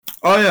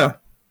Oh yeah,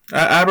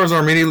 Abras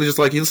are immediately just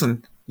like,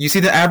 listen, you see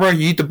the Abra,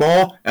 you eat the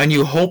ball, and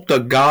you hope to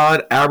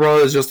God Abra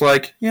is just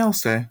like, yeah, I'll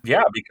stay.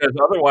 Yeah, because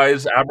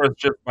otherwise, Abra's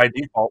just by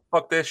default,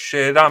 fuck this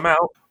shit, I'm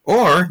out.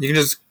 Or you can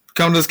just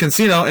come to this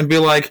casino and be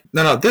like,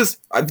 no,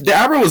 the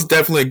Abra was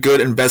definitely a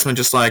good investment.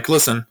 Just like,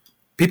 listen,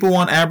 people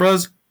want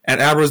Abras, and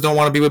Abras don't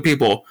want to be with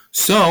people,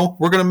 so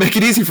we're gonna make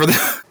it easy for them.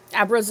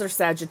 Abras are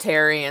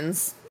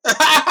Sagittarians.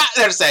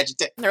 They're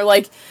Sagittarius. They're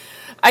like,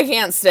 I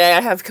can't stay,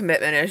 I have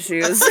commitment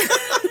issues.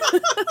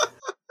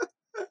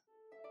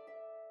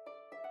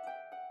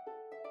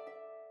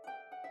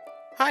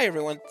 Hi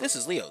everyone, this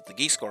is Leo, the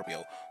Geek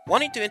Scorpio,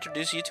 wanting to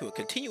introduce you to a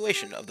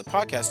continuation of the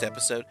podcast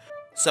episode,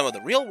 some of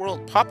the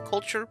real-world pop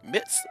culture,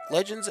 myths,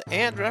 legends,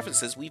 and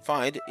references we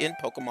find in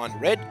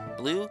Pokémon Red,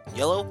 Blue,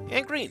 Yellow,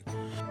 and Green.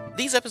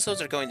 These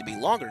episodes are going to be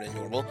longer than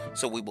normal,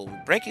 so we will be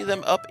breaking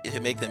them up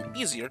to make them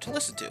easier to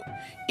listen to.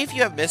 If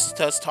you have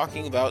missed us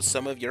talking about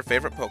some of your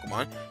favorite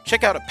Pokemon,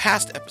 check out a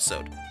past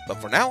episode.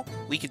 But for now,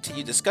 we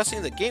continue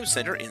discussing the Game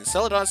Center in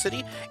Celadon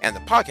City, and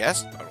the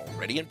podcast are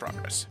already in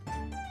progress.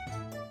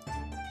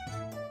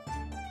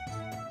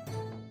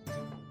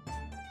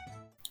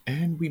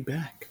 And we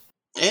back.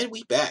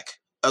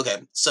 Okay,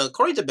 so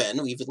according to Ben,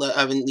 I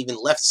haven't even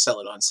left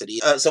Celadon City.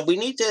 So we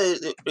need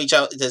to reach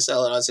out to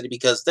Celadon City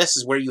because this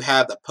is where you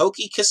have the Poke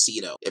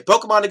Casino. If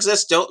Pokemon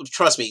exists, don't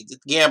trust me.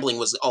 Gambling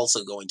was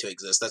also going to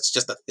exist. That's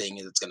just a thing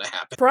that's going to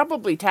happen.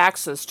 Probably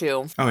taxes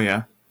too. Oh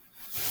yeah.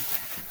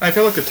 I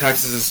feel like the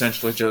tax is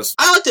essentially just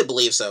I like to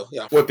believe so.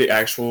 Yeah. what the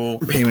actual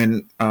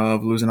payment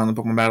of losing on the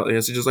Pokemon battle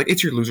is. It's just like,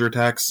 it's your loser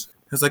tax.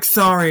 It's like,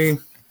 sorry.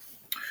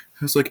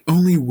 It's like,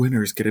 only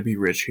winners get to be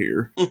rich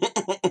here. So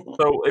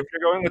if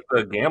you're going with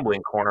the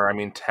gambling corner, I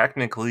mean,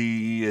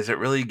 technically, is it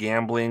really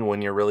gambling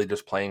when you're really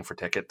just playing for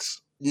tickets?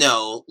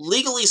 No,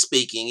 legally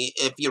speaking,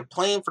 if you're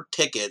playing for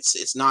tickets,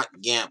 it's not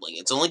gambling.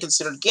 It's only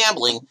considered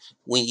gambling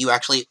when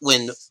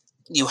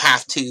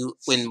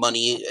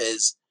money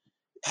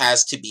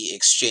has to be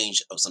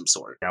exchanged of some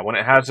sort. Yeah, when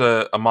it has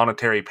a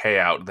monetary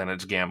payout, then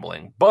it's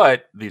gambling.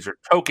 But these are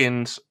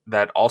tokens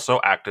that also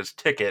act as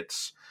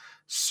tickets.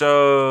 So,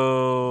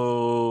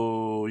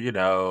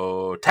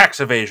 tax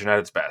evasion at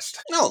its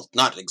best. No,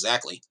 not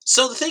exactly.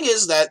 So the thing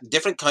is that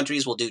different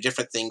countries will do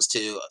different things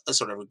to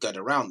sort of get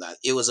around that.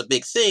 It was a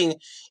big thing,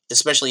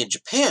 especially in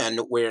Japan,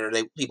 where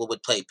people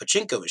would play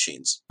pachinko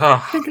machines.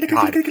 Oh,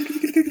 God.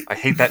 I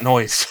hate that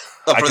noise.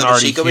 Oh, for the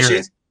pachinko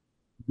machines?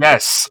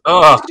 Yes.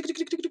 Ugh.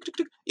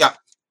 Yeah.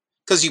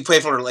 Because you play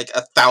for like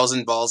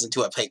 1,000 balls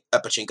into a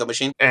pachinko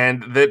machine.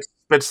 And that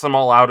spits them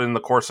all out in the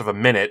course of a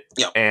minute.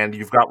 Yeah. And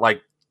you've got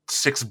like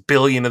 6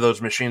 billion of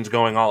those machines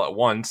going all at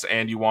once,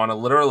 and you want to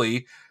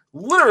literally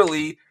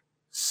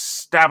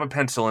stab a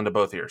pencil into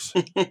both ears.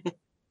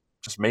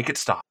 Just make it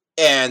stop.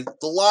 And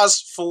the laws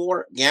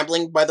for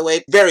gambling, by the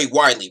way, vary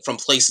widely from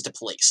place to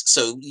place.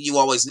 So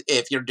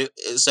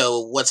so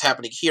what's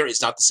happening here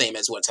is not the same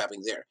as what's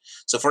happening there.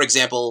 So, for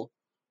example,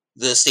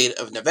 the state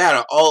of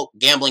Nevada, all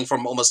gambling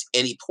from almost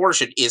any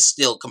portion is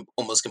still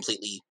almost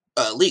completely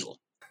legal.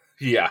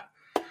 Yeah.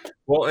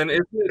 Well, and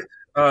is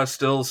it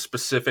still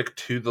specific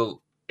to the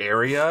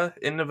area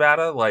in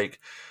Nevada? Like,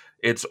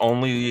 it's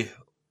only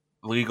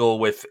legal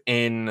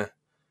within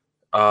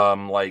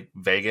like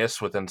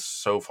Vegas, within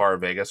so far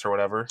Vegas or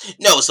whatever?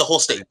 No, it's the whole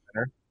state.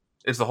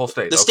 It's the whole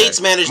state. The state's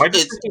managed.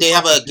 They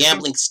have a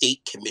gambling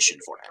state commission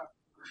for that.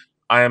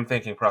 I am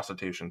thinking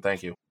prostitution.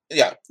 Thank you.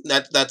 Yeah,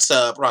 that's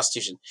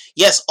prostitution.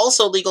 Yes,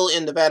 also legal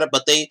in Nevada,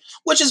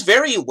 which is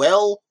very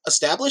well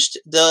established.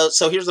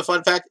 So here's the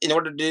fun fact: in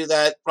order to do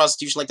that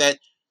prostitution like that,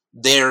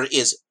 there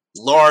is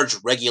large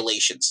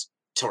regulations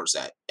towards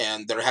that,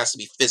 and there has to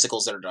be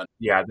physicals that are done.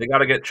 Yeah, they got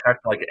to get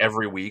checked like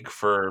every week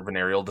for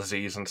venereal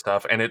disease and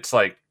stuff, and it's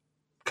like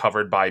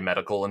covered by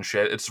medical and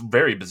shit. It's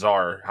very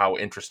bizarre how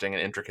interesting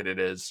and intricate it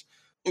is.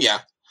 Yeah.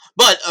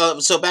 But,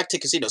 so back to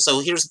casino. So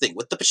here's the thing.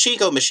 With the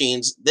pachinko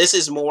machines, this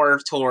is more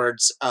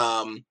towards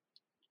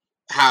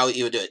how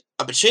you would do it.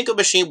 A pachinko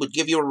machine would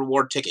give you a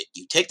reward ticket.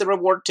 You take the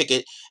reward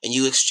ticket and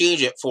you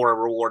exchange it for a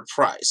reward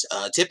prize.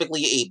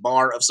 Typically a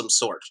bar of some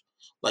sort,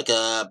 like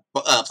a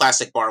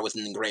plastic bar with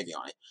an engraving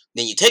on it.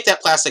 Then you take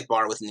that plastic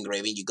bar with an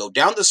engraving, you go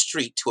down the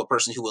street to a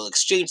person who will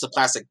exchange the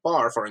plastic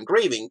bar for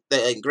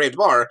the engraved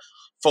bar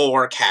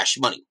for cash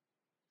money.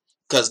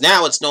 Because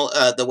now it's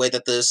the way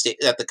that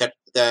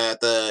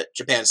the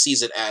Japan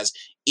sees it as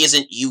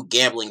isn't you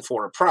gambling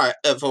for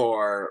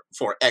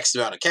for X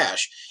amount of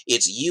cash.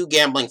 It's you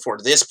gambling for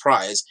this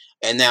prize,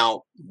 and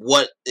now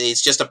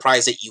it's just a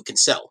prize that you can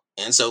sell.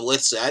 And so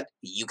with that,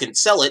 you can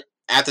sell it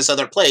at this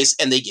other place,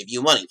 and they give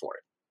you money for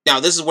it. Now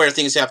this is where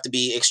things have to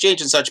be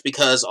exchanged and such,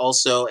 because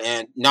also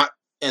and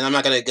I'm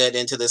not going to get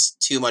into this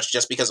too much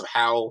just because of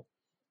how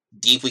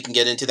deep we can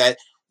get into that.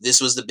 This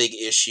was the big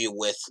issue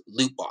with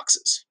loot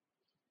boxes.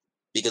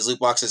 Because loot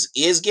boxes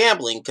is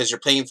gambling because you're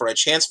paying for a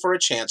chance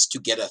to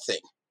get a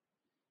thing.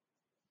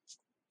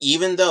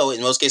 Even though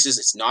in most cases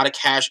it's not a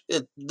cash,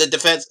 in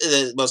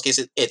most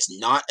cases it's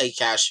not a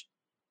cash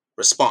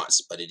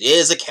response, but it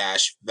is a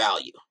cash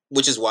value,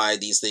 which is why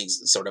these things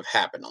sort of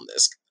happen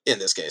in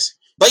this case.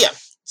 But yeah,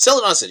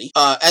 Celadon City,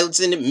 as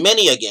in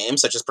many a game,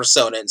 such as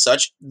Persona and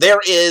such, there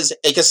is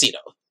a casino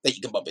that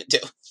you can bump into.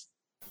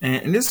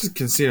 And this is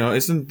casino.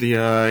 Isn't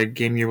the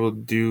game you will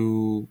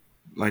do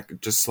like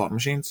just slot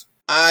machines?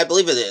 I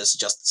believe it is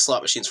just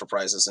slot machines for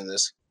prizes in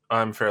this.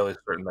 I'm fairly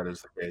certain that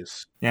is the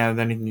case. Yeah,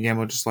 then you can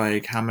gamble just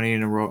like how many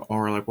in a row,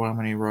 or like how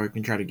many in a row you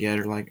can try to get,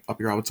 or like up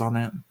your odds on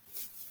that.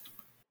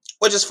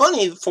 Which is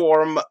funny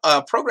from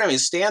a programming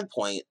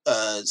standpoint.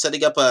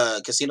 Setting up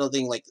a casino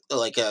thing like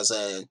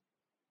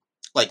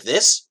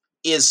this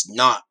is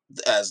not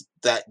as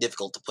that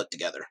difficult to put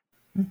together.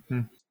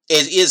 Mm-hmm.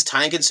 It is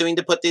time consuming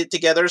to put it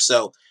together,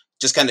 so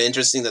just kind of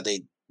interesting that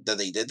they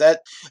did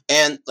that.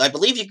 And I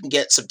believe you can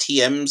get some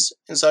TMs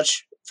and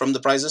such from the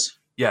prizes.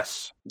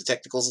 Yes. The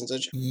technicals and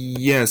such.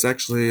 Yes,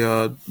 actually,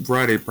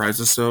 variety of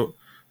prizes. So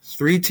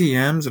 3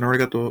 TMs, and I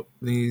already got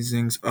these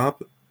things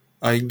up.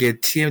 You can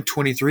get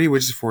TM23,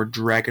 which is for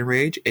Dragon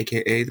Rage,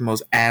 aka the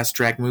most ass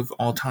drag move of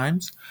all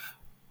times.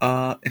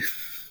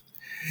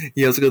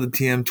 You also got the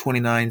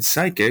TM29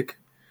 Psychic,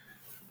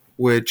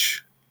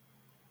 which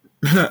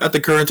at the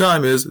current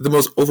time is one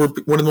of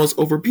the most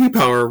OP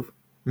power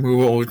move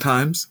of all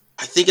times.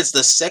 I think it's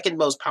the second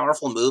most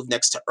powerful move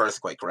next to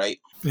Earthquake, right?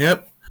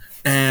 Yep.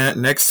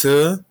 And next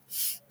to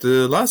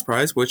the last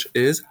prize, which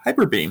is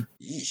Hyper Beam.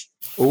 Yeesh.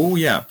 Oh,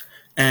 yeah.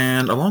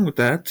 And along with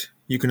that,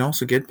 you can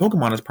also get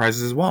Pokemon as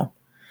prizes as well.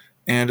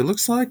 And it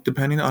looks like,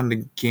 depending on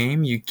the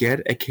game you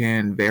get, it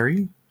can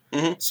vary.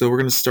 Mm-hmm. So we're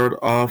going to start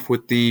off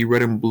with the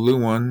red and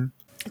blue one.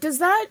 Does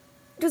that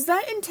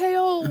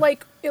entail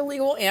like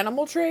illegal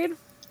animal trade?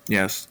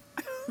 Yes.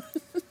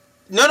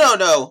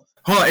 No.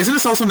 Hold on, isn't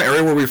this also an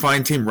area where we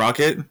find Team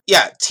Rocket?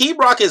 Yeah, Team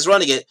Rocket is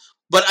running it,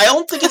 but I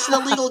don't think it's an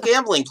illegal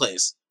gambling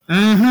place.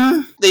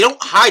 Mm-hmm. They don't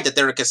hide that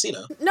they're a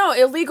casino. No,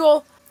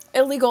 illegal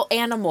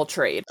animal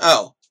trade.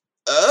 Oh.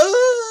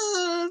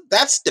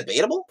 That's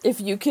debatable. If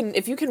you can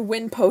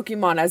win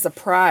Pokemon as a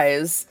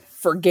prize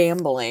for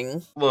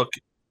gambling. Look,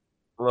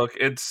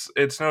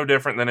 it's no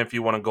different than if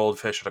you won a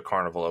goldfish at a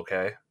carnival,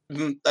 okay?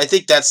 I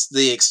think that's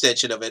the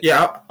extension of it.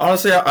 Yeah,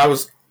 honestly, I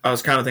was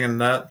kind of thinking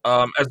that.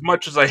 As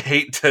much as I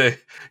hate to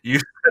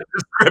use that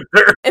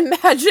descriptor.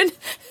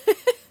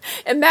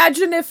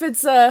 Imagine if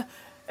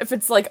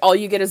it's like all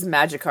you get is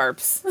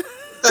Magikarps.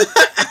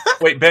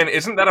 Wait, Ben,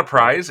 isn't that a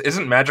prize?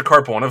 Isn't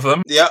Magikarp one of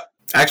them? Yep.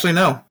 Actually,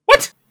 no.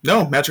 What?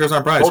 No, Magikarp's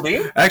not a prize.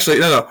 Goldie? Actually,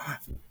 no.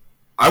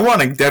 I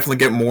want to definitely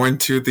get more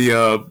into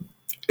the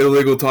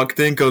illegal talk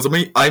thing, because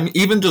I'm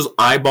even just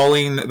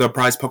eyeballing the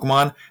prize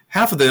Pokemon.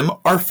 Half of them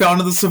are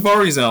found in the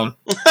Safari Zone.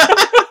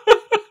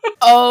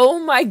 Oh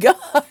my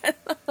god.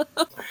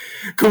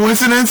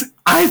 Coincidence?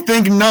 I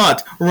think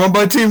not. Run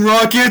by Team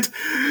Rocket.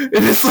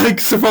 It is like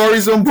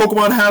Safari Zone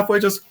Pokemon halfway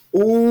just...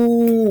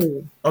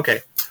 Ooh. Okay.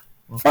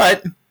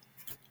 But,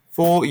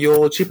 for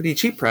your cheapity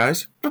cheap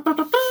prize...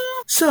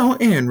 So,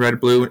 in red,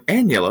 blue,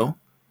 and yellow,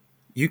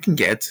 you can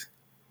get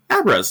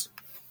Abras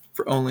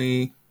for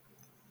only...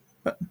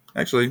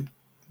 Actually,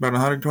 about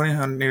 120,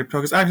 180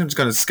 tokens. I'm just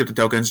going to skip the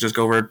tokens, just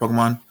go over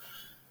Pokemon.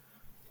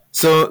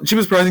 So,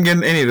 cheapest prize in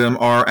getting any of them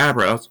are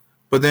Abras.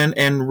 But then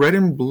in red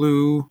and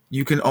blue,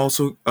 you can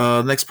also,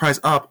 next prize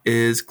up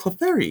is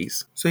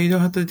Clefairies. So you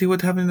don't have to deal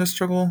with having the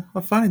struggle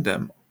of finding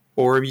them.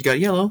 Or if you got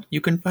yellow, you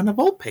can find a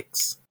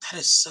Vulpix. That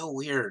is so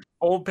weird.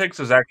 Old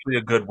Pix is actually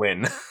a good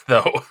win,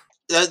 though.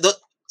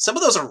 Some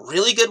of those are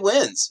really good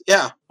wins.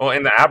 Yeah. Well,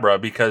 in the Abra,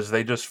 because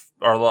they just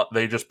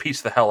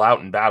piece the hell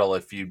out in battle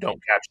if you don't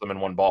catch them in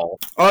one ball.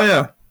 Oh,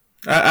 yeah.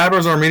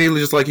 Abras are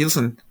immediately just like,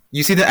 listen,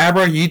 you see the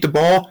Abra, you eat the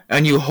ball,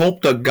 and you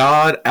hope to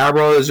God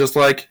Abra is just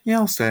like, yeah,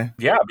 I'll stay.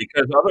 Yeah,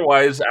 because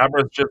otherwise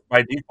Abra's just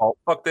by default,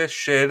 fuck this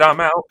shit, I'm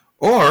out.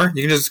 Or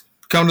you can just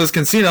come to this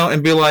casino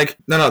and be like,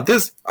 no,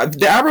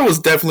 the Abra was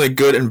definitely a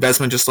good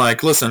investment. Just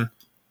like, listen,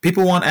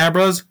 people want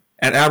Abras,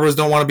 and Abras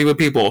don't want to be with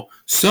people.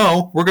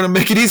 So we're going to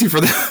make it easy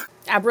for them.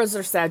 Abras are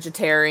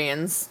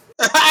Sagittarians.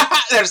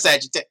 They're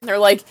Sagittarius. They're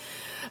like,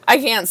 I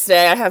can't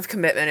stay, I have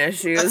commitment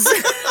issues.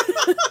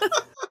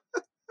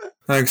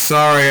 Like,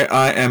 sorry,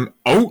 I am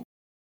out.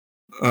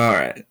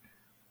 Alright.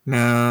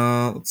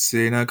 Now, let's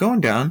see. Now,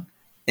 going down.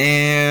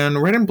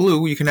 And red and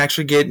blue, you can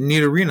actually get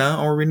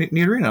Nidorina or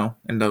Nidorino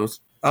in those.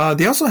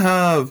 They also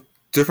have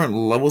different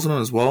levels in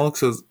them as well.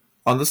 Because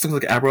on this,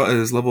 looks like Abra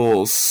is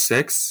level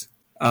 6.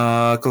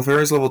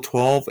 Clefairy is level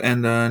 12.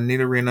 And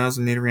Nidorinas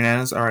and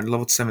Nidorinas are at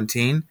level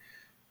 17.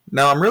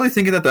 Now, I'm really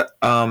thinking that the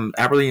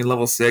Abra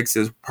level 6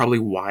 is probably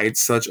why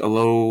it's such a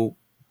low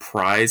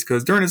prize.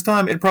 Because during this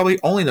time, it probably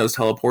only knows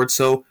teleport.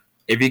 So,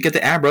 if you get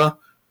the Abra,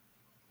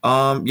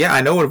 yeah,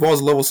 I know it evolves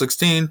at level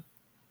 16.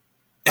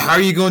 How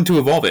are you going to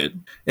evolve it?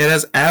 It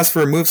has asked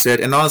for a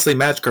moveset, and honestly,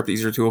 Magikarp is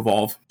easier to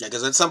evolve. Yeah,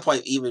 because at some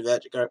point, even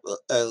Magikarp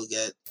will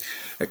get...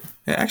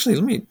 Actually,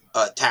 let me...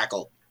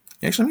 tackle.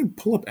 Actually, let me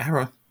pull up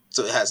Abra.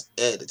 So it has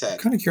an attack. I'm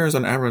kind of curious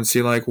on Abra and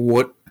see, like,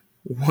 what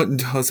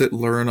does it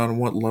learn on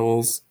what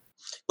levels.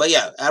 But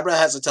yeah, Abra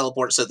has a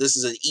teleport, so this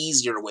is an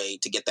easier way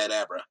to get that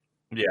Abra.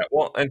 Yeah,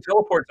 well, and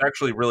teleport's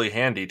actually really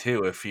handy,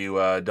 too, if you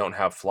don't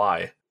have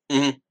fly.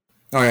 Mm-hmm.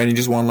 Oh, yeah, and you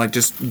just want to, like,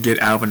 just get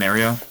out of an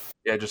area?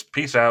 Yeah, just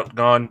peace out,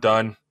 gone,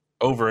 done,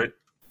 over it.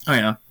 Oh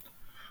yeah,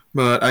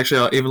 but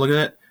actually, I'll even look at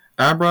it.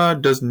 Abra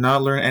does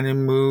not learn any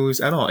moves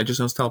at all. It just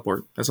knows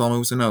teleport. That's all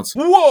moves it knows.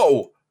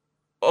 Whoa!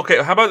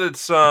 Okay, how about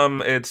its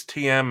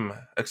TM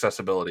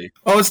accessibility?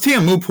 Oh, its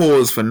TM move pool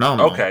is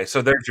phenomenal. Okay,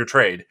 so there's your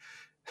trade.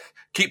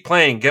 Keep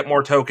playing, get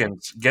more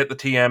tokens, get the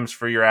TMs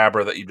for your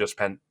Abra that you just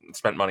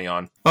spent money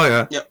on. Oh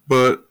yeah. Yep.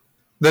 But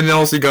then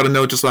also you got to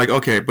know just like,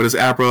 okay, but is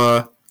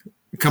Abra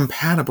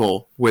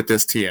compatible with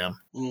this TM?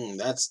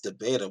 That's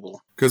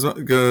debatable.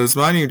 Because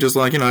mind you, just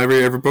like,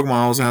 every Pokemon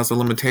also has a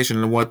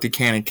limitation in what they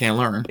can and can't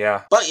learn.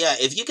 Yeah. But yeah,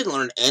 if you can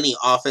learn any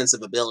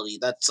offensive ability,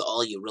 that's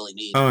all you really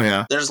need. Oh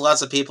yeah. There's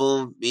lots of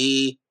people,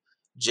 me,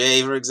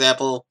 Jay, for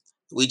example,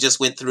 we just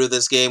went through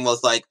this game with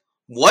like,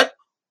 what?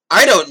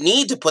 I don't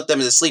need to put them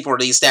to sleep or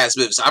these stats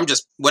moves. I'm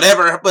just,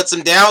 whatever puts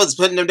them down is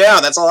putting them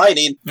down. That's all I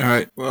need.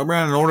 Alright, well,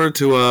 Brandon, in order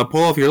to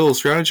pull off your little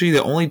strategy,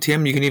 the only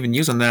TM you can even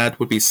use on that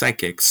would be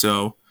Psychic,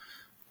 so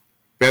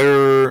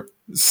better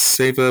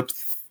save up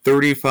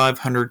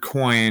 3,500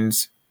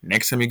 coins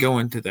next time you go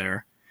into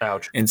there.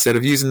 Ouch. Instead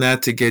of using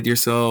that to get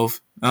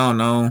yourself, I don't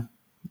know,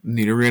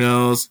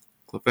 Nidorinos,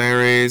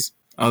 Clefairies,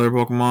 other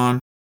Pokemon.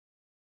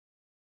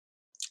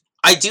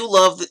 I do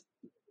love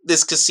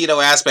this casino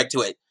aspect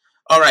to it.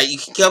 Alright, you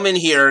can come in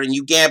here and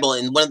you gamble,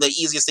 and one of the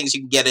easiest things you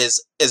can get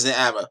is an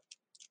Abra.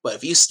 But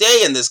if you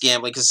stay in this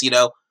gambling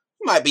casino,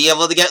 you might be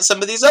able to get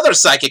some of these other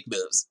psychic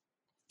moves.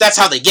 That's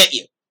how they get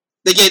you.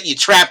 They get you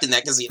trapped in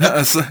that casino.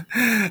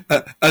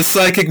 A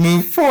psychic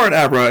move for an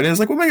Abra, and it's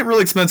like, we'll make it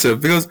really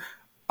expensive, because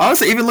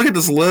honestly, even look at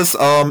this list,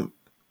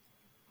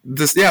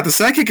 the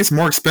psychic is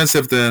more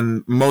expensive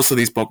than most of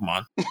these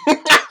Pokemon.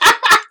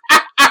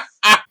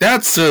 That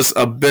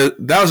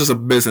was just a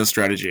business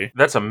strategy.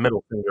 That's a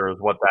middle finger is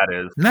what that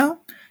is.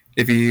 No.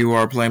 If you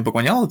are playing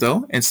Pokemon Yellow,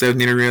 though, instead of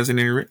Nidorinos and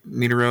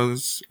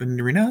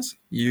Nidorinas,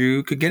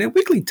 you could get a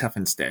Wiggly Tuff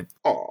instead.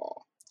 Aw,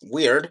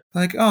 weird.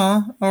 Like,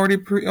 already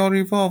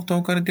evolved,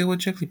 don't gotta deal with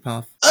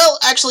Jigglypuff. Well,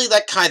 actually,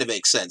 that kind of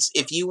makes sense.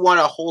 If you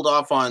want to hold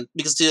off on,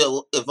 because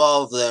to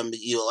evolve them,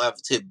 you'll have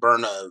to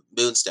burn a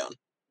Moonstone.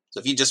 So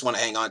if you just want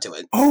to hang on to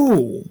it.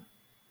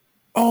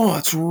 Oh,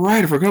 that's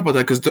right. I forgot about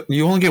that, because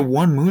you only get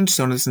one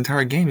Moonstone in this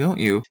entire game, don't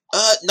you?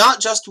 Not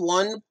just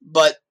one,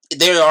 but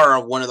they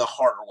are one of the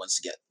harder ones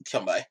to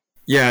come by.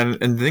 Yeah, and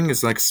the thing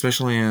is, like,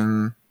 especially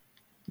in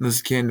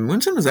this game,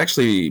 Moonstone is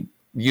actually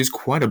used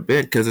quite a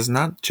bit, because it's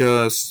not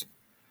just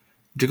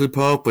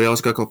Jigglypuff, but you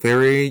also got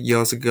Clefairy, you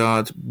also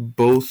got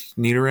both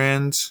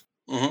Nidorans.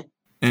 Mm-hmm.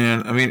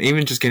 And, I mean,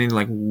 even just getting,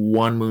 like,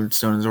 one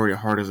Moonstone is already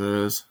hard as it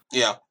is.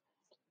 Yeah.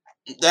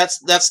 That's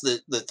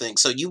the thing.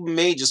 So you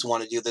may just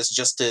want to do this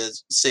just to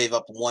save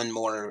up one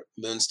more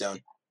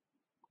Moonstone.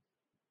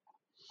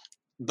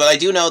 But I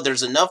do know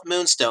there's enough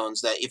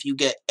Moonstones that if you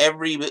get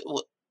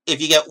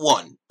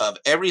one of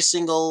every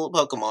single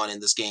Pokemon in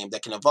this game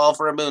that can evolve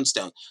for a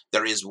Moonstone,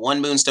 there is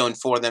one Moonstone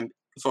for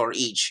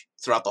each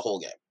throughout the whole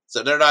game.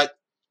 So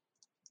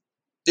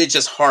it's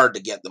just hard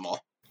to get them all.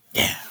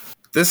 Yeah.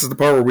 This is the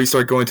part where we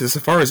start going to the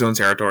Safari Zone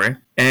territory.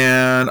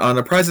 And on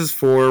the prizes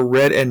for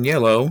Red and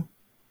Yellow,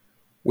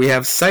 we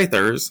have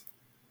Scythers,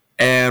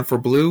 and for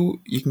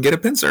Blue, you can get a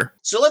Pinsir.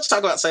 So let's talk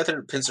about Scyther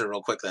and Pinsir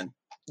real quick then.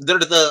 They're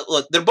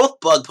both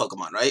bug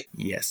Pokemon, right?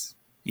 Yes,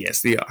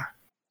 they are.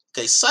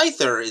 Okay,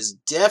 Scyther is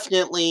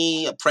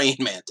definitely a praying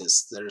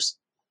mantis. There's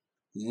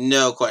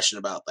no question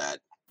about that.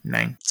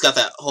 Nine. It's got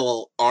that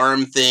whole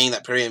arm thing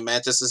that praying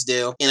mantises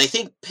do. And I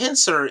think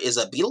Pinsir is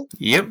a beetle.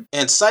 Yep.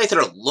 And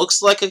Scyther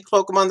looks like a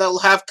Pokemon that will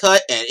have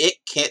cut, and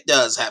it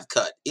does have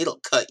cut.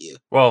 It'll cut you.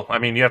 Well, I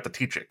mean, you have to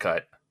teach it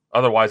cut.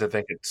 Otherwise, I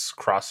think it's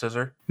Cross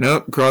Scissor.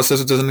 Nope, Cross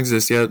Scissor doesn't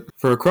exist yet.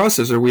 For a Cross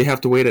Scissor, we have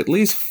to wait at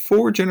least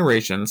 4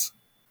 generations.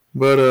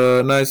 But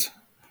a nice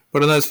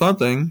fun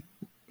thing,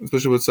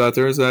 especially with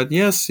Scyther, is that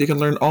yes, you can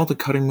learn all the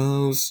cutting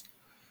moves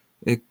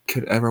it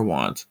could ever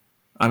want.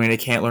 I mean, it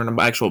can't learn an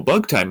actual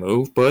bug type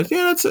move, but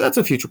yeah, that's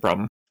a future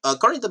problem.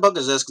 According to the book,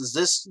 the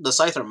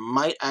Scyther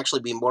might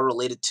actually be more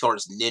related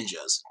towards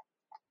ninjas,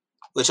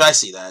 which I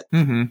see that.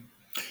 Mm-hmm.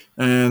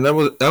 And that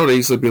would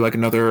easily be like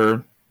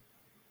another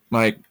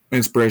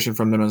inspiration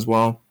from them as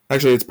well.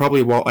 Actually, it's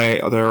probably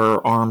why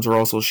their arms are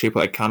also shaped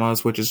like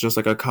kamas, which is just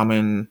like a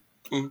common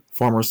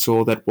farmer's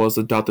tool that was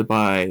adopted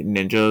by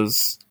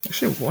ninjas.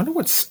 Actually, I wonder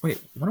what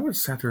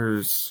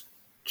Scyther's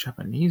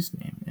Japanese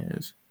name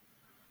is.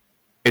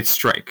 It's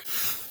Strike.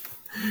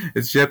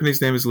 Its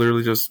Japanese name is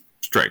literally just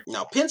Strike.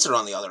 Now, Pinsir,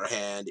 on the other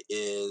hand,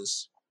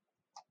 is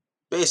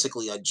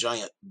basically a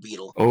giant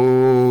beetle.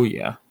 Oh,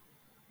 yeah.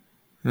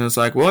 And it's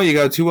like, well, you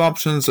got 2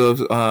 options of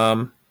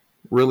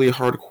really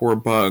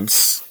hardcore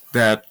bugs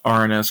that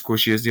aren't as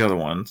squishy as the other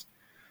ones.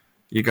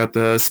 You got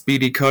the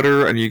Speedy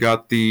Cutter, and you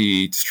got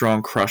the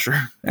Strong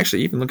Crusher.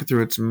 Actually, even looking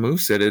through its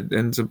moveset, it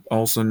ends up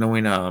also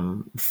knowing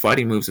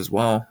fighting moves as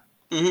well.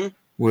 Mm-hmm.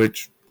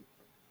 Which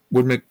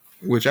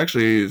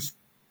actually is...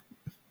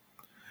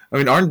 I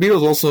mean, aren't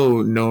beetles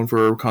also known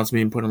for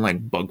constantly putting,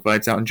 bug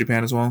fights out in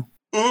Japan as well?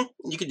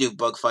 Mm-hmm. You can do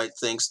bug fight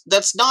things.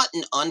 That's not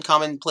an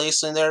uncommon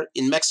place in there.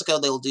 In Mexico,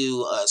 they'll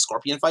do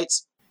scorpion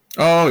fights.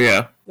 Oh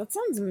yeah. That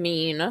sounds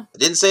mean. I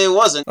didn't say it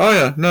wasn't. Oh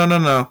yeah.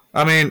 No.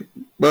 I mean,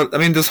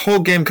 this whole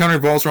game kind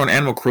of revolves around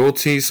animal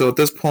cruelty. So at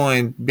this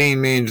point,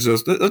 being mean is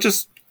just let's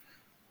just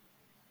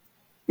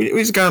we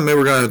just gotta admit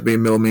we're gonna have to be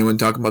mean when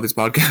talking about these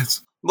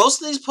podcasts.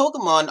 Most of these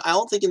Pokemon, I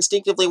don't think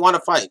instinctively want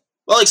to fight.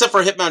 Well, except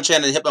for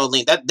Hitmonchan and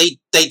Hypnolink, that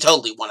they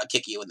totally want to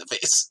kick you in the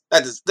face.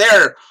 That is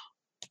they're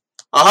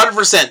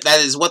 100%. That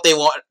is what they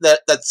want.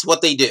 That's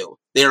what they do.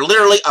 They are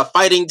literally a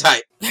fighting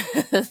type.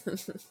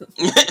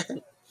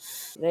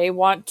 They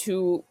want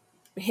to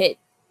hit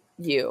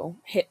you.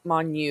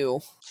 Hitmon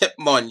you.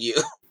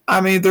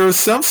 I mean, there are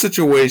some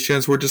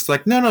situations where just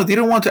like, no, they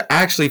don't want to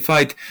actually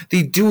fight.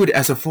 They do it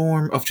as a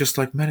form of just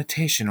like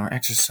meditation or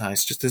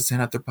exercise, just to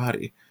zen out their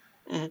body.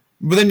 Mm-hmm.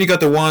 But then you got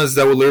the ones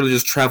that will literally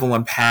just travel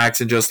in packs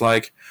and just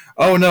like,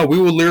 oh no, we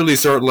will literally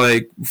start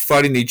like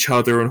fighting each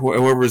other, and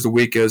whoever is the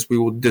weakest, we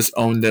will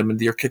disown them and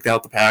they're kicked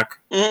out the pack.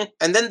 Mm-hmm.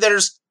 And then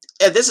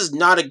this is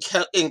not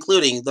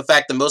including the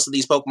fact that most of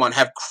these Pokemon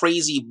have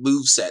crazy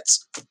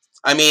movesets.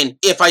 I mean,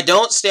 if I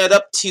don't stand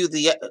up to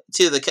the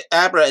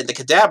Kadabra and the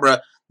Kadabra,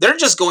 they're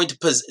just going to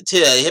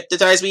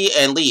hypnotize me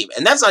and leave.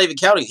 And that's not even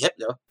counting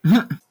Hypno.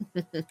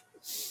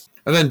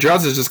 And then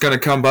Jaws is just going to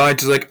come by and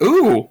just like,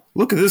 ooh,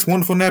 look at this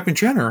wonderful napping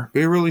trainer.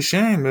 Be really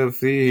shame if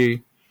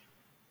he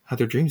had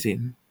their dreams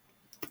eaten.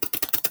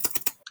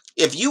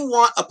 If you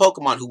want a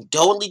Pokemon who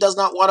totally does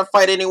not want to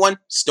fight anyone,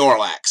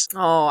 Snorlax.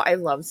 Oh, I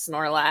love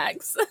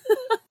Snorlax.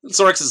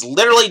 Snorlax is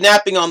literally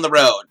napping on the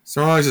road.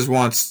 Snorlax just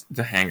wants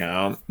to hang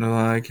out. They're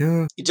like,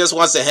 yeah. He just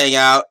wants to hang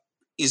out.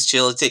 He's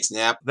chill. He takes a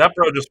nap. That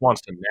bro just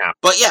wants to nap.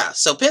 But yeah,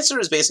 so Pinsir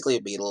is basically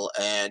a beetle,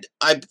 and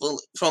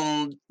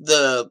from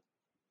the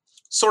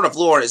sort of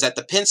lore is that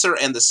the Pinsir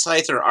and the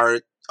Scyther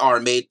are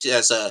made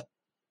as a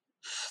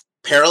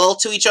parallel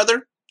to each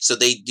other. So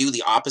they do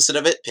the opposite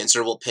of it.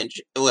 Pinsir will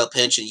pinch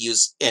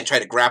and try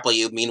to grapple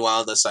you.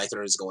 Meanwhile, the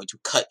Scyther is going to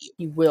cut you.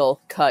 He will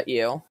cut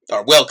you.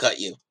 Or will cut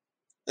you.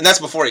 And that's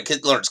before he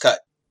learns cut.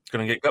 It's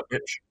gonna get gut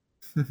pitch.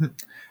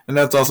 And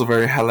that's also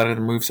very highlighted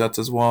in movesets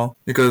as well.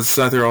 Because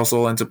Scyther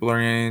also ends up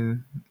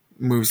learning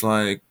moves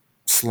like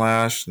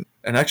Slash.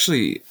 And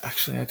actually, I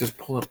just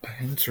pulled up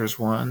Pinsir's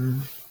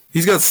one.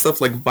 He's got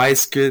stuff like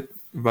Vice Grip,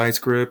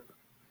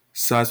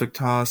 Seismic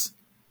Toss,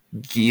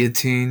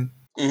 Guillotine.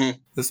 Mm-hmm.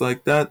 It's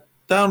like that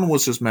one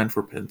was just meant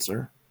for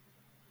Pinsir.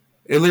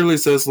 It literally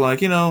says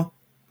like, a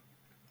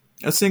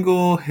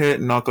single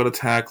hit knockout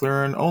attack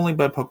learned only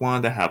by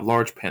Pokemon that have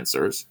large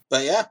Pinsirs.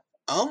 But yeah,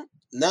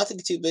 nothing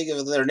too big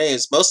of their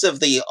names. Most of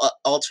the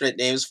alternate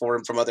names for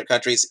them from other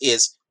countries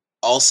is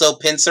also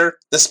Pinsir.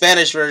 The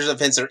Spanish version of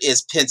Pinsir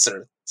is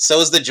Pinsir. So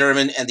is the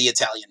German, and the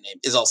Italian name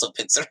is also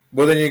Pinsir.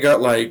 Well, then you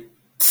got like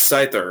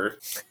Scyther,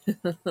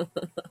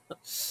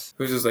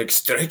 who's just like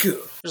Striker.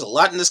 There's a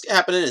lot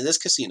happening in this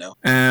casino.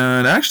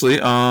 And actually,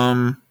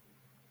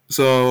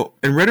 so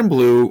in Red and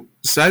Blue,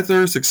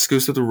 Scyther is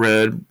exclusive to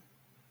Red,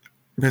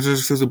 Pinsir is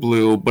exclusive to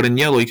Blue, but in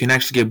Yellow you can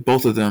actually get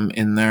both of them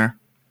in there.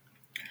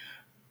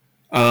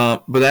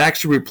 But that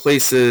actually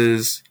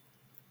replaces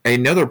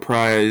another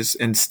prize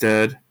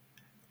instead,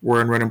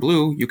 where in Red and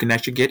Blue you can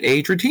actually get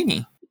a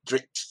Dratini.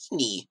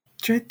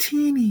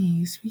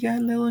 Dratinis. We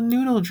got little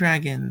noodle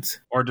dragons.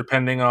 Or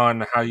depending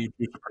on how you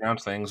choose to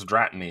pronounce things,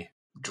 Dratini.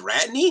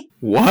 Dratini?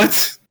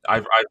 What?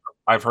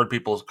 I've heard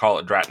people call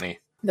it Dratini.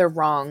 They're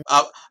wrong.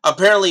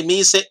 Apparently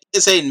me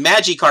saying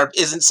Magikarp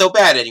isn't so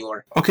bad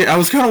anymore. Okay, I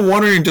was kind of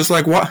wondering just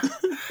like what...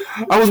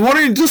 I was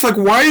wondering just like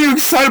why are you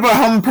excited about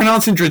how I'm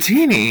pronouncing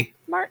Dratini?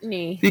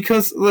 Martini.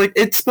 Because like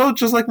it's spelled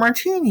just like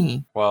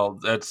Martini. Well,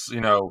 that's,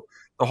 the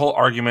whole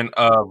argument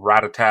of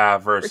Rattata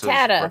versus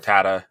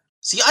Rattata.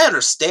 See, I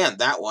understand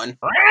that one.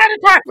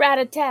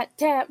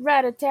 Rat-a-tat-tat,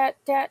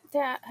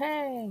 rat-a-tat-tat-tat,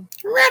 hey.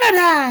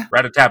 Ratata!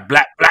 Rattata,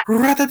 black.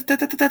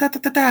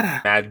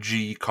 Ratata!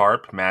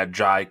 Magikarp.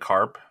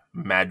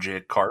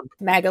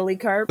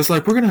 Magalicarp. It's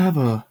like we're gonna have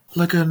an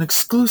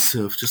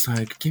exclusive, just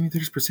like give me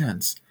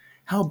 30%.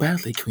 How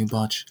badly can we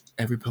botch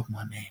every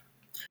Pokemon name?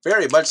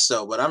 Very much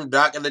so, but I'm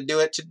not gonna do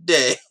it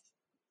today.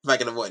 If I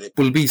can avoid it.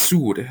 Will be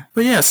sued.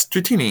 But yes,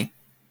 Dratini.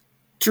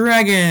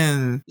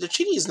 Dragon!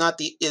 Dratini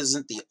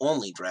isn't the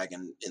only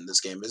dragon in this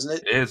game, isn't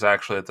it? It is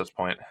actually at this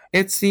point.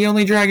 It's the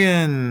only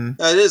dragon!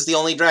 It is the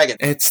only dragon.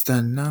 It's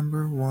the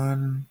number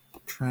one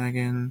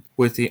dragon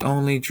with the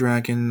only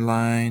dragon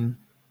line,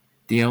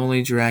 the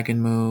only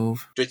dragon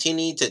move.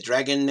 Dratini to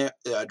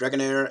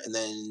Dragonair, and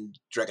then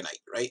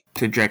Dragonite, right?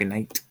 To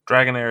Dragonite.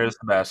 Dragonair is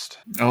the best.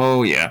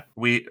 Oh yeah.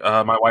 We,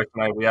 my wife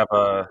and I, we have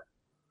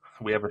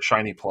a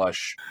shiny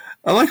plush.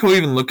 I like how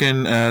even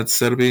looking at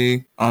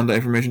Cetabi on the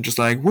information, just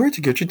like, where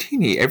to get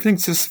Dratini? Everything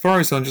says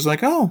Safari Zone, just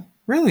like, oh,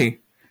 really?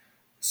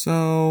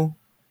 So,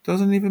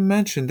 doesn't even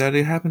mention that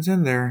it happens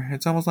in there.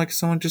 It's almost like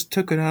someone just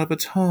took it out of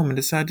its home and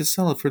decided to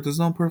sell it for their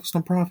own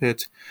personal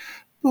profit.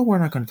 But we're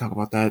not going to talk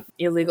about that.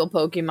 Illegal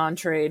Pokemon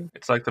trade.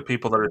 It's like the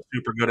people that are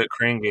super good at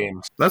crane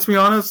games. Let's be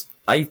honest,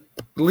 I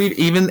believe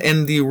even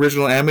in the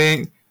original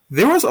anime,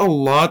 there was a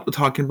lot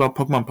talking about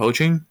Pokemon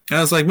poaching. And I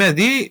was like, man,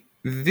 they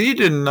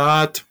did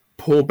not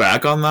pull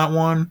back on that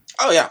one.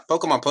 Oh yeah,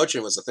 Pokemon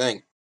poaching was a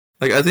thing.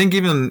 Like I think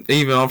even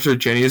Officer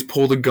Jenny has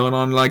pulled a gun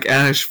on like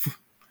Ash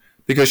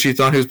because she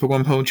thought he was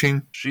Pokemon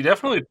poaching. She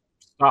definitely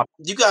stopped.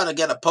 You gotta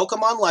get a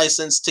Pokemon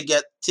license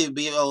to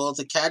be able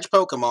to catch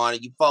Pokemon,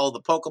 and you follow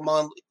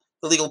the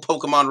legal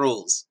Pokemon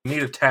rules. You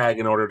need a tag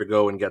in order to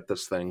go and get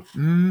this thing.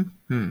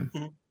 Mm-hmm.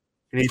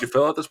 You need to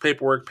fill out this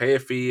paperwork, pay a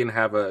fee, and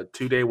have a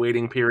 2-day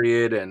waiting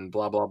period, and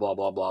blah blah blah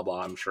blah blah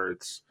blah. I'm sure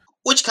it's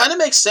Which kind of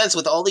makes sense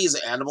with all these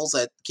animals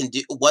that can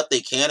do what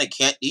they can and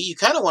can't do. You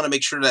kind of want to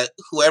make sure that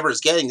whoever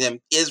is getting them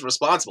is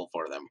responsible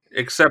for them.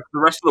 except the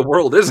rest of the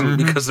world isn't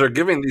because they're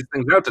giving these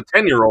things out to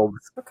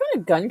 10-year-olds. What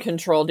kind of gun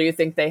control do you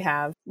think they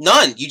have?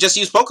 None. You just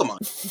use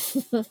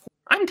Pokemon.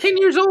 I'm 10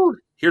 years old.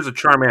 Here's a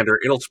Charmander.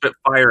 It'll spit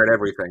fire at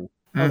everything.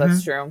 Oh,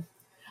 that's true.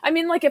 I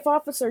mean, like, if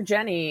Officer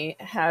Jenny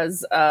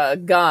has a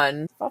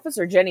gun,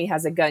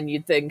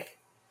 you'd think,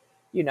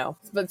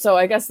 But so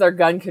I guess their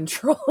gun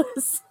control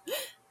is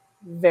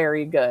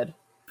very good.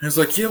 It's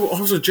like, yeah, well,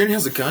 Officer Jenny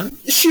has a gun?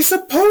 She's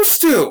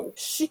supposed to!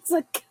 She's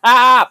a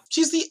cop!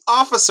 She's the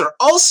officer.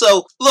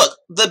 Also, look,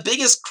 the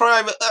biggest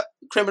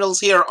criminals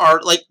here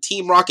are, like,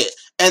 Team Rocket,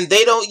 and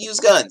they don't use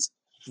guns.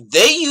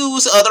 They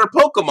use other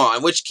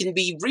Pokemon, which can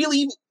be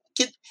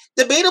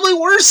debatably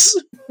worse.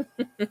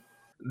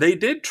 They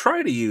did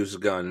try to use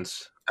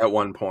guns at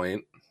one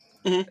point,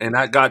 Mhm. and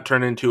that got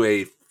turned into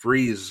a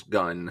freeze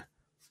gun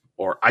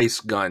or ice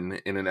gun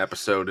in an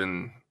episode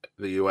in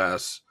the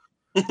US.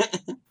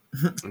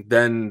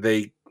 Then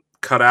they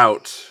cut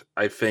out,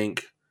 I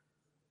think,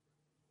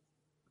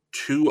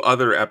 2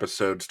 other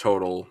episodes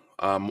total.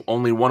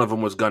 Only one of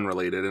them was gun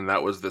related, and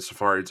that was the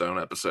Safari Zone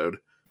episode.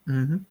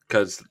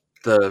 Because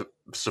the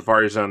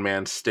Safari Zone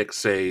man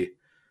sticks a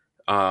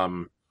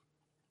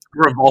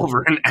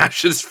revolver in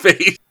Ash's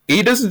face.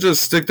 He doesn't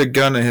just stick the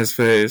gun in his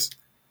face.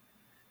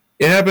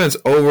 It happens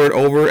over and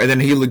over, and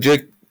then he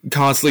legit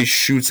constantly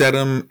shoots at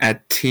him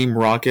at Team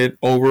Rocket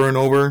over and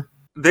over.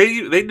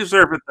 They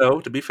deserve it, though,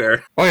 to be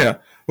fair. Oh, yeah.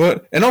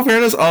 But in all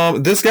fairness,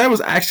 this guy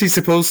was actually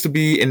supposed to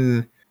be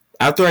in...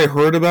 After I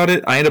heard about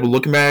it, I ended up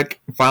looking back,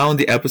 found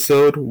the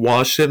episode,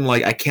 watched it, and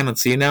I cannot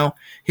see it now.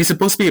 He's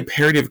supposed to be a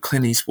parody of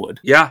Clint Eastwood.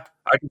 Yeah,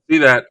 I can see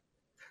that.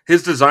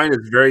 His design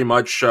is very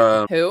much...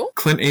 Who?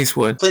 Clint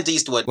Eastwood. Clint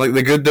Eastwood. Like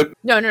the good...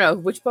 No.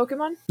 Which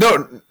Pokemon?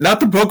 No, not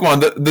the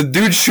Pokemon. The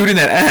dude shooting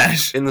at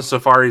Ash. in the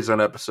Safari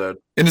Zone episode.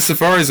 In the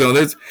Safari Zone.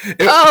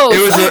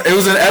 It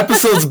was an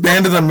episode's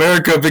banned in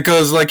America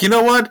because, you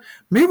know what?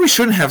 Maybe we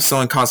shouldn't have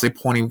someone constantly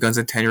pointing guns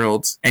at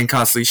 10-year-olds and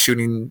constantly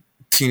shooting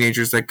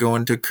teenagers that go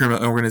into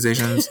criminal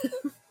organizations.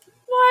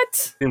 What?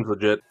 Seems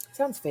legit.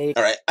 Sounds fake.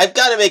 All right, I've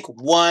got to make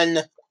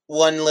one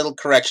little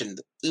correction.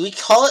 We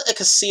call it a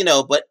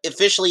casino, but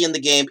officially in the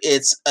game,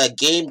 it's a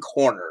game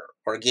corner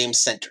or a game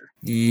center.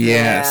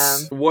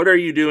 Yes. What are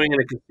you doing in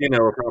a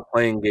casino if not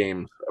playing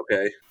games?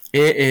 Okay.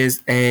 It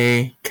is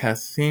a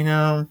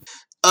casino.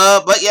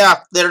 But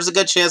yeah, there's a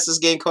good chance this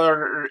game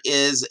corner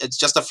it's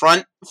just a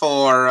front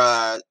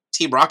for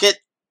Team Rocket,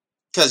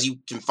 because you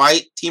can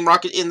fight Team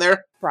Rocket in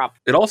there. Prop.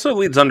 It also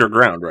leads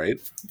underground, right?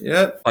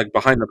 Yep. Like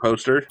behind the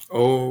poster.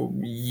 Oh,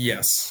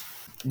 yes.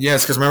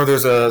 Yes, because remember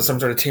there's some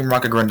sort of Team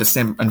Rocket grunt to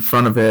stand in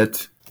front of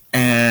it,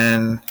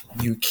 and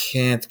you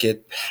can't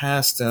get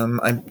past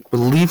them, I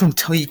believe,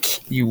 until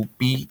you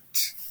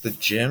beat the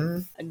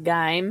gym. A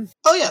game.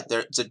 Oh yeah,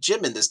 there's a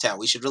gym in this town.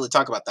 We should really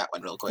talk about that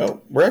one real quick.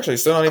 Oh, we're actually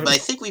still not even... But I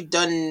think we've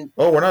done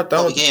Oh, we're not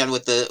done what we can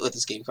with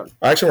this game corner.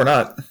 Actually, we're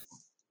not.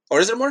 Or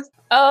is there more?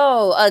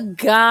 Oh, a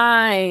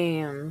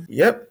game.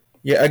 Yep.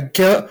 Yeah, a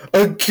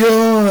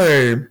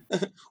game!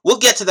 We'll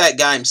get to that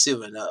game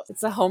soon enough.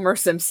 It's a Homer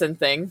Simpson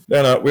thing.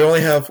 No, we only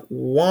have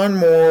one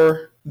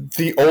more.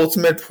 The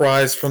ultimate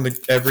prize from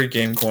every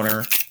game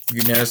corner,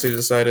 unanimously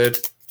decided,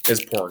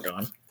 is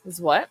Porygon.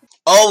 Is what?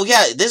 Oh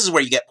yeah, this is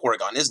where you get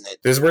Porygon, isn't it?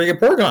 This is where you get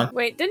Porygon.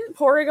 Wait, didn't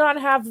Porygon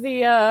have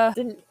the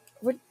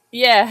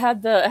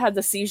had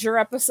the seizure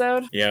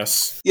episode?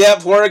 Yes. Yeah,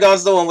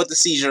 Porygon's the one with the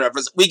seizure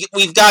episode.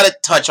 We've got to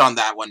touch on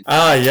that one.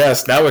 Ah,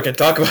 yes. Now we can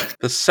talk about it.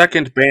 The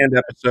second banned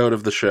episode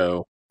of the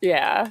show.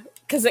 Yeah,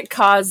 because it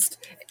caused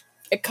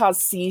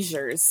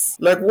seizures.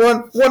 Like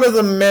one of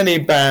the many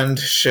banned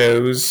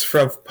shows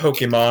from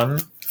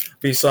Pokemon,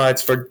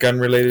 besides for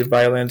gun-related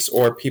violence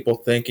or people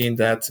thinking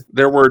that...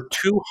 There were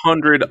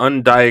 200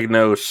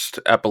 undiagnosed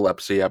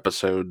epilepsy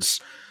episodes,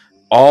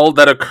 all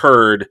that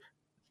occurred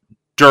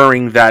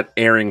during that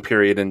airing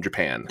period in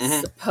Japan.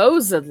 Mm-hmm.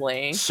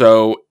 Supposedly.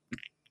 So,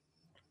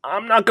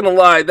 I'm not gonna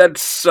lie,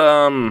 that's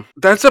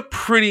a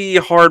pretty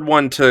hard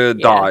one to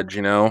dodge,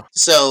 you know?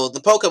 So the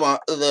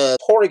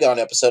Porygon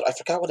episode, I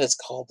forgot what it's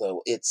called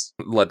though. It's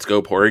Let's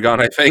Go Porygon,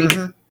 I think.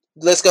 Mhm.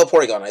 Let's Go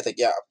Porygon, I think,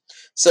 yeah.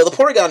 So the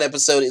Porygon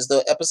episode is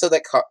the episode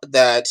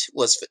that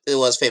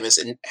was famous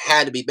and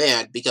had to be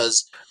banned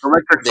because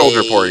Electric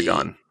Soldier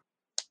Porygon.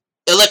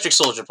 Electric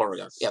Soldier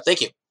Porygon. Yeah, thank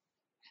you.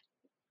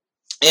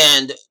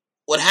 And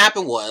what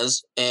happened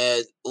was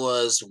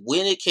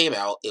when it came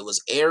out, it was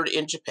aired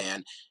in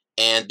Japan,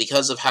 and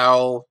because of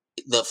how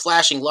the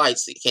flashing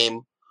lights that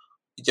came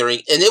during,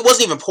 and it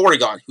wasn't even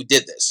Porygon who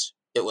did this.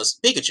 It was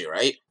Pikachu,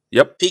 right?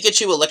 Yep.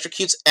 Pikachu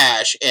electrocutes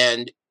Ash,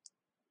 and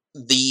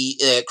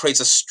the creates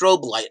a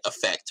strobe light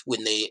effect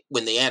when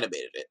they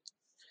animated it.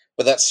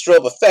 But that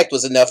strobe effect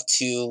was enough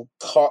to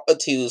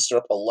stir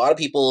up a lot of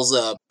people's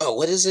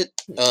what is it?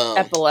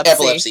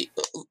 Epilepsy.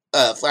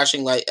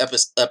 Flashing light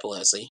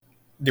epilepsy.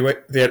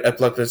 They had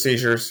epileptic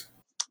seizures.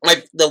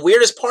 Like, the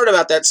weirdest part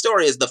about that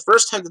story is the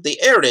first time that they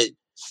aired it,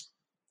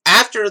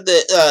 after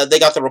they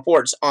got the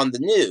reports on the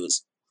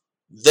news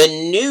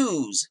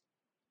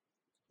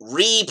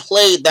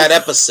replayed that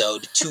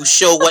episode to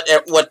show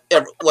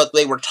what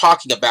they were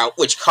talking about,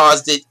 which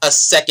caused it a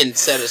second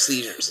set of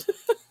seizures.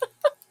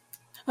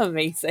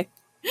 Amazing.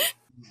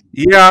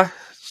 Yeah,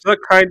 so that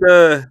kind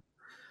of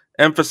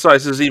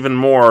emphasizes even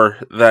more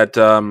that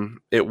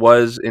it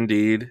was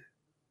indeed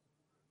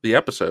the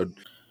episode.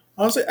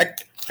 Honestly, I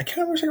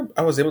kind of wish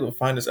I was able to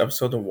find this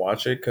episode to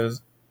watch it,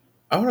 because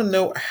I want to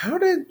know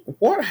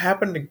what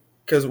happened.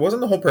 Because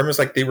wasn't the whole premise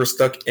like they were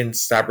stuck in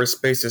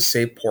cyberspace to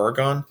save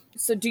Porygon?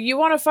 So do you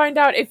want to find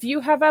out if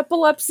you have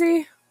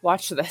epilepsy?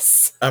 Watch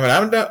this. I mean,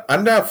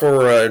 I'm down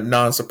for a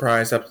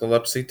non-surprise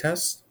epilepsy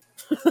test.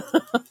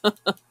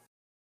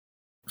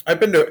 I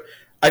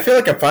feel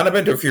like I've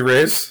been to a few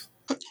raves.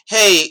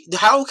 Hey,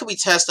 how can we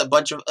test a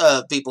bunch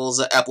of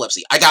people's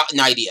epilepsy? I got an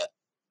idea.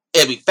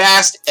 It'll be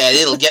fast, and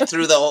it'll get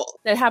through the whole...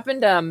 It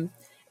happened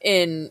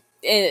in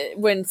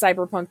when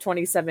Cyberpunk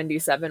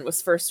 2077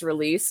 was first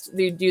released.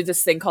 They do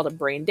this thing called a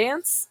brain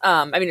dance.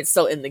 I mean, it's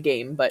still in the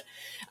game, but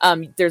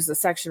there's a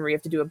section where you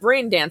have to do a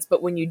brain dance.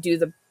 But when you do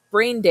the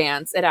brain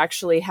dance, it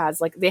actually has,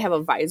 like, they have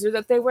a visor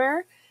that they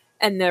wear,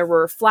 and there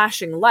were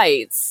flashing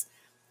lights.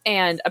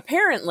 And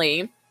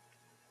apparently,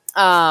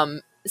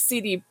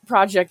 CD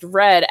Projekt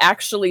Red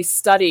actually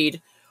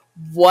studied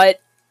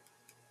what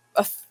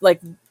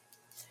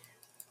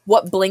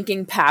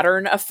blinking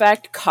pattern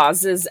effect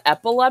causes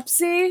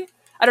epilepsy.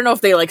 I don't know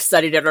if they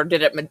studied it or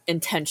did it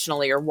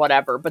intentionally or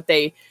whatever, but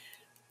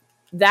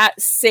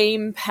that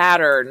same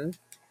pattern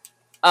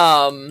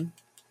they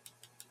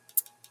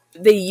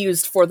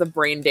used for the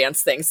brain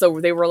dance thing. So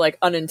they were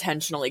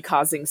unintentionally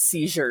causing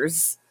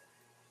seizures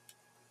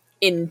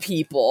in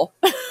people.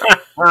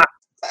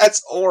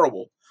 That's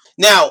horrible.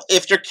 Now,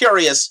 if you're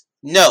curious,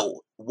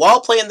 no.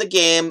 While playing the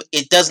game,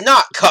 it does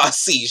not cause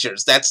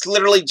seizures. That's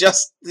literally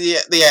just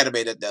the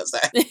animated does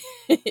that.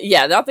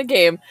 Yeah, not the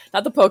game,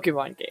 not the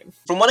Pokemon game.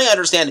 From what I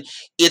understand,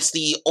 it's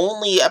the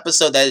only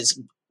episode that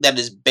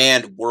is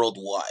banned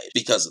worldwide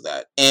because of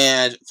that.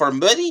 And for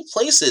many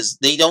places,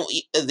 they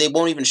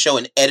won't even show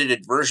an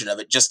edited version of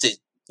it just to,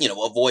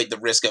 avoid the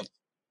risk of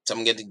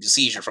someone getting a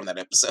seizure from that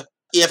episode.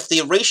 If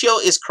the ratio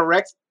is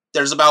correct,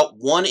 there's about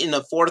 1 in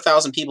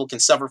 4,000 people can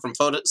suffer from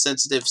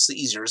photosensitive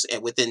seizures,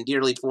 and within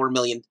nearly 4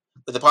 million,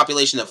 with a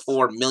population of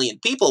 4 million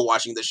people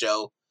watching the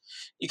show,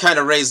 you kind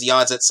of raise the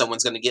odds that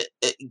someone's gonna get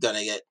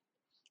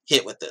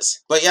hit with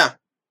this. But yeah,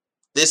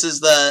 that's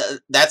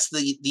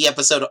the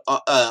episode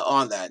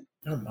on that.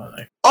 Oh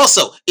my!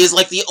 Also, is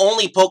the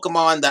only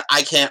Pokemon that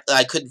I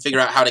couldn't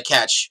figure out how to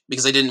catch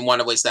because I didn't want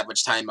to waste that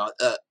much time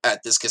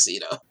at this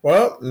casino.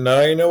 Well,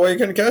 now you know why you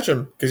couldn't catch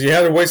him, because you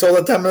had to waste all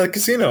that time at the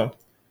casino.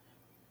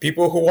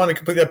 People who want to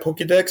complete that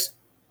Pokédex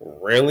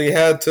really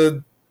had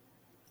to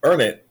earn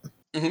it.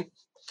 Mm-hmm.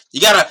 You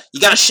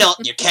gotta shell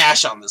your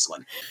cash on this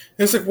one.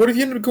 It's what if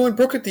you end up going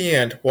broke at the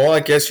end? Well, I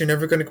guess you're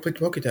never going to complete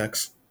the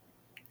Pokédex.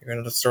 You're going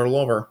to have to start all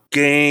over.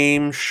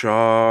 Game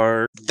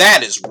Shark.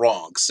 That is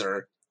wrong,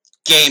 sir.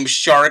 Game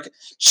Shark.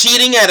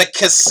 Cheating at a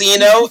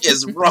casino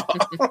is wrong.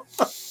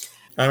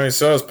 I mean,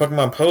 so is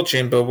Pokemon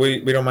poaching, but we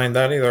don't mind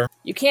that either.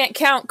 You can't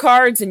count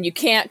cards and you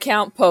can't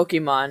count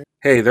Pokemon.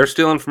 Hey, they're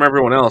stealing from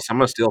everyone else. I'm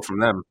going to steal from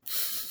them.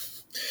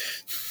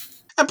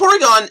 And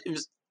Porygon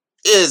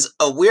is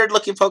a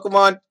weird-looking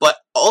Pokemon, but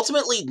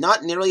ultimately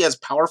not nearly as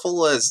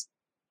powerful as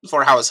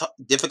for how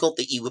difficult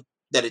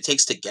that it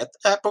takes to get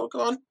that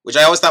Pokemon, which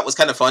I always thought was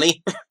kind of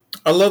funny.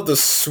 I love the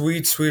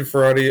sweet, sweet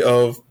variety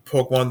of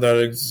Pokemon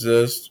that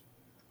exist.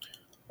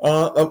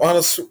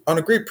 On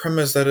a great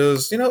premise that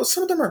is,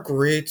 some of them are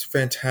great,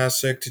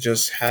 fantastic to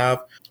just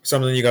have.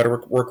 Some of them you got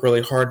to work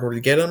really hard in order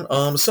to get them.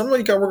 Some of them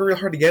you got to work really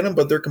hard to get them,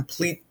 but they're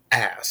complete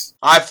ass.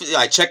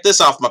 I checked this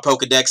off my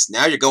Pokedex.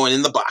 Now you're going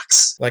in the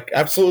box.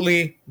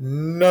 Absolutely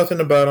nothing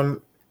about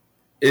them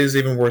is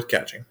even worth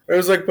catching. It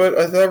was but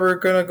I thought we were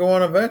gonna go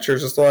on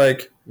adventures. It's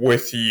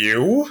with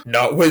you,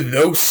 not with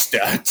those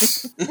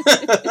stats.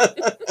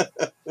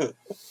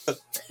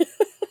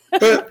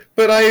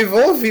 But I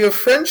evolve via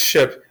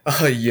friendship.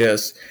 Ah,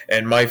 yes,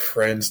 and my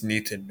friends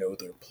need to know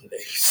their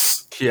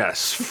place.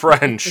 Yes,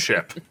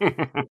 friendship.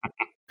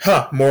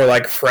 Huh, more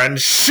like friend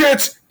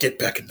shit. Get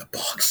back in the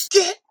box.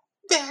 Get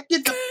back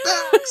in the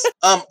box.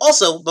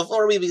 Also,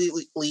 before we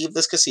leave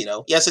this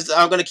casino, yes,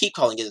 I'm going to keep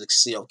calling it a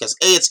casino because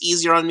A, it's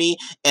easier on me,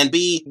 and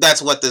B,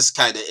 that's what this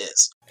kind of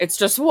is. It's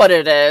just what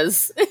it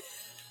is.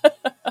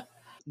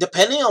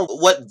 Depending on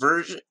what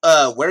version,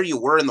 where you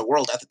were in the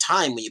world at the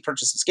time when you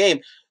purchased this game,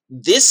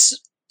 this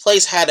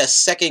place had a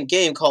second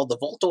game called the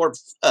Voltorb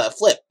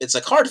Flip. It's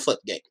a card flip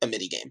game, a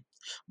mini game.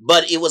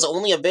 But it was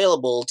only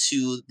available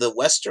to the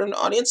Western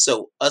audience,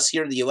 so us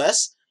here in the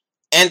US.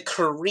 and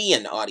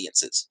Korean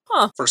audiences.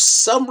 Huh. For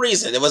some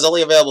reason, it was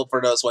only available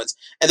for those ones.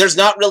 And there's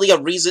not really a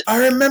reason.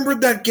 I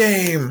remembered that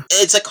game.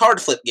 It's a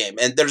card flip game,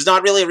 and there's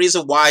not really a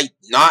reason why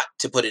not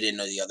to put it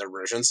into the other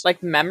versions.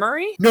 Like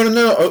memory?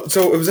 No.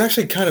 So it was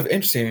actually kind of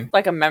interesting.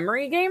 Like a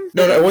memory game?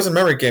 No, it wasn't a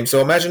memory game.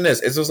 So imagine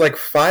this. It was like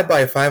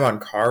 5x5 on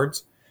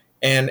cards,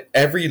 and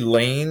every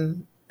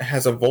lane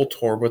has a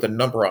Voltorb with a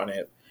number on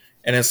it.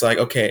 And it's like,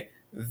 okay,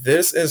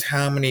 this is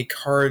how many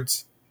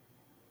cards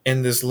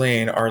in this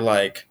lane are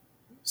like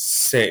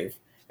safe.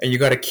 And you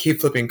got to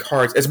keep flipping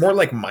cards. It's more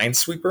like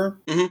Minesweeper.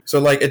 Mm-hmm. So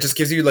like it just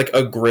gives you like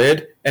a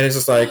grid, and it's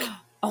just like,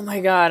 oh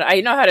my god,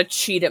 I know how to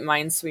cheat at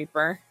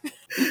Minesweeper.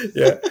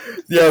 yeah,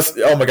 yes.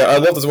 Oh my god, I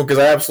love this one because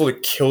I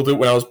absolutely killed it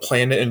when I was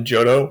playing it in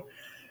Johto,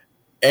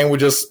 and would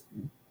just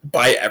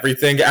buy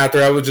everything.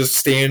 After I would just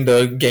stay in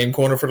the game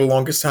corner for the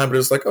longest time, but it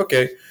was like,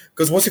 okay,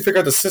 because once you figure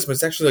out the system,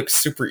 it's actually like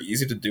super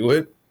easy to do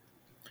it.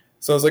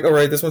 So I was like, all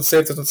right, this one's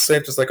safe,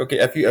 just like, okay,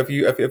 F you.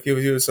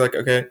 It's like,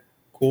 okay,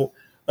 cool.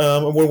 I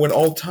would win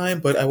all the time,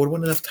 but I would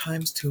win enough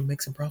times to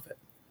make some profit.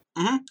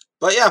 Mm-hmm.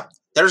 But yeah,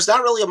 there's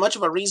not really much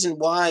of a reason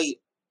why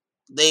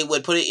they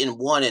would put it in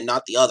one and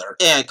not the other.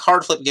 And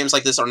card flip games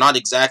like this are not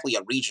exactly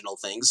a regional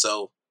thing,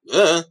 so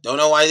don't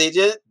know why they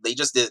did it. They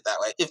just did it that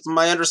way. If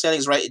my understanding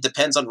is right, it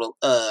depends on,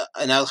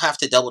 and I'll have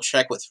to double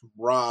check with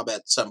Rob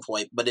at some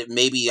point, but it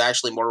may be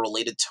actually more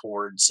related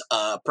towards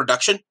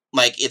production.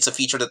 Like, it's a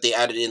feature that they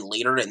added in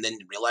later and then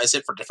realized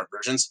it for different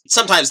versions.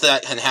 Sometimes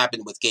that can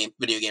happen with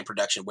video game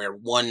production, where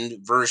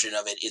one version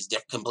of it is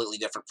completely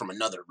different from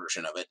another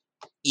version of it,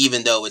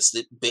 even though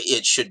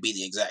it should be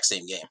the exact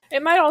same game.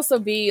 It might also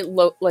be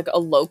like a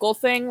local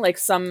thing, like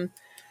some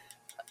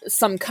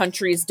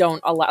countries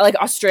don't allow, like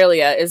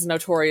Australia is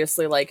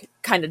notoriously like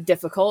kind of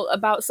difficult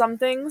about some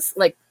things.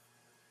 Like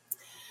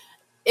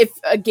if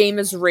a game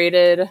is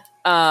rated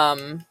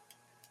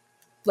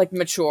like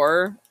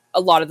mature, a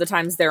lot of the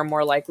times they're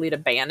more likely to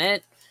ban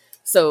it.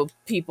 So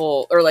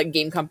people or like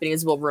game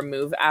companies will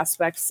remove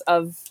aspects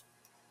of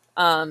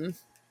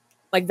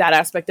like that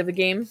aspect of a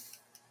game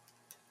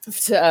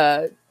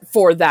for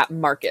that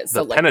market. The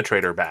so like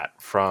Penetrator bat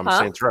from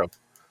Saints Row.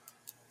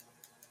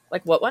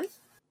 Like what one?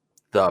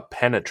 The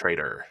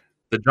Penetrator.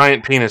 The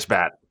giant penis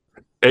bat.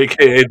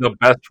 AKA the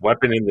best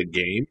weapon in the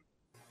game.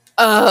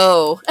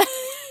 Oh.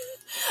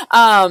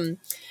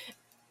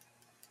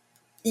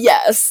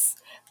 Yes.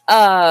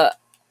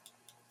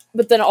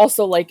 But then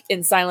also like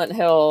in Silent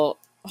Hill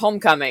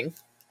Homecoming.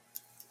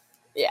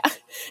 Yeah.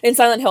 In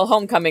Silent Hill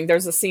Homecoming,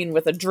 there's a scene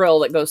with a drill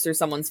that goes through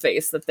someone's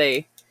face that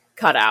they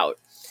cut out.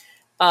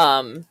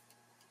 But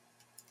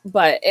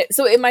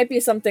so it might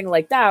be something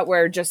like that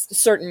where just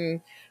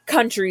certain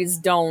countries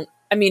don't,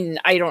 I mean,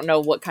 I don't know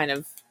what kind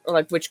of, or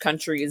like which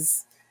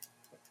countries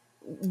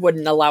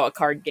wouldn't allow a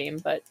card game,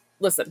 but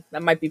listen,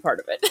 that might be part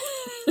of it.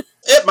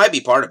 It might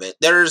be part of it.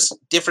 There's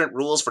different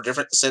rules for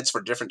different sets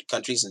for different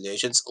countries and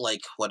nations.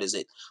 Like, what is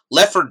it?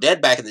 Left 4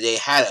 Dead back in the day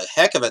had a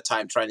heck of a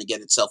time trying to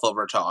get itself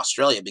over to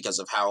Australia because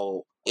of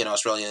how, in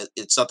Australia,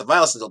 it's not the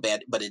violence that's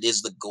bad, but it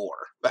is the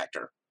gore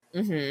factor.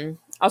 Mm-hmm.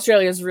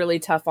 Australia is really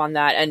tough on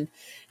that, and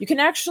you can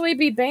actually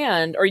be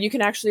banned, or you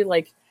can actually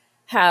like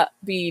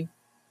be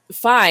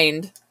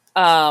fined,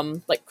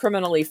 like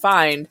criminally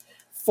fined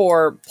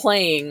for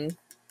playing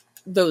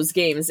those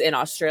games in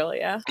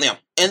Australia. Yeah,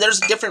 and there's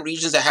different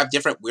regions that have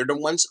different weirder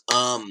ones.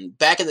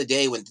 Back in the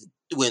day when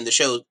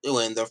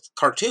the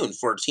cartoon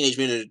for Teenage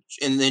Mutant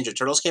Ninja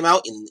Turtles came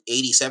out in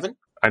 '87,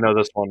 I know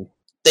this one.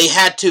 They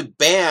had to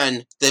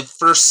ban the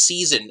first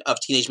season of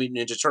Teenage Mutant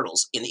Ninja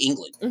Turtles in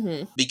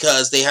England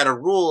because they had a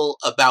rule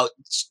about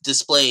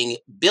displaying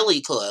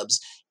billy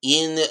clubs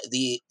in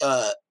the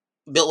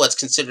what's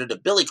considered a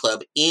billy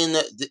club in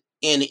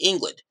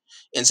England,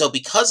 and so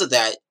because of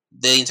that,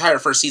 the entire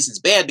first season's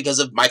banned because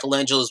of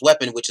Michelangelo's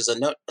weapon, which is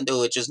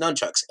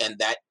nunchucks, and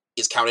that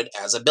is counted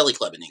as a billy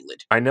club in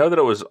England. I know that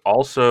it was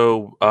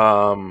also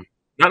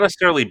not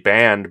necessarily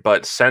banned,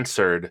 but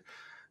censored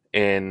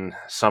in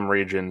some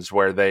regions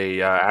where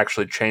they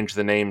actually changed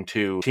the name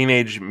to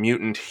Teenage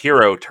Mutant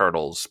Hero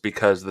Turtles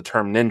because the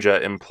term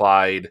ninja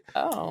implied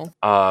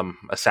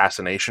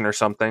assassination or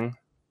something.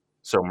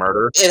 So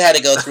murder. It had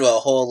to go through a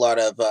whole lot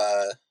of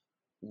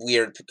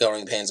weird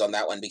growing pains on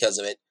that one because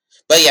of it.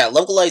 But yeah,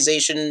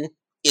 localization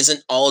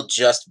isn't all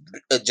just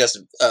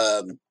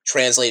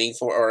translating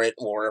for it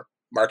or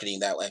marketing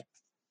that way.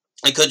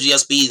 It could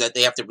just be that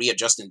they have to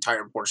readjust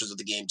entire portions of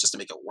the game just to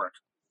make it work.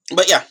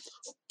 But yeah,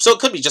 so it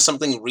could be just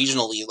something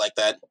regionally like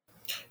that.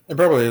 It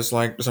probably is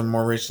like some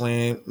more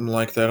regionally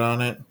like that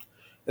on it,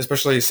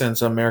 especially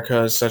since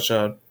America is such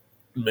a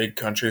big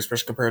country,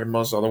 especially compared to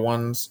most other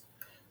ones.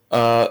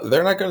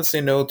 They're not going to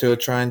say no to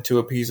trying to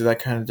appease that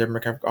kind of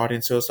demographic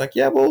audience. So it's like,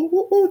 yeah, we'll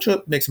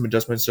make some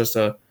adjustments just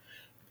to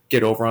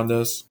get over on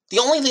this. The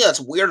only thing that's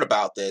weird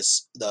about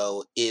this,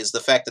 though, is the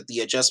fact that the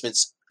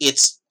adjustments,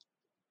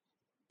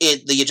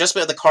 the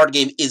adjustment of the card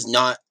game is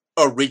not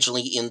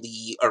originally in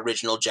the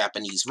original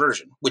Japanese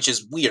version, which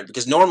is weird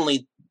because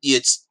normally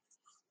it's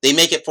they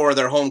make it for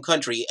their home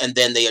country and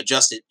then they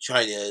adjust it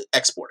trying to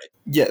export it.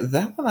 Yeah,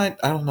 that one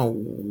I don't know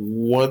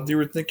what they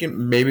were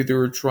thinking. Maybe they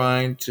were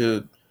trying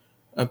to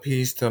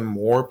appease to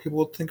more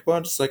people to think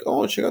about. Just like,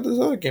 oh, check out this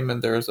other game in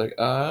there. It's like,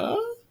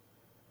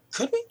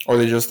 Could be. or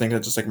they just think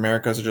that just like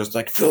Americans are just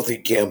like filthy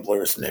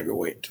gamblers in every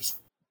way. Just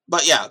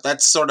But yeah,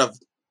 that's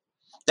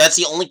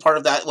the only part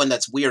of that one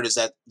that's weird, is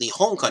that the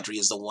home country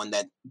is the one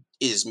that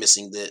is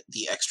missing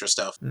the extra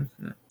stuff.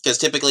 Because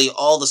typically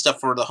all the stuff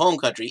for the home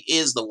country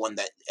is the one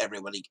that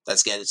everybody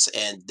gets,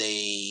 and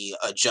they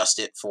adjust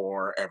it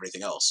for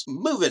everything else.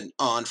 Moving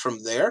on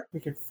from there.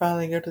 we can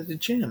finally go to the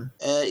gym.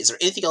 Is there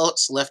anything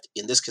else left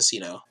in this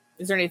casino?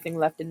 Is there anything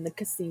left in the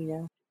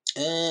casino?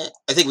 I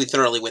think we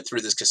thoroughly went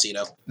through this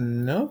casino.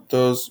 Nope,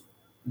 those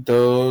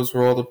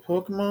were all the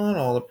Pokemon,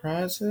 all the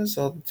prizes,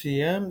 all the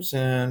TMs,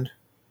 and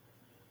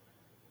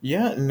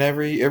yeah, in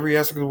every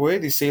aspect of the way,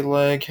 they say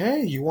like,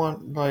 hey, you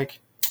want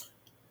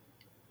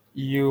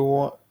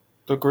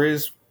the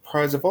greatest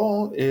prize of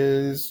all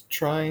is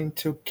trying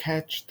to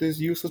catch this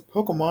useless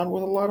Pokemon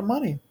with a lot of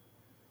money.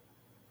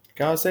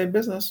 Gotta say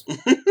business.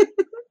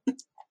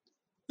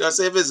 Gotta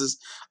say business.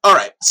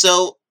 Alright,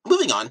 so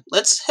moving on,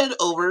 let's head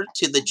over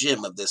to the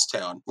gym of this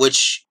town,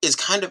 which is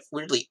kind of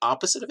weirdly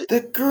opposite of it.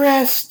 The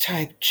grass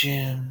type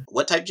gym.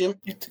 What type gym?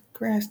 It's a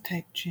grass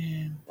type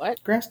gym.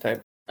 What? Grass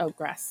type. Oh,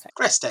 grass type.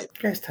 Grass type.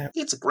 Grass type.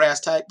 It's a grass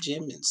type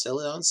gym in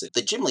Celadon City.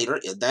 The gym leader,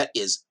 that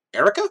is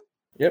Erica?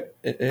 Yep,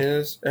 it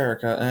is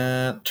Erica.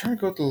 And trying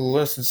to go through the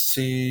list and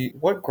see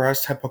what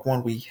grass type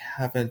Pokemon we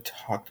haven't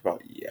talked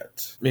about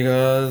yet.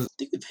 Because I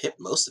think we've hit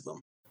most of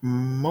them.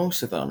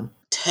 most of them.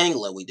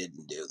 Tangela we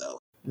didn't do, though.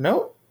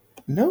 No,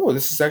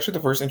 this is actually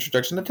the first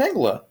introduction to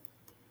Tangela.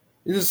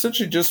 It's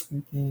essentially just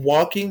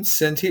walking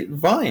sentient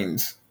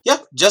vines.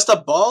 Yep, just a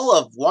ball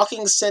of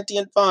walking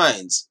sentient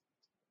vines.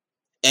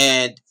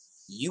 And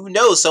you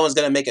know someone's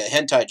going to make a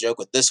hentai joke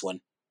with this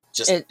one.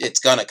 It's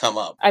going to come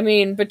up. I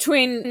mean,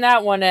 between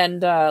that one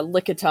and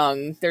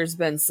Lickitung, there's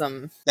been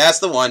some... That's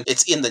the one.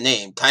 It's in the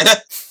name, kind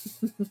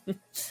of.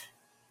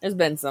 There's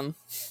been some.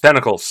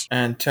 Tentacles.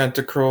 And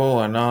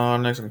Tentacruel and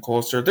Onyx and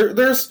Closter.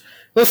 There's...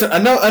 Listen,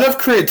 enough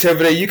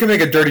creativity. You can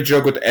make a dirty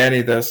joke with any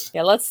of this.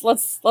 Yeah, let's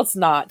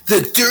not.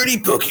 The dirty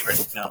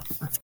Pokemon. No.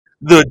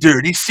 The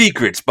dirty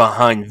secrets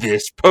behind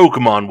this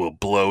Pokemon will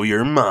blow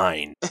your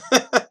mind.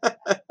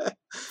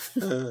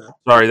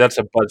 Sorry, that's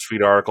a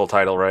BuzzFeed article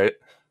title, right?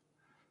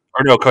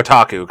 Or no,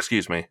 Kotaku,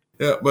 excuse me.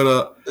 Yeah,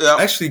 but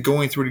actually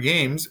going through the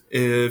games,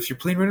 if you're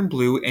playing Red and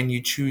Blue and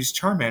you choose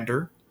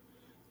Charmander,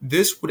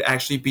 this would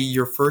actually be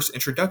your first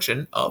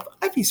introduction of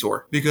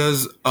Ivysaur.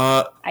 Because,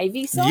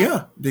 Ivysaur?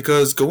 Yeah,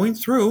 because going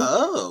through,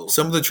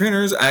 some of the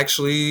trainers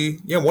actually,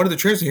 one of the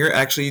trainers here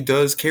actually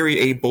does carry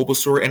a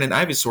Bulbasaur and an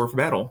Ivysaur for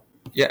battle.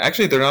 Yeah,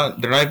 actually, they're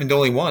not even the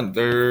only one.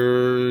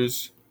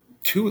 There's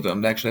two of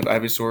them that actually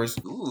have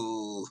Ivysaurs.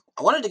 Ooh.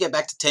 I wanted to get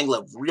back to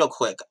Tangela real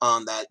quick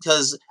on that,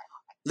 because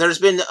there's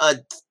been a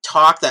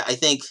talk that I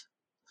think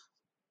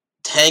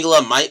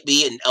Tangela might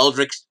be an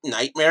Eldritch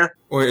Nightmare.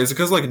 Or is it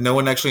because no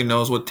one actually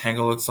knows what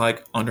Tangela looks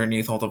like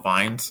underneath all the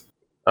vines?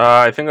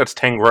 I think that's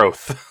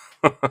Tangrowth.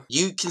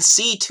 You can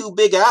see two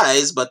big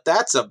eyes, but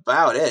that's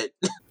about it.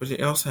 But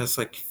it also has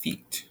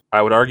feet.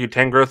 I would argue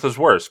Tangrowth is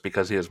worse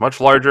because he is much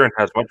larger and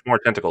has much more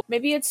tentacles.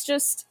 Maybe it's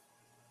just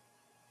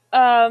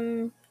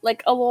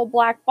like a little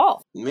black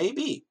ball.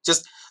 Maybe.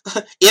 Just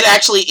it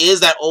actually is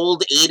that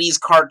old 80s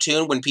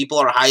cartoon when people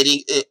are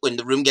hiding when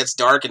the room gets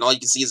dark and all you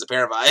can see is a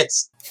pair of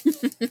eyes.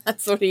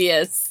 That's what he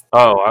is.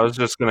 Oh, I was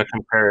just going to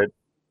compare it.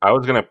 I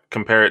was going to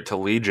compare it to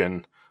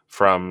Legion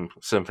from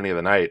Symphony of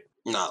the Night.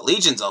 No,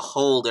 Legion's a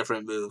whole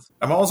different move.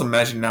 I'm always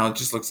imagining now it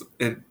just looks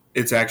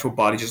its actual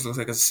body just looks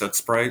like a soot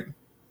sprite.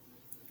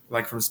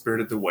 Like from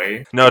Spirited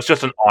Away. No, it's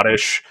just an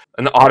Oddish.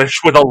 An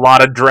Oddish with a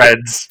lot of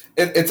dreads.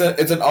 It's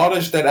an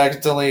Oddish that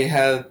accidentally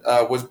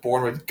was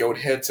born with goat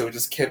head, so it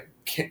just kept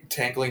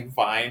tangling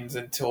vines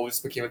until it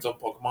just became its own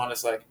Pokemon.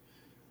 It's like,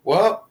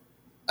 well,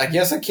 I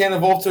guess I can't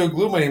evolve to a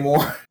Gloom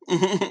anymore.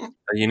 A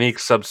unique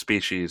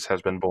subspecies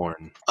has been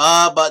born.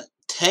 But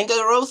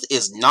Tangrowth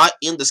is not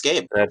in this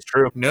game. That's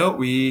true. No,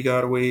 we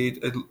gotta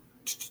wait.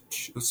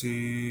 Let's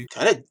see.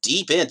 Kind of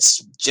deep in. It's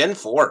Gen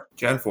 4.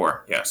 Gen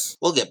 4, yes.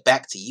 We'll get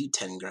back to you,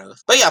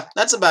 Tangrowth. But yeah,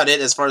 that's about it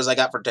as far as I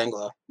got for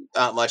Tangela.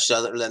 Not much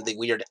other than the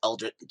weird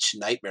Eldritch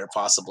Nightmare,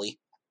 possibly.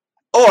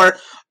 But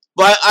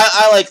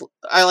I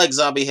like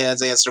Zombie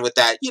Hand's answer with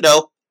that.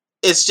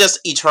 It's just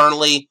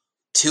eternally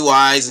two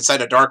eyes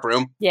inside a dark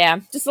room. Yeah,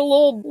 just a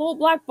little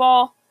black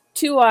ball,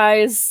 two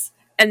eyes,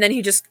 and then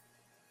he just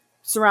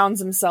surrounds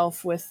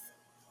himself with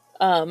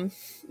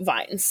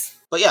vines.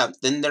 But yeah,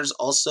 then there's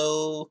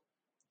also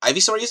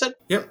Ivysaur, you said?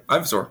 Yep,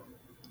 Ivysaur.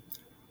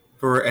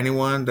 For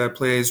anyone that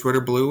plays Red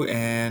or Blue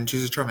and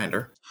chooses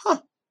Charmander.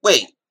 Huh.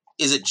 Wait,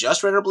 is it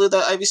just Red or Blue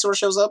that Ivysaur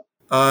shows up?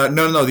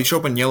 No, they show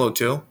up in yellow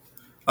too.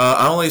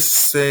 I only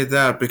say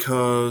that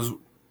because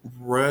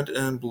Red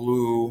and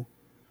Blue,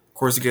 of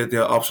course, you get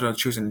the option of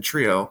choosing a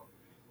trio.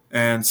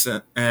 And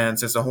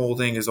since the whole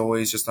thing is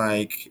always just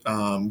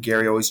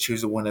Gary always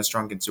chooses the one that's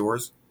strong against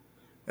yours.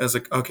 And it's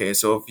like, okay,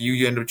 so if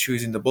you end up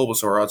choosing the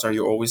Bulbasaur, odds are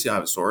you're always the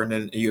Ivysaur, and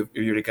then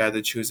you're the guy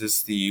that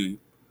chooses the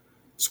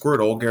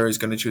Squirtle, Gary's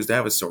going to choose the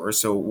Ivysaur.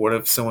 So what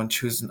if someone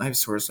chooses an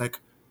Ivysaur? It's like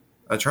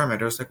a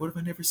Charmander. It's like, what if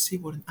I never see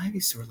what an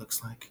Ivysaur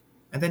looks like?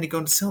 And then you go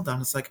into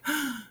Celadon. It's like,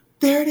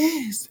 there it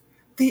is,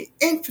 the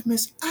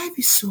infamous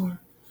Ivysaur,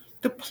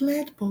 the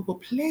plant bulba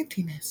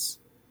plantiness.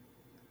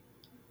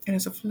 And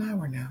it's a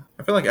flower now.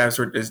 I feel like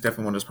Ivysaur is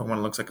definitely one of those Pokemon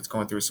that looks like it's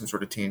going through some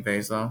sort of teen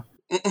phase, though.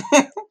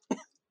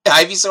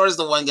 Ivysaur is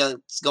the one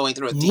that's going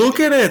through a teen. Look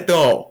at it,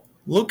 though.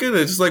 Look at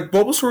it. Just like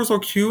Bulbasaur's all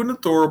cute and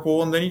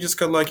adorable, and then you just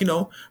got like,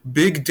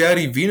 Big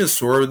Daddy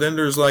Venusaur. Then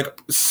there's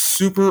like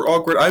super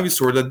awkward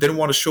Ivysaur that didn't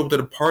want to show up to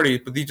the party,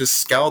 but they just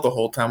scowl the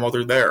whole time while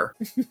they're there.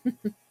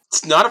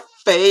 It's not a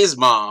phase,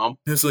 Mom.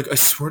 It's like, I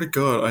swear to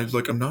God,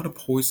 I'm not a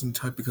poison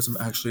type because I'm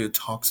actually a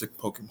toxic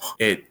Pokemon.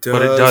 It does,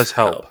 but it does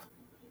help.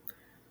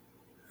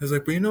 It's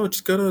like, but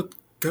just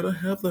gotta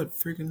have that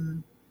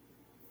freaking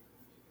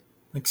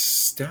like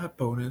stat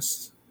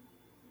bonus.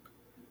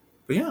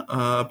 But yeah,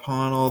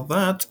 upon all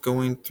that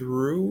going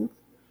through,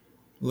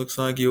 looks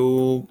like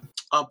you'll.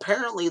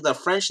 Apparently, the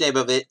French name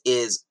of it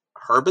is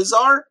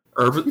Herbizarre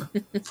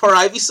for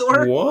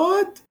Ivysaur.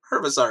 What?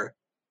 Herbizarre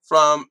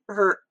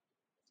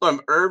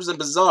from herbs and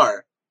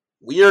bizarre.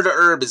 Weird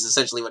herb is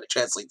essentially what it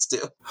translates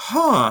to.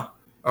 Huh.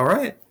 All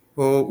right.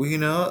 Well, we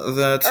know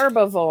that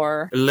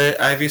Herbivore. Le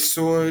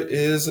Ivysaur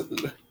is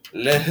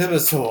Le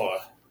Herbivore.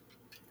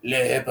 Le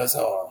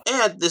Herbivore.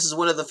 And this is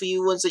one of the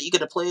few ones that you get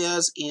to play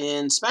as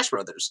in Smash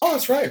Brothers. Oh,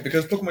 that's right,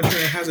 because Pokemon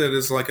Trainer has it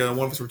as like one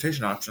of its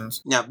rotation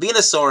options. Now,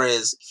 Venusaur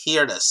is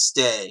here to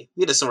stay.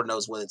 Venusaur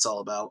knows what it's all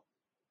about.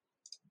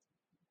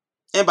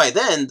 And by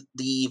then,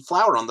 the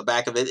flower on the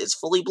back of it is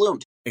fully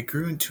bloomed. It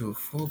grew into a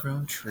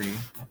full-grown tree.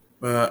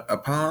 But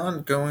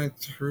upon going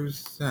through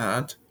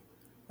that,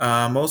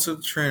 most of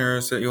the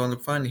trainers that you'll end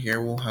up finding here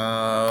will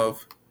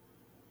have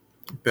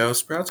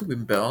Bellsprouts and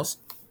Wimbells,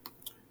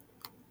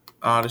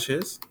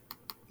 Oddishes,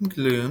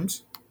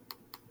 Glooms.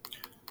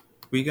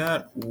 We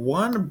got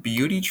one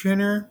beauty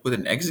trainer with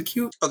an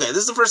Execute. Okay, this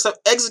is the first time.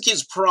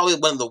 Execute's probably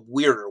one of the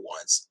weirder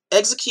ones.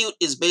 Execute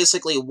is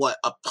basically what?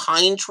 A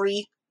pine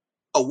tree?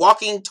 A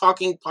walking,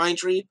 talking pine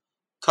tree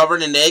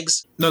covered in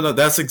eggs? No,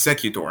 that's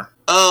Executor.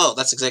 Oh,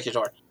 that's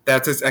Executor.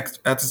 That's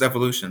its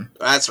evolution.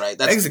 That's right.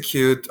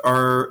 Execute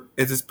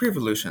is its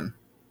pre-evolution.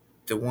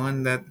 The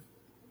one that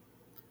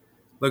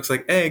looks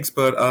like eggs,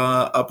 but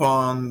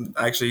upon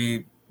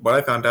actually what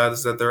I found out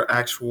is that they're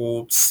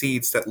actual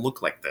seeds that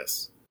look like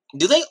this.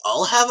 Do they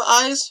all have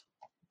eyes?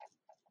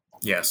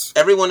 Yes.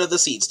 Every one of the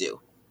seeds do.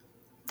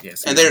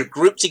 Yes. And they're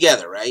grouped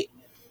together, right?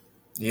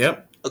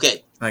 Yep.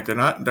 Okay. Like they're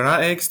not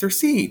eggs, they're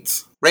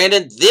seeds.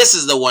 Brandon, this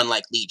is the one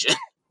like Legion.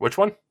 Which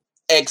one?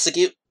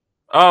 Execute.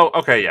 Oh,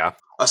 okay, yeah.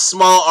 A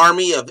small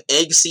army of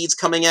egg seeds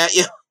coming at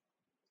you.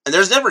 And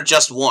there's never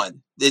just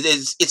one.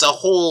 It's a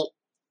whole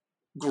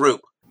group.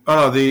 Oh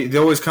no, they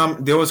always come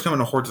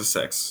in a horde of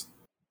 6.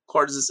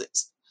 Hordes of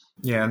 6.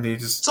 Yeah, and they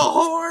just It's a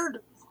horde!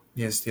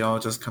 Yes, they all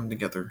just come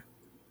together.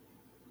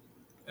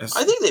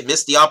 I think they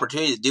missed the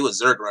opportunity to do a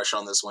Zerg Rush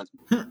on this one.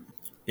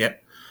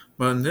 Yep.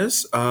 But in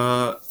this,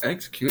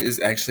 Execute is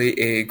actually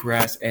a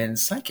grass and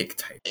psychic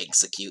type.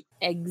 Execute.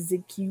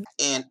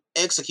 And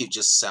Execute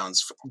just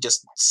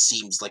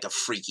seems like a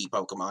freaky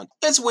Pokemon.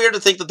 It's weird to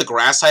think that the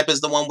grass type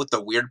is the one with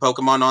the weird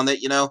Pokemon on it,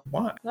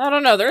 What? I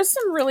don't know. There's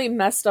some really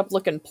messed up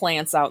looking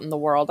plants out in the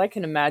world. I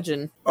can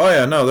imagine. Oh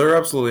yeah, no, there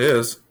absolutely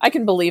is. I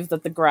can believe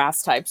that the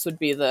grass types would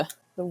be the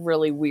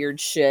really weird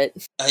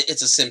shit.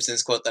 It's a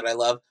Simpsons quote that I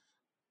love.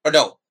 Or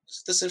no,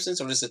 is it the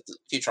Simpsons or is it the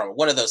Futurama?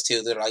 One of those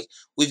two. They're like,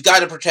 we've got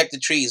to protect the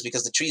trees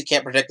because the trees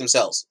can't protect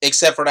themselves.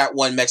 Except for that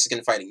one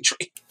Mexican fighting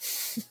tree.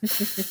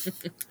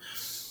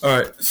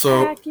 Alright,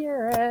 so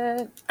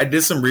Accurate. I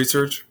did some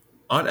research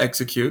on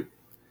Execute,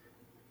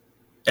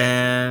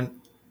 and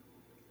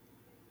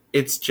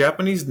its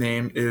Japanese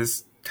name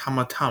is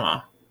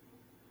Tamatama,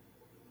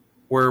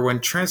 where when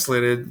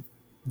translated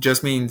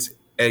just means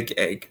egg.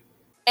 Egg.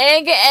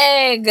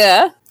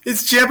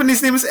 Its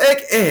Japanese name is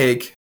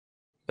egg.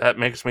 That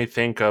makes me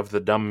think of the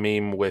dumb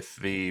meme with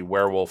the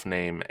werewolf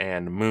name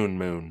and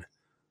Moon.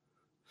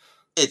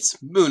 It's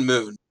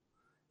Moon.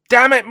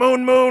 Damn it,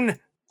 Moon!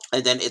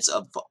 And then it's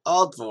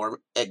evolved form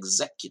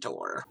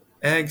Executor.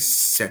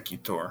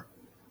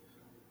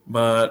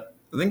 But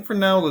I think for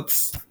now,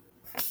 let's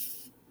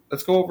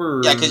go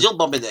over. Yeah, because you'll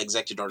bump into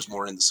Executors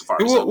more in the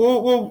Safari.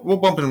 We'll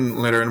bump in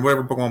later, and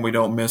whatever Pokemon we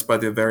don't miss by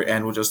the very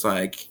end, we're just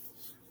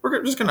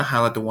gonna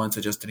highlight the ones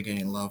that just didn't get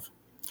any love.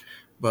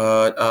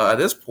 But at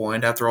this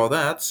point, after all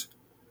that,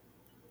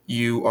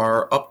 you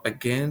are up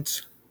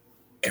against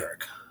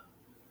Eric,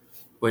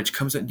 which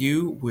comes at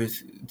you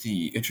with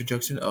the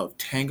introduction of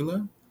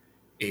Tangela,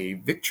 a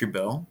Victory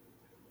Bell,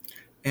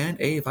 and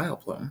a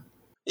Vileplume.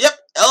 Yep,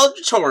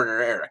 Eldritch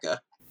Horner,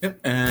 Erica. Yep,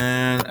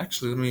 and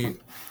actually, let me...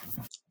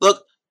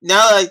 Look,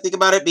 now that I think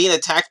about it, being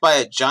attacked by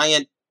a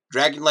giant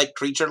dragon-like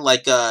creature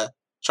like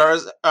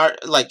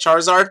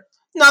Charizard,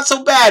 not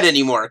so bad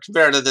anymore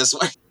compared to this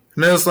one.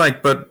 And it's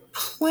like, but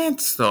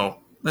plants, though.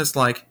 It's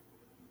like,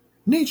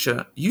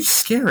 Nature, you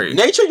scary.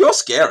 Nature, you're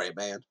scary,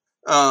 man.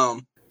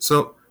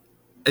 So,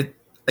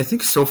 I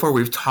think so far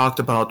we've talked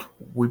about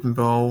Weeping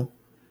Bell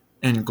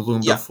and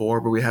Gloom Yeah. before,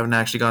 but we haven't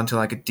actually gone to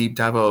like a deep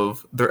dive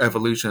of their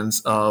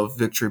evolutions of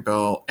Victory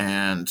Bell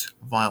and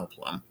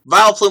Vileplume.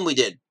 Vileplume we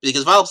did,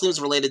 because Vileplume is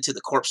related to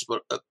the corpse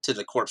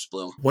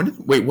bloom. When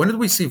did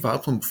we see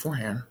Vileplume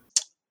beforehand?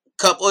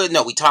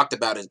 No, we talked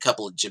about it a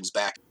couple of gyms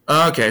back.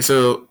 Okay,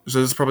 so this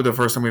is probably the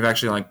first time we've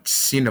actually like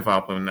seen a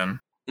Vileplume then.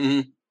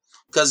 Mm-hmm.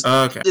 Because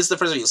Okay. this is the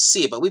first time you'll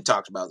see it, but we've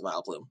talked about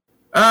Vileplume.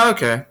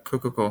 Okay,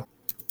 cool.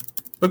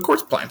 But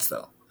quartz plants,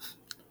 though.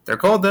 They're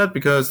called that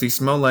because they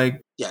smell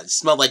like... Yeah, they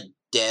smell like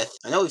death.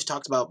 I know we've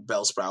talked about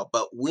Bellsprout,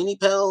 but Weenie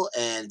Bell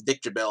and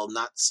Victor Bell,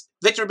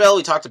 Victor Bell,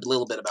 we talked a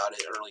little bit about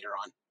it earlier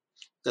on.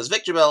 Because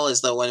Victor Bell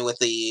is the one with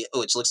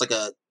which looks like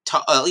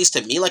at least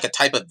to me, like a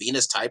type of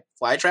Venus-type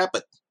flytrap,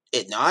 but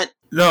it not.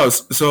 No,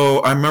 so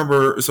I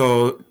remember,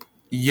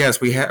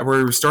 yes, we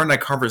were starting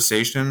that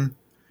conversation,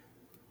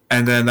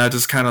 and then that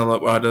just kind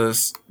of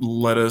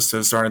led us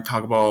to start to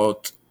talk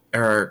about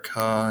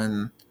Erica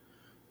and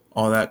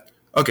all that.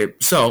 Okay,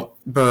 so,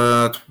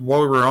 but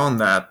while we were on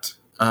that,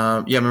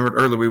 remember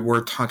earlier we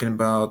were talking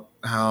about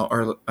how,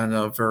 in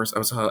the verse,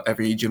 how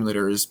every gym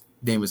leader's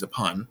name is a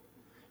pun.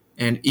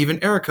 And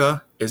even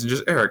Erica isn't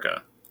just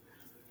Erica.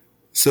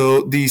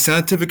 So, the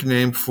scientific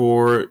name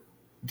for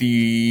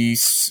the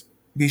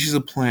species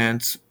of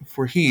plants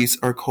for heaths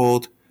are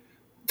called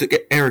the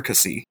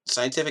Ericaceae.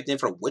 Scientific name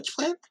for which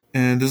plant?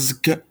 And this is...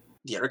 The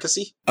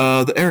Ericaceae?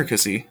 The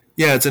Ericaceae.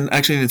 Yeah, it's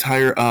actually an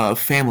entire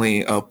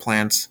family of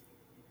plants.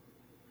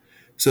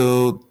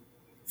 So,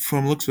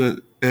 from looks of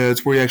it,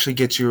 it's where you actually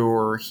get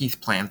your heath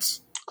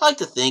plants. I like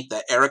to think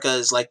that Erica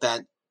is like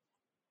that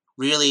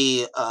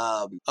really,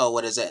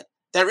 what is it?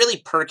 That really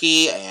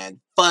perky and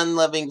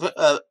fun-loving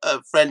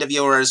friend of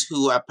yours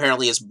who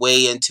apparently is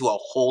way into a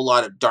whole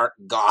lot of dark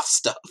goth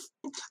stuff.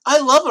 I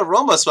love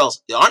aroma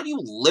smells. Aren't you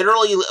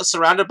literally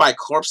surrounded by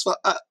corpse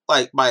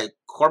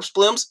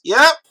blooms?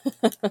 Yep.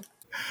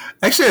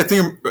 Actually, I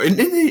think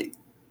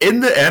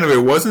in the anime,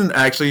 it wasn't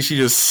actually she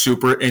just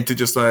super into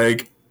just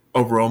like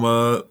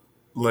aroma,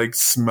 like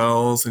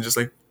smells and just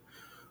like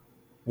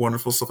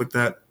wonderful stuff like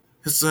that.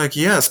 It's like,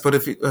 yes, but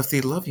if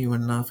they love you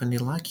enough and they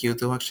like you,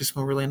 they'll actually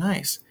smell really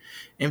nice.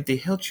 And if they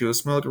hate you, they'll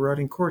smell like a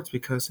rotting corpse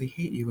because they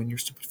hate you and your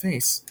stupid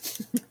face.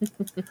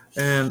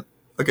 And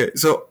okay,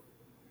 so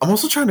I'm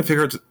also trying to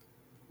figure out,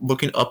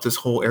 looking up this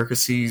whole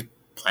Ericaceae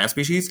plant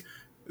species,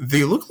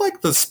 they look like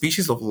the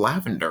species of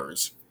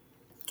lavenders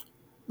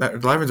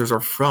that lavenders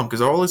are from,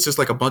 because all it's just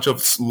like a bunch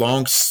of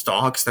long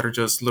stalks that are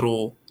just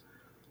little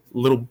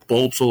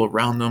bulbs all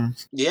around them.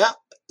 Yeah,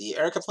 the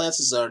Erica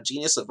plants is a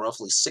genus of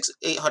roughly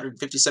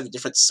 857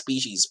 different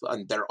species,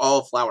 and they're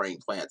all flowering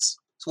plants.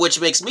 Which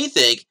makes me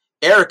think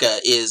Erica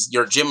is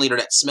your gym leader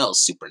that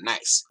smells super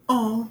nice.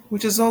 Oh,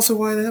 which is also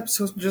why the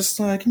episode's just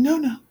like,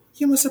 no,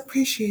 you must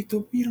appreciate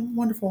the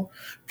wonderful,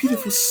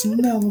 beautiful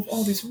smell of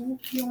all these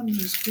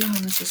wondrous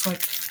flowers. It's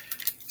like,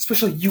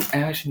 especially you,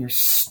 Ash, and your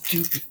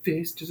stupid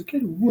face. Just like, I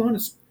don't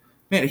want to.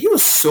 Man, he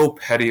was so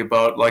petty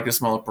about like the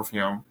smell of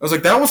perfume. I was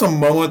like, that was a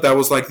moment that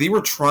was like they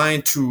were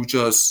trying to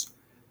just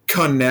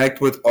connect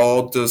with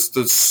all the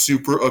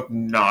super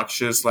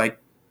obnoxious like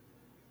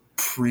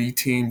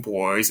preteen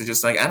boys and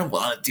just like, I don't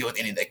want to deal with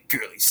any of that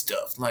girly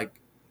stuff. Like,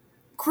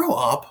 grow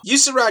up. You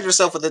surround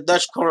yourself with the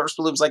Dutch corpse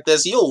blooms like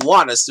this, you'll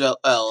want to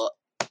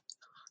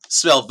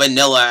smell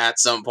vanilla at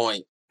some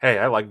point. Hey,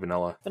 I like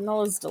vanilla.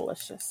 Vanilla's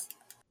delicious.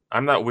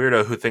 I'm that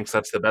weirdo who thinks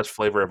that's the best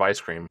flavor of ice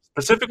cream.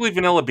 Specifically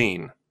vanilla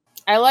bean.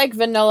 I like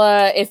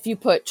vanilla if you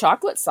put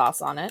chocolate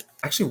sauce on it.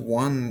 Actually,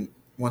 one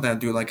that I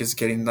do like is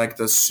getting like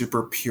the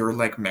super pure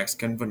like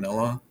Mexican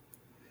vanilla.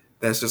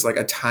 That's just like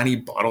a tiny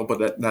bottle, but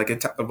that like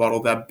a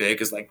bottle that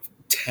big is like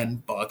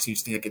 $10. You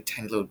just need like a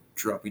tiny little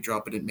droppy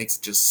drop, but it makes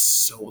it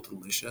just so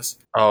delicious.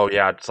 Oh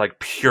yeah, it's like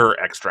pure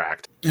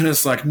extract. And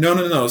it's like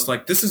no. It's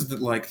like this is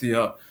like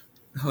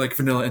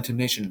vanilla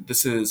intonation.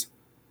 This is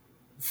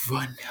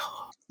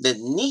vanilla. The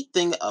neat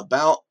thing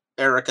about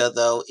Erica,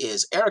 though,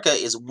 is Erica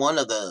is one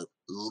of the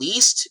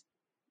least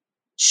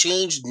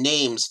changed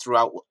names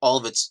throughout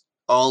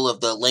all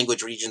of the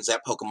language regions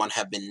that Pokemon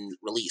have been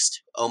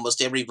released.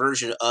 Almost every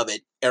version of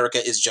it, Erica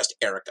is just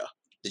Erica.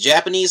 The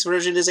Japanese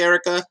version is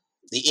Erica.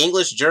 The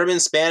English, German,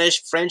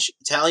 Spanish, French,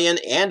 Italian,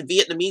 and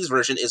Vietnamese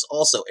version is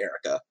also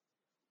Erica.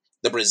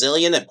 The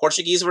Brazilian and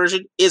Portuguese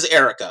version is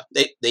Erica.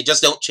 They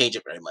just don't change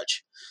it very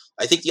much.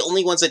 I think the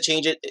only ones that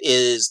change it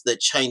is the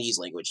Chinese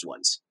language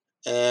ones.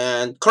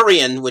 And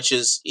Korean, which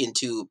is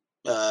into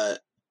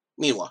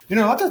Minwa. You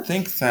know, I have to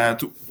think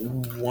that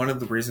one of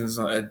the reasons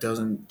it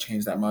doesn't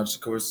change that much,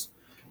 of course,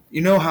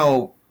 you know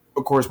how,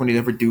 of course,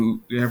 whenever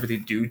they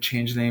do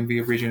change the name of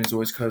the region, it's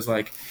always because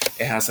like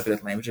it has something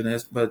that language in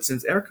it. But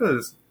since Erica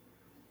is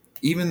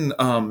even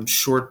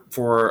short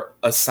for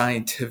a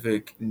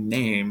scientific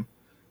name,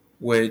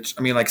 which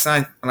I mean, like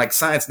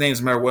science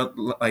names, no matter what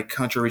like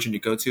country or region you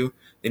go to,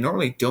 they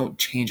normally don't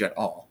change at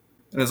all.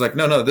 And it's like,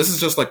 no, this is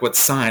just like what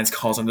science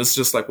calls them. This is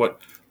just like what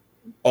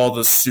all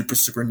the super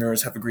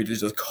nerds have agreed to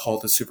just call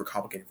it the super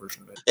complicated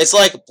version of it. It's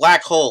like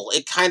black hole.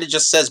 It kind of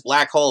just says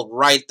black hole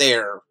right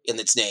there in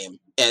its name,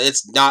 and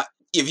it's not.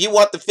 If you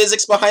want the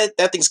physics behind it,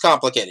 that thing's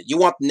complicated. You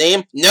want the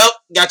name? Nope,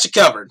 got you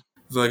covered.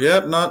 It's like,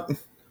 yep, not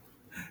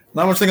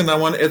much thinking that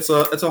one. It's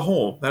a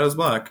hole that is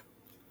black,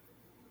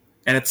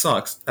 and it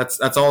sucks. That's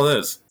all it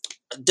is.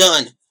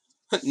 Done.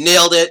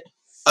 Nailed it.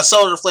 A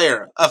solar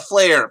flare. A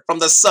flare from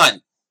the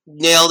sun.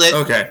 Nailed it.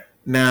 Okay.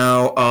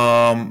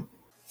 Now,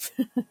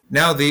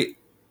 now the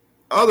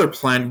other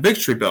plan,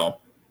 Victory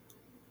Bell.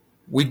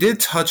 We did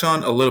touch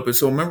on a little bit.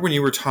 So remember when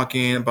you were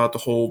talking about the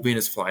whole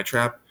Venus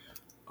flytrap?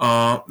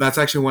 That's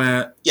actually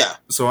when. Yeah.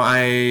 So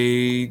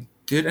I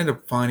did end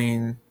up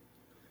finding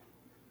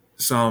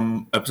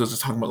some episodes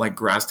talking about like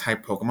grass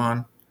type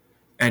Pokemon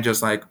and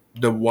just like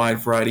the wide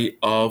variety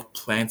of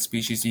plant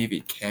species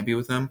you can be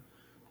with them.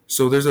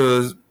 So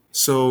Venus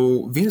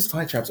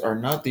flytraps are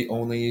not the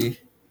only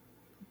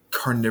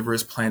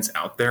carnivorous plants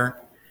out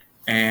there,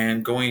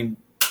 and going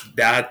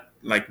that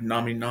like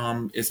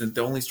nom isn't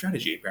the only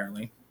strategy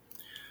apparently.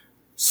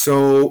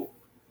 So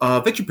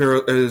Victory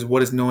Bell is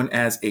what is known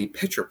as a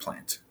pitcher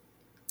plant,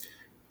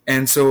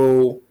 and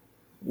so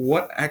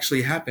what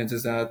actually happens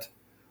is that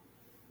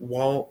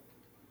while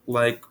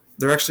like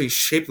they're actually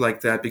shaped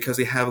like that because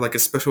they have like a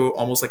special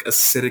almost like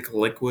acidic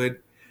liquid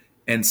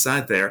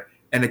inside there,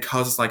 and it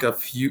causes like a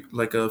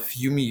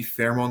fumy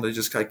pheromone that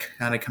just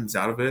kind of comes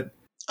out of it.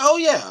 Oh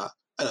yeah,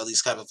 I know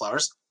these type of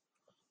flowers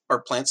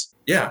or plants.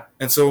 Yeah,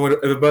 and so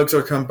if the bugs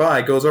are come by,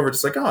 it goes over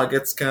just like it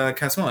gets kind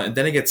of smelling, and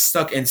then it gets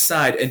stuck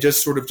inside and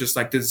just sort of just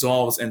like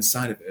dissolves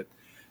inside of it.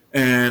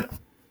 And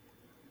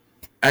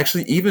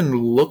actually, even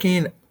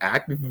looking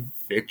at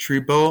Victory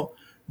Bell,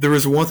 there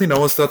was one thing I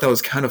always thought that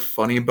was kind of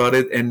funny about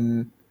it,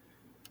 and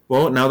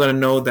well, now that I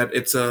know that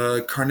it's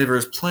a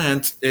carnivorous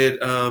plant, it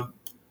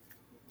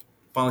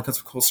finally comes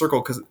full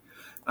circle because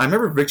I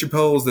remember Victory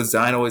Bell's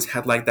design always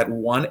had like that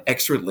one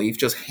extra leaf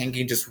just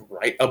hanging just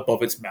right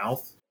above its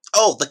mouth.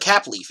 Oh, the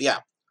cap leaf, yeah.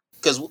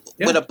 Because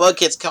when a bug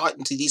gets caught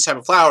into these type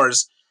of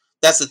flowers,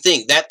 that's the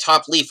thing. That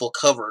top leaf will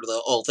cover the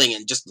whole thing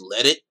and just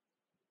let it.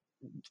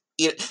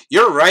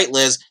 You're right,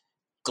 Liz.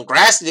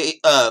 Grass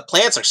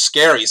plants are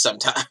scary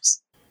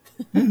sometimes.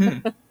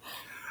 Mm-hmm.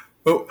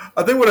 But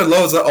I think what I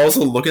love is that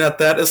also looking at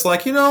that, it's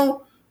like,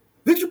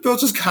 Victory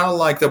Bell's just kind of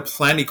like the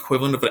plant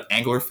equivalent of an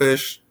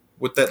anglerfish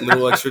with that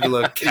little extra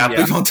little cap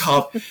leaf on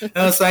top. And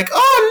it's like,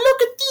 oh,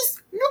 look at this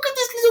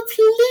little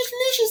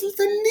delicious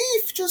little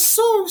leaf, just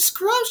so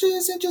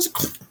scrumptious and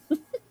just.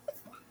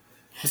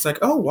 It's like,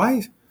 oh,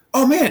 why?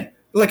 Oh man,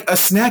 like a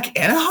snack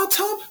and a hot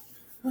tub?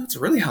 Oh, it's a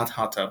really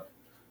hot tub.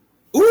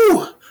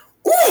 Ooh,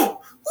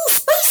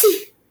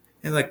 spicy!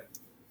 And like,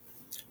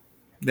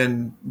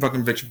 then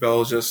fucking Victory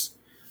Bell is just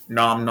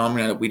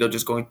nomming at Weedle,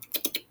 just going,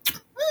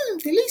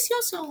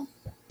 delicioso.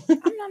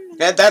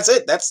 And that's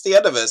it. That's the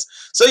end of this.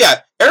 So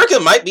yeah, Erica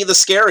might be the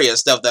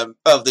scariest of them,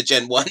 of the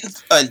Gen 1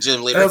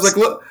 gym leaders. I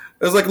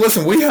was like,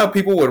 listen, we have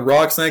people with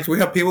rock snakes, we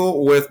have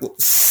people with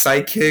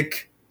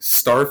psychic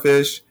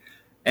starfish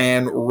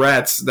and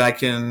rats that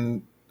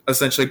can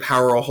essentially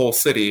power a whole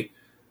city.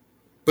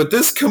 But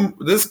this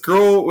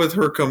girl with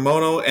her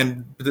kimono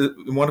and the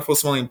wonderful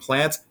smelling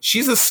plants,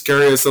 she's the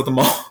scariest of them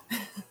all.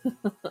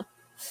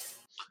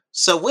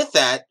 So with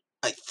that,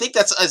 I think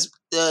that's as.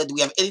 Do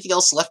we have anything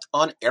else left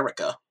on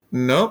Erica?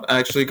 Nope.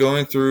 Actually,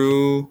 going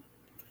through.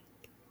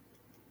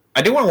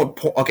 I do want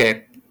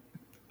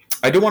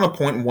to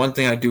point one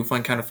thing I do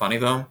find kind of funny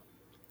though.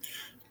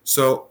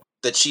 So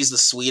that she's the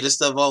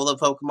sweetest of all the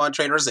Pokemon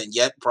trainers, and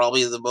yet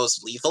probably the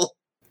most lethal.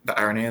 The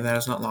irony of that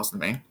is not lost on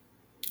me.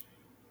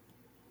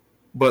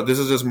 But this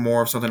is just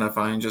more of something I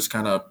find just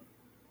kind of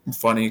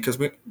funny because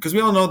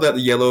we all know that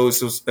Yellow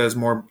is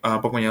more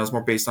Pokemon Yellow is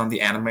more based on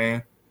the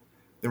anime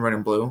than Red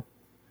and Blue.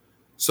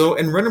 So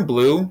in Red and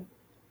Blue,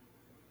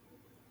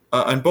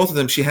 on both of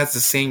them, she has the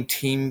same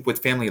team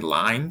with family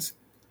lines.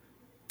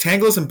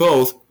 Tangela's in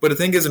both, but the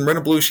thing is, in Red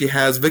and Blue, she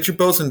has Victory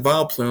Bells and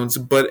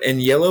Vileplumes, but in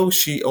Yellow,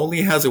 she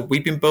only has a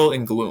Weeping Bell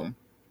and Gloom.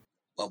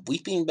 A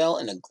Weeping Bell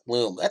and a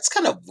Gloom. That's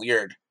kind of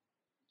weird.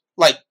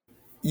 Like,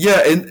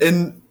 yeah,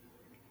 and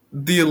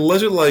the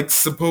alleged, like,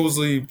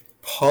 supposedly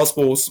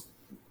possible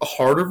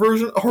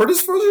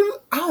hardest version?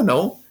 I don't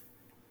know.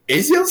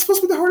 Is Yellow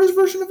supposed to be the hardest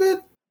version of it?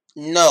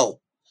 No.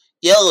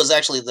 Yellow is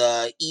actually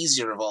the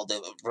easier of all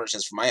the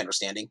versions, from my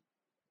understanding.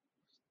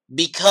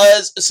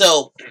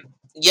 So,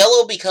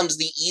 Yellow becomes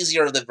the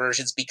easier of the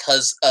versions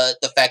because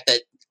the fact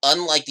that,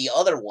 unlike the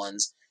other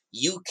ones,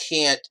 you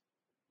can't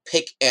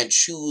pick and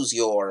choose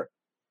your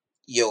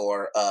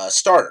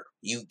starter.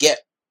 You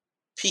get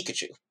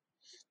Pikachu.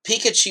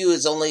 Pikachu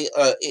is only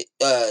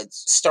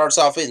starts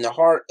off in the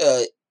hard.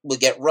 Will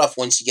get rough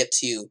once you get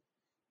to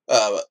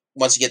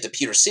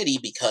Pewter City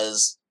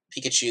because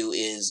Pikachu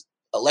is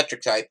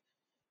electric type.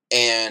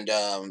 And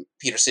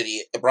Pewter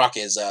City Brock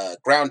is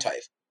ground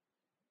type.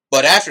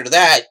 But after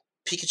that,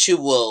 Pikachu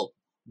will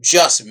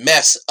just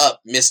mess up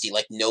Misty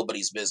like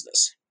nobody's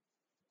business.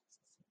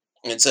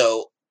 And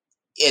so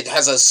it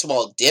has a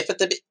small dip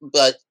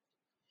but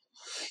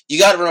you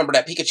got to remember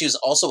that Pikachu is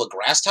also a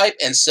grass type,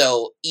 and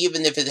so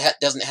even if it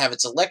doesn't have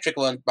its electric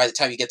one, by the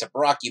time you get to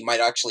Brock, you might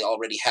actually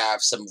already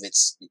have some of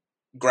its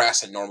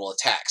grass and normal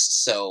attacks.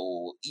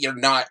 So you're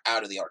not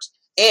out of the arts.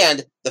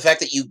 And the fact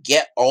that you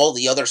get all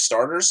the other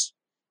starters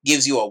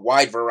gives you a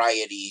wide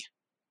variety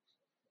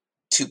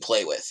to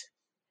play with.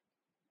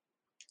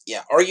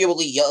 Yeah,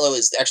 arguably Yellow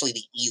is actually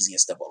the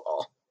easiest of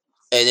all.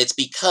 And it's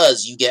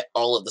because you get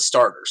all of the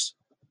starters.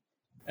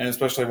 And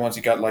especially once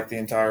you got like the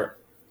entire,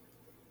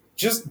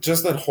 just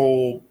that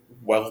whole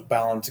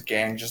well-balanced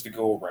gang just to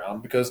go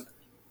around, because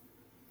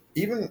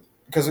even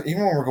when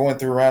we're going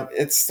through around,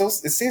 it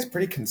stays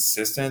pretty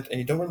consistent, and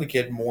you don't really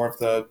get more of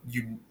the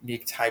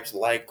unique types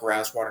like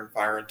grass, water, and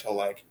fire until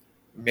like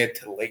mid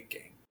to late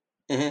game.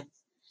 Mm-hmm.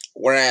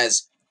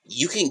 Whereas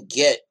you can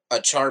get a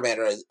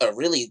Charmander, a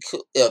really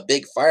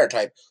big fire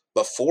type,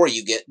 before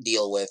you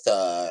deal with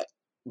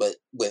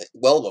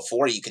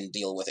before you can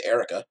deal with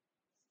Erica,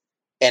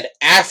 and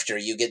after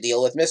you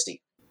deal with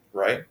Misty.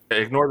 Right.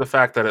 Ignore the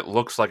fact that it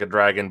looks like a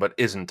dragon but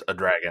isn't a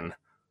dragon.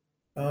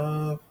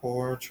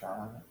 Poor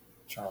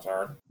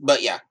Charizard.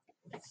 But yeah.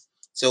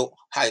 So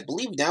I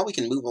believe now we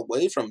can move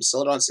away from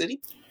Celadon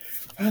City.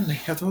 Finally,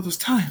 after all this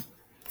time.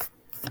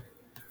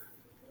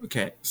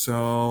 Okay,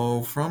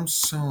 so from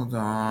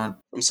Celadon.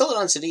 From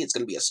Celadon City, it's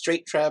going to be a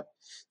straight route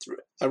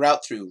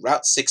through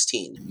Route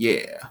 16.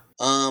 Yeah.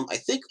 I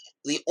think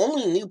the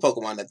only new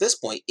Pokemon at this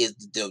point is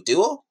the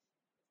Doduo,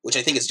 which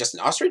I think is just an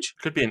ostrich.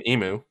 Could be an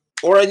emu.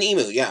 Or an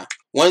emu, yeah.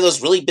 One of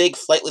those really big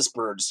flightless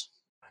birds.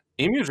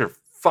 Emus are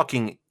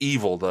fucking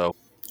evil, though.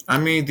 I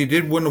mean, they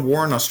did win a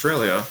war in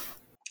Australia.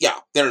 Yeah,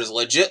 there's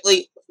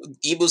legitimately...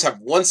 Emus have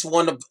once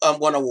won a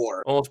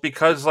war. Well, it's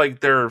because like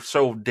they're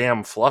so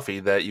damn fluffy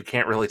that you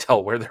can't really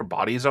tell where their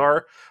bodies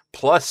are.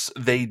 Plus,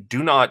 they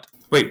do not...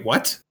 Wait,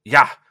 what?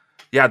 Yeah,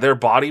 their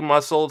body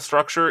muscle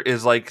structure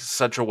is like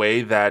such a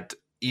way that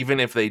even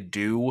if they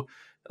do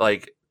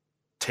like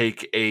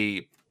take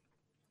a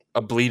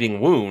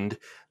bleeding wound,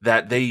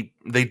 that they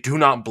do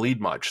not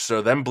bleed much.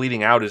 So them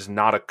bleeding out is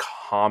not a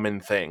common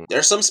thing. There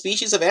are some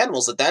species of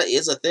animals that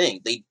is a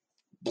thing.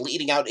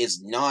 Bleeding out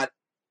is not...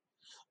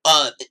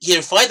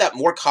 you find that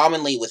more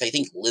commonly with, I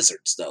think,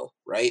 lizards, though,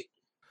 right?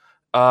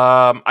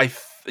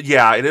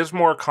 It is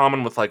more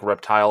common with like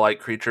reptile-like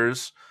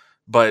creatures,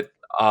 but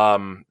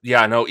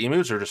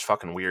emus are just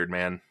fucking weird,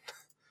 man.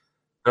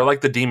 They're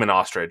like the demon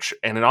ostrich,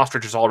 and an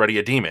ostrich is already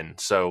a demon,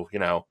 so you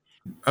know.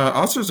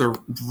 Ostriches are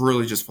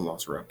really just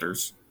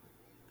velociraptors.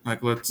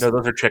 Like No,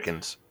 those are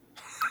chickens.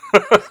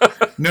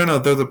 No,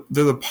 they're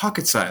the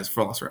pocket-sized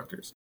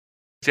velociraptors.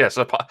 Yes,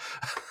 a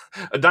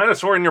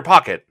dinosaur in your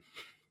pocket.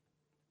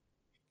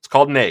 It's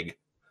called an egg.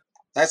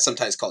 That's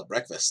sometimes called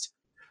breakfast.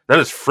 That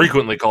is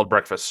frequently called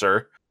breakfast,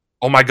 sir.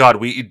 Oh my god,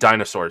 we eat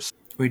dinosaurs.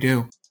 We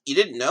do. You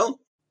didn't know?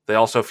 They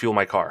also fuel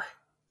my car.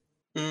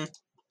 And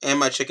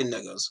my chicken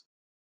nuggets.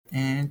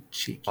 And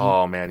chicken.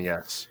 Oh man,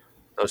 yes.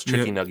 Those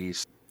chicken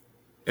nuggies.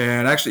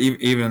 And actually,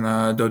 even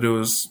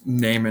Doduo's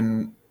name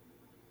in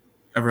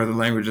every other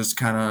language is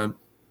kind of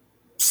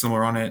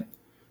similar on it.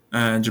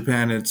 In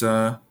Japan, it's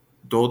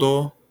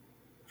Dodo.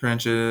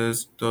 French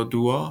is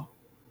Doduo.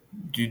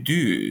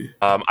 Dudu.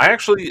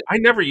 I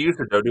never used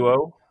a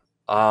Doduo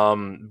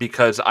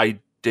because I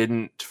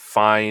didn't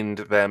find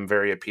them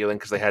very appealing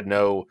because they had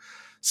no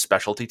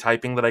specialty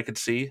typing that I could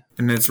see.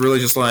 And it's really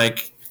just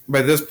like,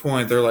 by this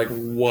point, they're like,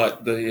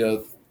 what,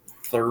 the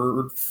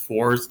third,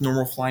 fourth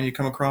normal flying you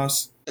come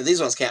across? And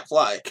these ones can't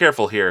fly.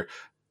 Careful here.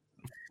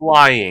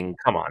 Flying,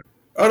 come on.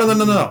 Oh,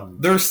 no.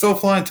 They're still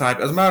flying type.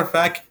 As a matter of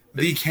fact,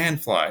 they can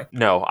fly.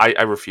 No,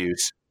 I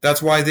refuse.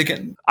 That's why they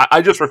can...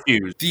 I just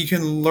refuse. They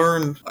can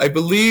learn... I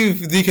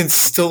believe they can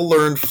still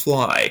learn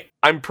fly.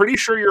 I'm pretty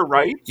sure you're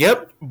right.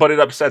 Yep. But it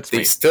upsets me.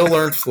 They still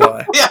learn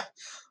fly. Yeah.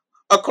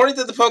 According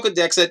to the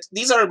Pokedex,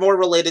 these are more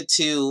related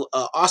to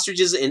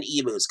ostriches and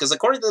emus. Because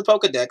according to the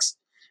Pokedex,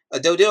 a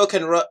Doduo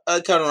can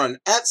run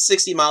at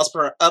 60 miles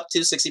up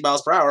to 60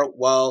 miles per hour,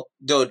 while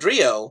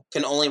Dodrio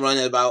can only run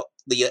at about...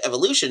 The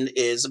evolution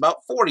is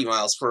about 40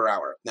 miles per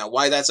hour. Now,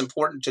 why that's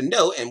important to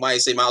note, and why I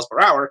say miles per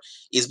hour,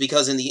 is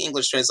because in the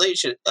English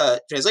translation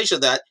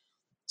of that,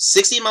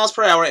 60 miles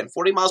per hour and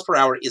 40 miles per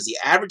hour is the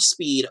average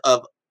speed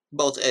of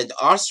both an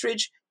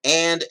ostrich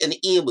and an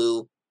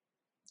emu,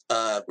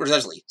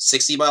 respectively.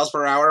 60 miles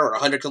per hour or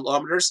 100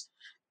 kilometers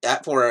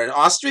for an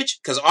ostrich,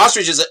 because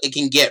ostriches, it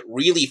can get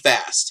really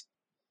fast.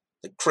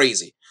 Like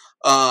crazy.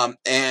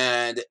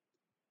 And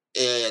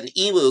an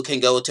emu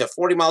can go to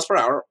 40 miles per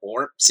hour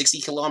or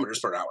 60 kilometers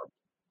per hour,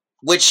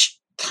 which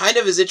kind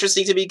of is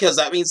interesting to me because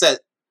that means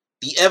that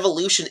the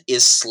evolution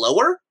is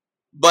slower,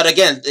 but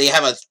again, they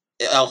have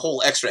a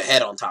whole extra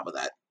head on top of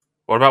that.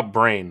 What about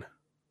brain?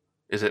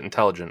 Is it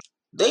intelligent?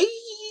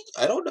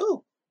 I don't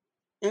know.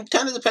 It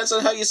kind of depends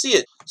on how you see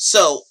it.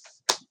 So,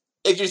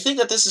 if you think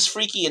that this is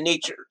freaky in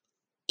nature,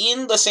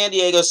 in the San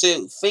Diego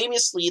Zoo,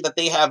 famously that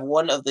they have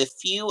one of the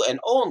few and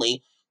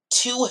only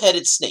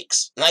two-headed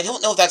snakes. And I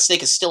don't know if that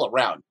snake is still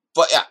around.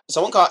 But yeah,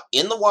 someone caught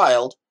in the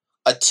wild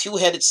a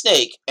two-headed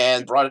snake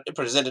and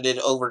presented it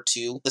over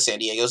to the San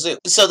Diego Zoo.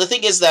 So the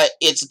thing is that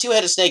it's a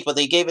two-headed snake, but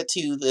they gave it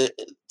to the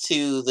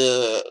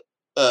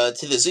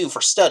zoo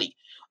for study.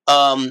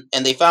 And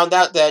they found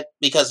out that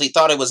because they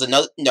thought it was a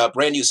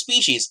brand new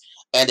species,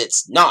 and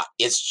it's not.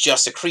 It's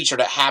just a creature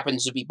that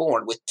happens to be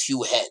born with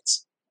two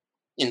heads.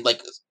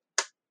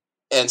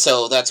 And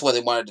so that's why they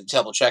wanted to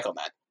double check on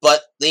that.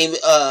 But they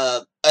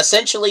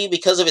essentially,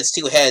 because of its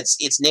two heads,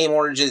 its name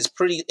origin is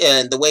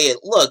and the way it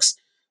looks,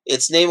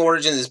 its name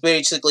origin is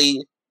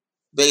basically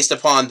based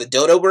upon the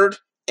dodo bird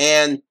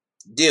and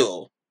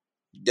duo.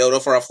 Dodo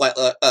for an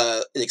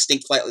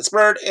extinct flightless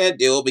bird, and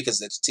duo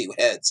because it's two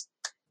heads.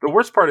 The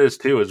worst part is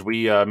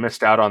we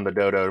missed out on the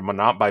dodo, but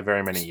not by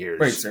very many years.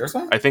 Wait,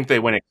 seriously? I think they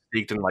went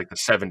extinct in like the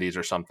 70s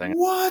or something.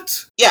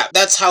 What? Yeah,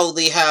 that's how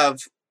they have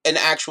an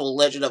actual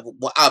legend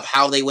of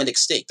how they went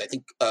extinct. I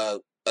think a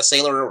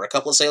sailor or a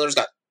couple of sailors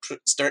got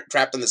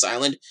trapped on this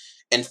island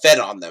and fed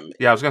on them.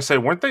 Yeah, I was gonna say,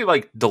 weren't they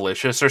like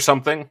delicious or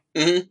something?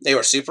 Mm-hmm. They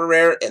were super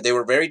rare and they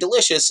were very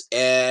delicious,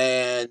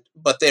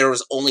 but there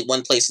was only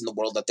one place in the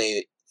world that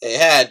they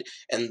had,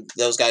 and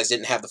those guys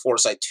didn't have the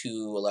foresight to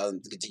allow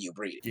them to continue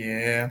breeding.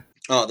 Yeah.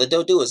 Oh, the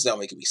dodo is now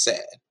making me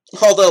sad.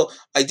 Although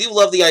I do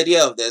love the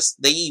idea of this.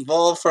 They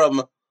evolved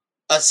from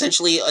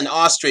essentially an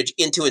ostrich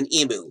into an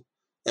emu.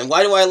 And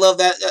why do I love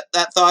that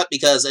thought?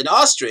 Because an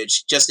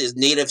ostrich just is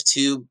native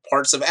to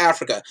parts of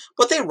Africa,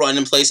 but they run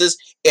in places.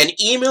 An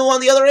emu, on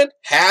the other end,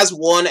 has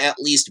won at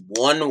least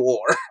one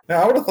war.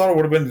 Now, I would have thought it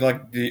would have been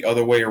like the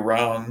other way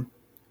around,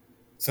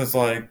 since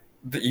like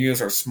the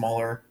emus are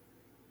smaller.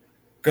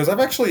 Because I've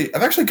actually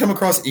come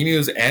across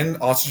emus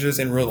and ostriches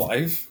in real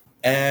life,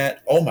 and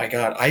oh my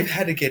god, I've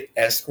had to get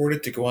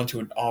escorted to go onto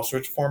an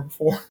ostrich farm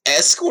before.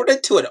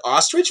 Escorted to an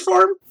ostrich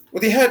farm?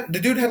 Well, the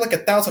dude had like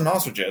 1,000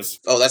 ostriches.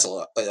 Oh, that's a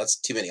lot. That's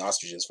too many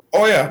ostriches.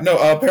 Oh yeah, no.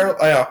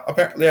 Apparently,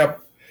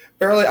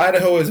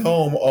 Idaho is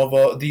home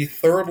of the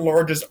third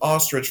largest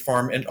ostrich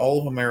farm in all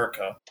of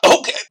America.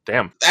 Okay,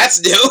 damn, that's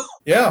new.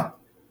 Yeah,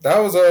 that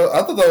was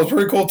I thought that was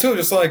pretty cool too.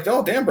 Just like,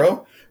 oh damn,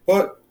 bro.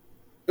 But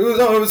it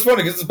was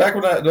funny because it's back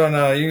when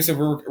you used to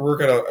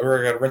work at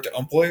a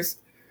rent-to-own place.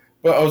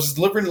 But I was just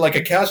delivering like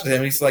a couch to him,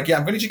 and he's like, "Yeah,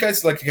 I'm gonna need you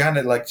guys to like kind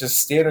of like just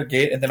stay at our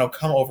gate, and then I'll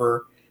come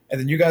over." And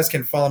then you guys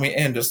can follow me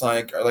in, just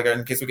like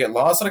in case we get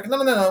lost. I'm like, no,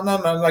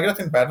 like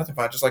nothing bad, nothing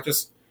bad. Just like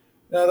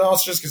the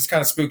ostrich is kind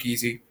of spooky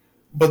easy.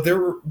 But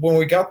when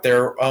we got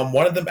there,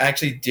 one of them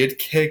actually did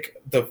kick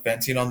the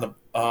fencing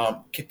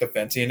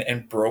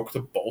and broke the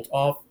bolt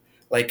off,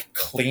 like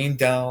clean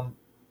down,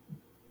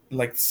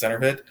 like the center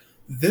of it.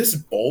 This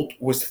bolt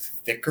was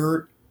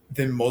thicker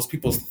than most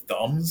people's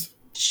thumbs.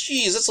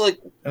 Jeez, it's like,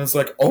 and it's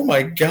like, oh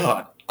my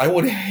god, I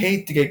would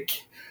hate to get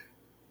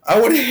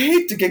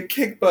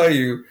kicked by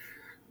you.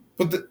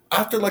 But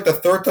after like the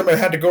third time I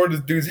had to go to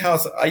this dude's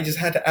house, I just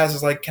had to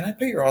ask, like, can I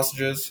pet your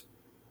ostriches?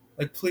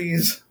 Like,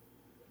 please.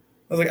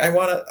 I was like, I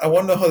want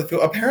to know how they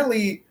feel.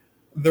 Apparently,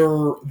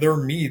 their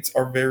meats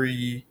are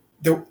very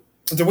the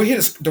way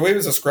it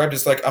was described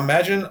is like,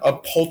 imagine a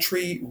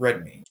poultry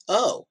red meat.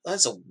 Oh,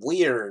 that's a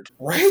weird.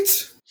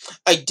 Right?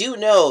 I do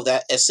know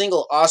that a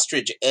single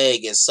ostrich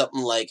egg is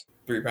something like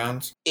 3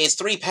 pounds. It's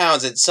 3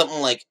 pounds. It's something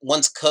like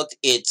once cooked,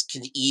 it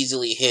can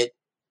easily hit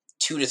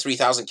 2,000 to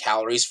 3,000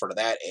 calories for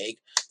that egg.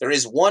 There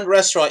is one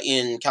restaurant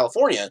in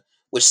California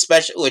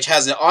which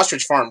has an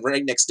ostrich farm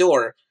right next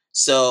door.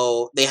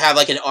 So they have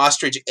like an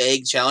ostrich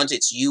egg challenge.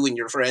 It's you and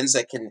your friends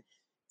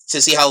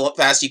to see how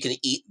fast you can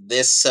eat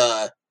this.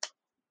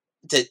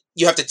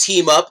 You have to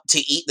team up to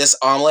eat this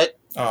omelet.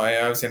 Oh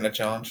yeah, I've seen that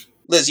challenge.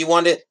 Liz, you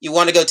want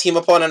to go team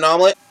up on an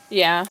omelet?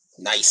 Yeah.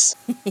 Nice.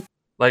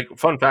 Like,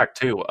 fun fact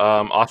too,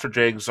 ostrich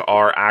eggs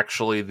are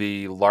actually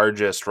the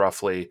largest,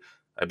 roughly,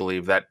 I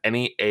believe, that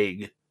any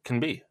egg can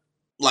be.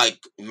 Like,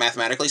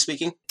 mathematically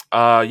speaking?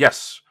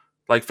 Yes.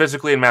 Like,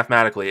 physically and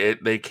mathematically.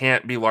 They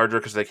can't be larger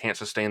because they can't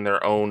sustain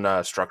their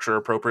own structure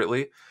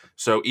appropriately.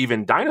 So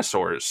even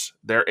dinosaurs,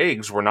 their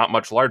eggs were not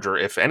much larger,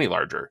 if any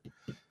larger.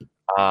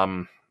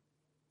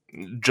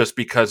 Just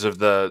because of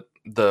the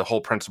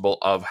whole principle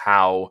of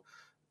how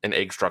an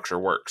egg structure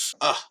works.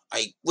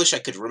 I wish I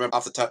could remember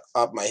off the top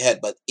of my head,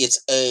 but it's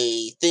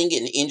a thing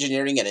in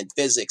engineering and in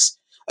physics.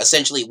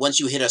 Essentially, once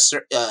you hit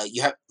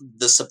you have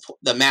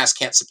the mass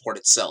can't support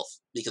itself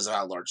because of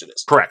how large it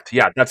is. Correct.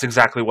 Yeah, that's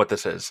exactly what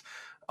this is.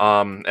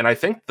 And I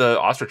think the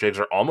ostrich eggs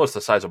are almost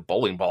the size of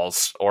bowling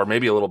balls, or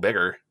maybe a little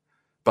bigger,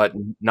 but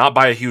not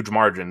by a huge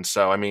margin.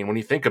 So, I mean, when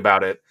you think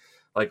about it,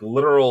 like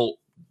literal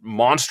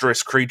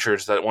monstrous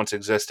creatures that once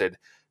existed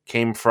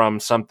came from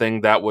something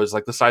that was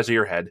like the size of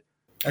your head.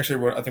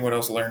 Actually, I think what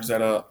else I learned is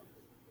that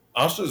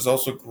ostriches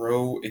also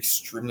grow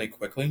extremely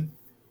quickly.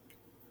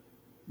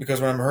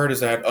 Because what I've heard is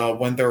that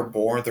when they're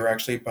born, they're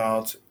actually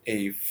about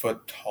a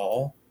foot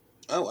tall.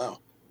 Oh wow!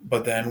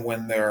 But then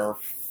when they're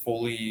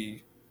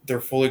fully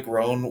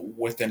grown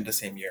within the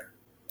same year,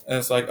 and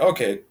it's like,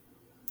 okay,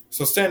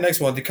 so stand next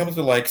one, they come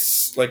to like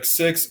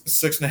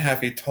 6.5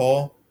 feet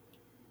tall.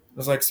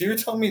 It's like, so you're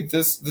telling me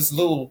this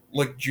little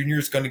like junior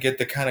is going to get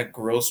the kind of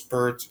growth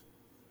spurt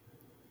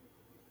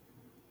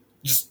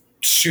just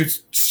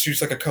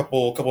shoots like a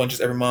couple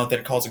inches every month,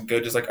 and calls it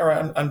good. Just like, all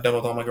right, I'm done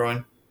with all my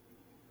growing.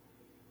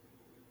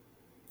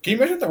 Can you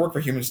imagine that work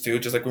for humans too?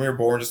 Just like when we were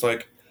born, just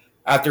like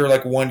after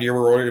like 1 year,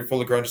 we're already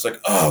fully grown. Just like,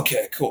 oh,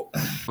 okay, cool.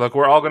 Look,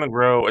 we're all going to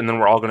grow, and then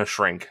we're all going to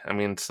shrink. I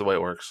mean, it's the way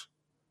it works.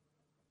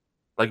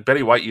 Like,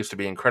 Betty White used to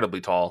be incredibly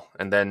tall,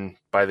 and then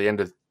by the end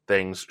of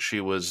things, she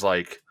was,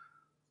 like,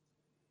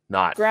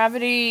 not.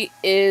 Gravity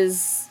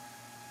is...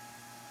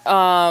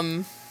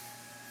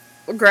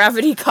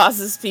 Gravity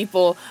causes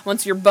people,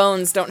 once your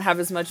bones don't have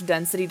as much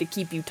density to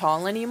keep you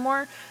tall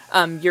anymore,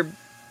 you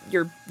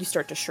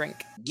start to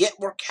shrink. Get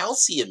more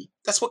calcium.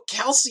 That's what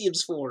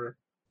calcium's for.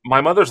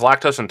 My mother's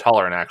lactose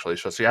intolerant, actually,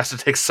 so she has to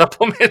take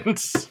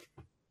supplements.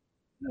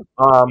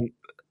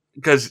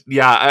 Because,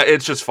 yeah,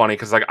 it's just funny,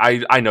 because, like,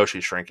 I know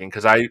she's shrinking,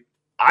 because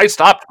I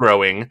stopped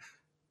growing,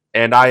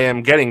 and I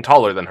am getting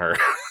taller than her.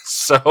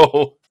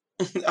 So...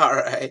 All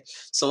right.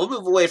 So we'll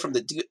move away from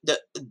the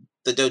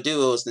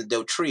Doduos and the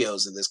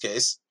Dotrios in this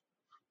case.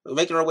 We're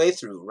making our way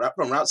through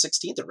from Route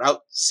 16 to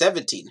Route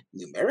 17,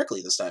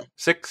 numerically this time.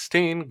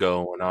 16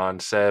 going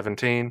on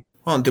 17.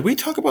 Hold on, did we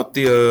talk about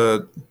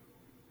the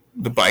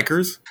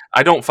bikers?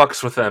 I don't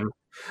fucks with them.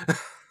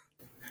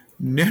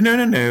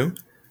 No.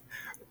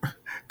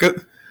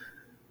 Because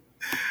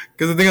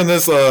the thing on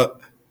this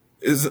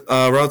is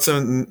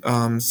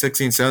Route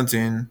 16,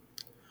 17.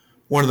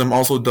 One of them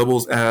also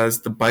doubles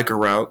as the biker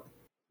route.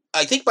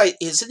 I think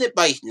isn't it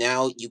by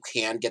now you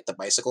can get the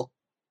bicycle?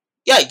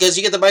 Yeah, because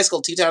you get the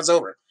bicycle 2 towns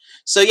over.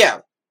 So yeah,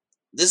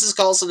 this is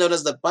also known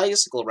as the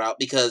bicycle route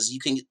because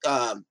you can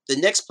the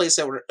next place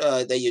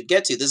that you'd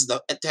get to. This is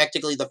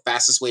technically the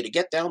fastest way to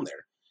get down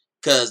there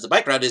because the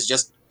bike route is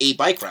just a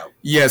bike route.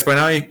 Yes, by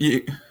now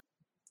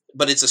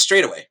but it's a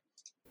straightaway.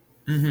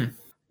 Mm-hmm.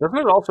 Doesn't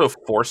it also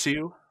force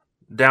you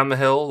down the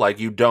hill? Like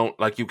you don't,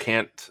 like you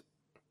can't,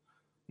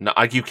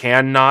 like you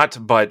can not,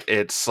 but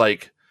it's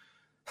like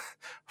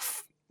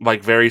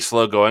very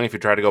slow going if you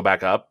try to go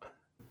back up.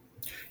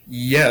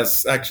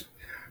 Yes, actually,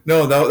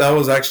 no, that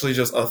was actually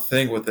just a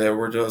thing with it.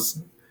 We're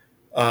just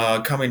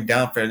coming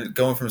down from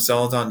going from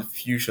Celadon to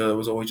Fuchsia. It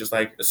was always just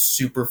like a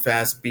super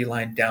fast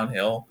beeline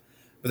downhill,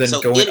 but then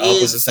so going it up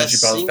is was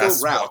essentially about as fast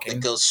as route walking.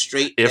 that goes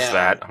straight If down.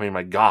 that, I mean,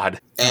 my God.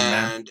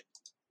 And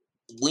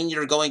when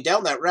you're going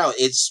down that route,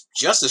 it's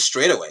just a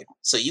straightaway,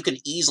 so you can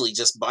easily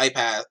just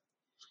bypass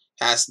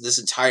this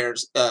entire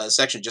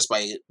section just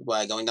by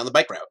going down the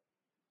bike route.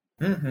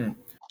 Mm-hmm.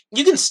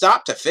 You can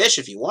stop to fish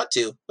if you want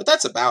to, but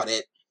that's about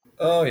it.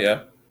 Oh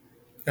yeah,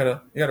 you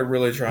gotta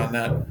really try on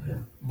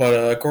that. But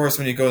of course,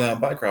 when you go down a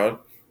bike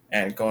route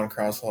and going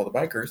across all the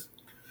bikers,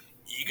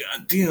 you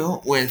gotta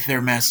deal with their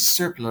massive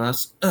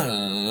surplus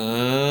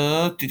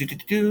of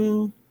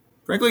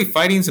frankly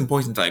fightings and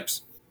poison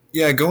types.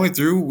 Yeah, going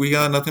through, we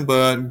got nothing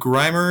but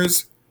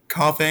Grimers,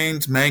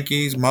 Coughings,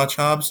 Mankeys,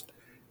 Machops,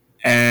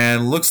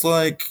 and looks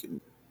like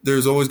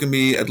there's always going to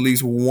be at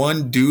least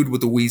one dude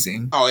with a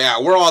wheezing. Oh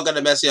yeah, we're all going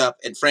to mess you up,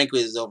 and Frank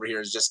is over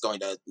here is just going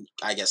to,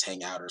 I guess,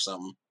 hang out or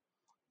something.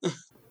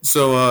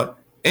 So,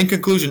 in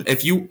conclusion,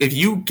 if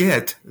you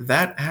get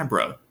that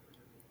Abra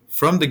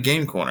from the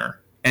game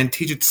corner and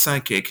teach it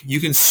Psychic, you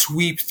can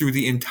sweep through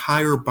the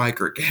entire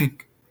biker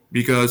gang.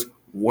 Because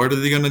what are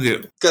they going to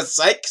do? Because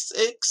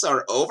Psychics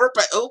are over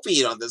by OP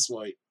on this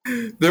point.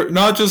 They're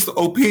not just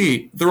OP,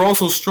 they're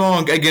also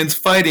strong against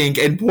fighting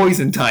and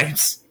poison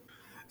types.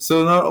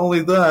 So not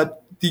only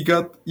that,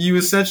 you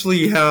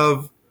essentially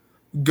have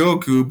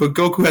Goku, but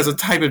Goku has a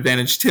type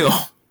advantage too.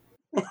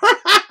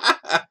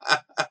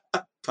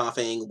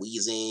 Coughing,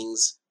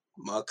 wheezings,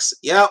 mucks.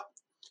 Yep,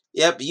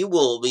 you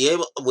will be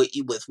able,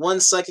 with one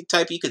psychic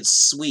type, you can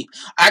sweep.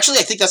 Actually,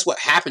 I think that's what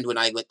happened when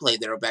I played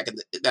there back in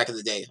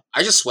the day.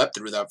 I just swept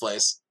through that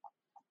place.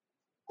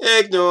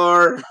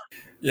 Ignore.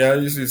 Yeah, I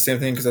used to do the same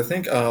thing, because I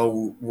think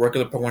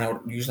regular Pokemon I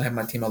would usually have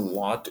my team a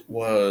lot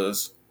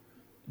was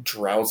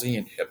Drowsy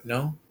and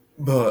Hypno.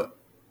 But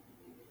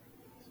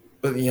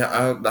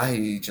yeah,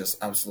 I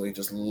just absolutely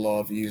just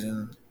love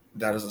using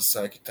that as a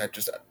psychic type,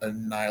 just to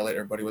annihilate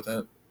everybody with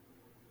it.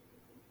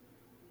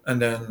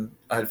 And then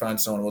I'd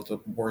find someone with the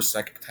worst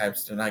psychic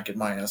types, then I'd get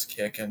my ass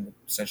kicked and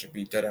essentially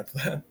be dead after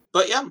that.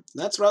 But yeah,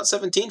 that's Route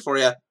 17 for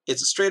you.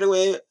 It's a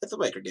straightaway at the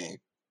biker gang.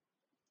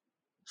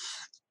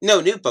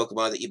 No new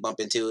Pokemon that you bump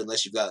into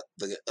unless you've got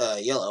the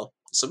yellow.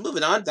 So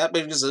moving on, that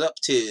brings us up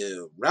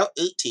to Route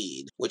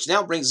 18, which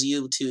now brings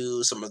you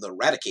to some of the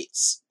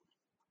Raticates.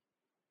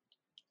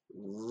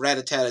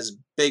 Rattata's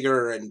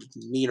bigger and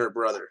meaner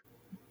brother.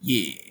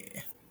 Yeah.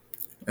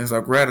 As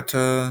like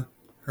Rattata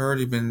heard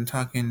you've been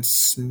talking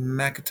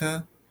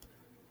Smackata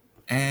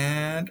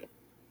and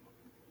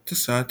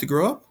decided to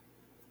grow up.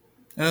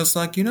 And it's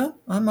like, I'm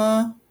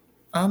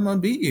gonna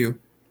beat you.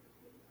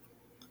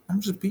 I'm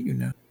just beat you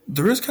now.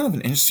 There is kind of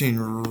an interesting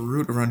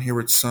route around here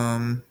with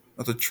some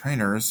of the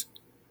trainers.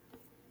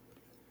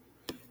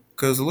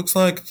 Because it looks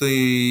like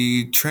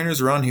the trainers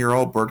around here are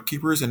all bird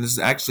keepers, and this is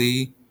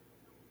actually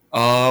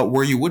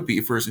where you would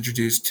be first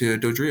introduced to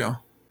Dodrio.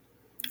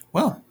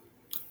 Well,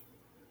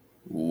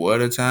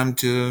 what a time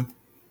to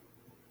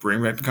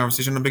bring back the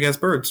conversation on big ass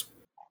birds.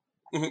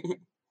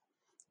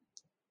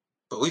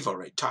 But we've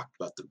already talked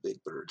about the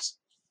big birds.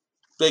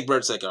 Big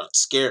birds that got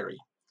scary.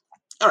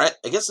 Alright,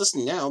 I guess this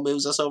now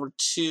moves us over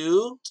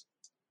to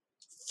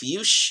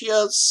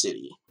Fuchsia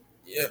City.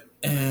 Yep.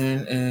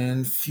 And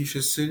in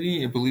Fuchsia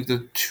City, I believe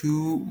the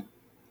two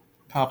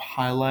top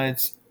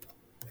highlights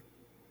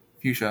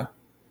fuchsia.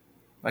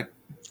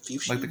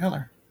 Fuchsia? Like the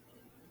color.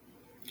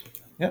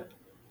 Yep.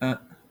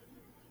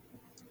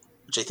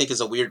 Which I think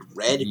is a weird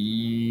red.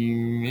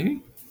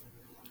 Maybe?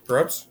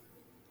 Perhaps?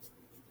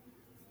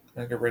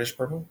 Like a reddish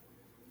purple?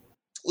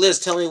 Liz,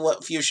 tell me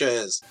what fuchsia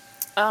is.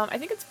 I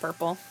think it's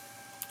purple.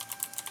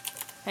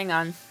 Hang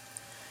on.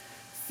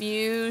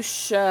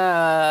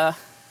 Fuchsia.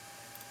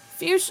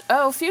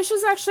 Oh,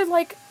 fuchsia's actually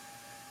like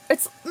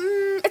it's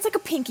like a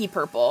pinky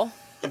purple.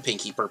 A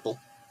pinky purple.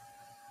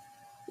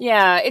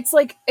 Yeah, it's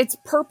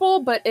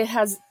purple, but it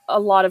has a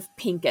lot of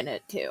pink in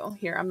it too.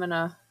 Here, I'm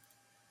gonna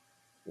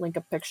link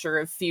a picture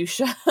of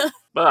fuchsia.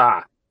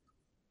 Ah.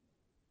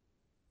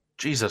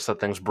 Jesus,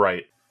 that thing's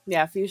bright.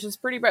 Yeah, fuchsia's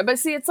pretty bright. But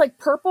see, it's like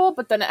purple,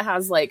 but then it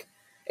has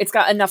it's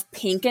got enough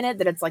pink in it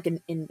that it's like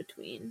an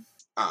in-between.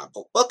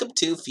 But welcome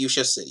to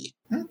Fuchsia City.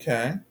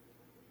 Okay.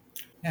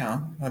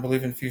 Yeah, I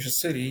believe in Fuchsia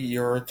City,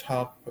 your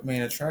top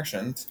main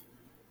attractions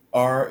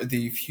are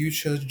the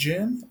Fuchsia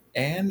Gym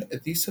and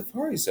the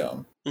Safari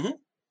Zone. Mm-hmm.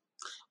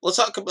 Let's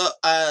talk about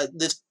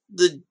the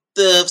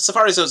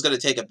Safari Zone is going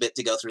to take a bit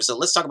to go through, so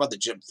let's talk about the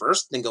gym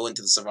first, then go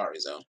into the Safari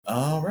Zone.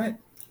 All right.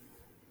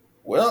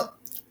 Well,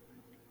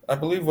 I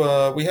believe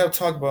we have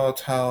talked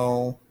about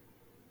how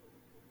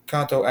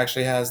Kanto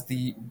actually has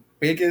the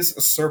biggest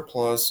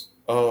surplus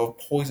of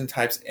poison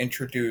types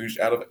introduced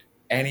out of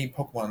any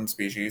Pokemon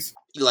species.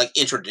 You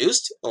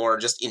introduced or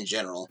just in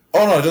general?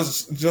 Oh no,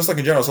 just like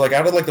in general. So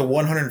out of the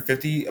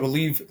 150, I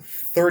believe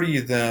 30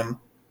 of them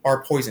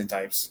are poison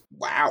types.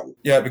 Wow.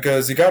 Yeah,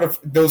 because you got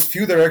those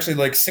few that are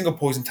actually single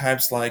poison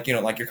types, like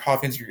your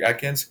Coffins, your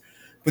Ekans,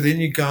 but then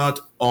you got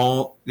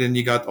all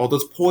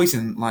those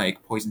poison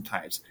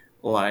types,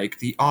 like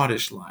the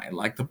Oddish line,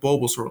 like the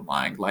Bulbasaur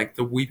line, like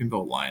the Weeping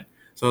Bow line.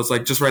 So it's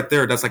just right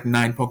there, that's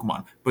 9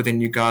 Pokemon. But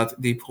then you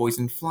got the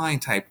poison flying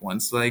type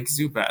ones like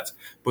Zubat.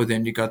 But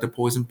then you got the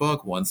poison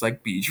bug ones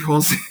like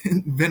Beedrills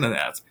and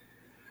Venonat.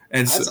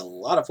 And that's a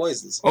lot of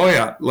poisons. Oh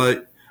yeah,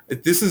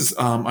 this is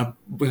I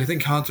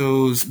think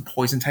Kanto's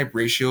poison type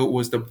ratio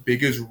was the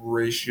biggest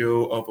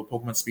ratio of a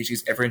Pokemon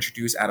species ever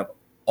introduced out of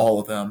all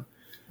of them.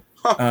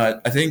 Huh.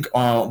 I think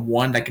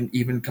one that can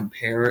even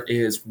compare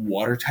is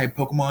water type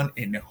Pokemon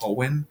in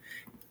Hoenn,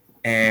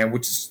 and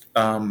which is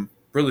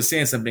really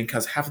saying something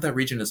because half of that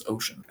region is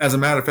ocean. As a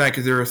matter of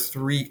fact, there are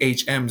 3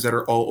 HMs that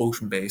are all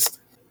ocean based.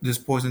 This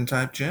poison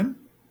type gym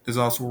is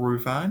also where we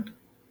find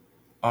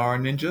our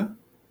ninja,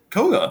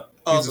 Koga.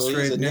 He's a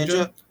straight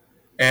ninja.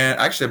 And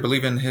actually, I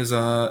believe in his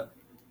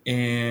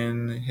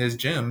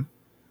gym,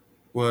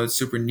 what's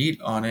super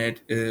neat on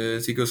it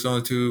is he goes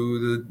on to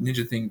the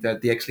ninja thing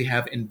that they actually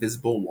have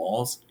invisible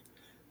walls.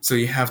 So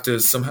you have to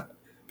somehow,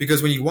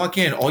 because when you walk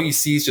in, all you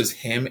see is just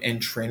him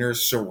and trainers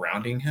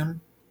surrounding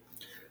him.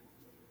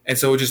 And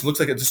so it just looks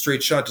like it's a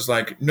straight shot, just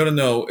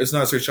no, it's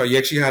not a straight shot. You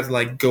actually have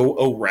to go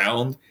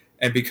around,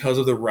 and because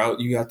of the route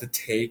you have to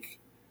take,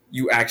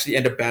 you actually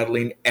end up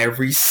battling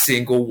every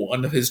single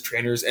one of his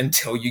trainers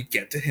until you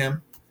get to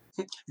him.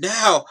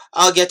 Now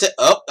I'll get to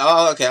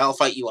okay, I'll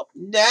fight you up.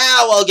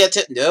 Now I'll get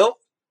to come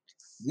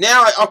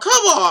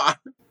on.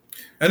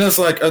 And it's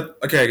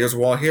okay, there's a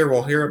wall here.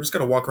 I'm just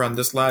gonna walk around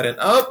this line and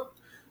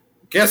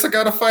guess I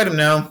gotta fight him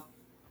now.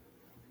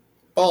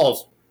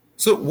 Balls.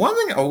 So one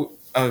thing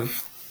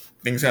of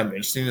things that are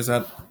interesting is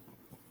that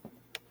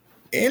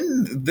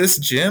in this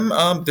gym,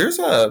 there's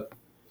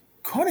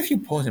quite a few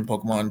poison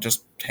Pokemon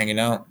just hanging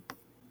out.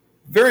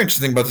 Very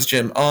interesting about this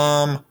gym.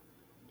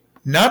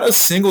 Not a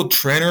single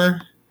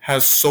trainer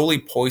has solely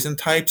poison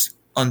types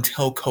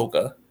until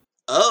Koga.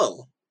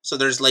 Oh, so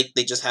there's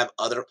they just have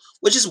other,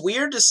 which is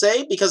weird to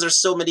say because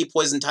there's so many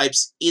poison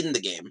types in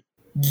the game.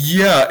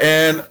 Yeah,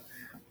 and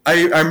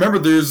I remember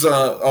there's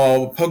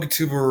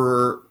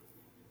PokeTuber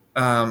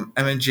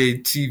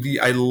MNJ TV.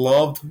 I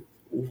loved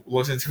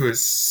listening to his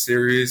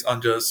series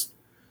on just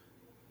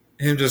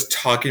him just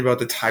talking about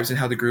the types and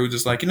how they grew.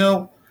 Just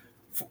Kanto's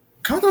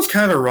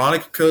kind of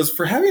ironic because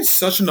for having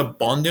such an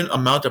abundant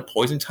amount of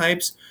poison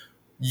types,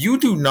 you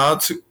do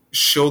not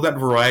show that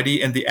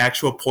variety in the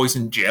actual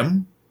poison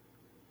gym.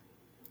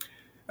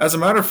 As a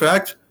matter of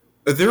fact,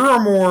 there are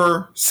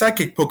more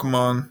psychic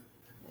Pokemon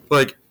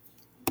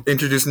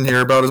introduced in here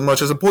about as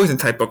much as a poison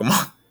type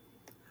Pokemon.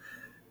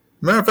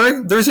 Matter of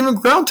fact, there's even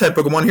ground type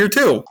Pokemon here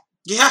too.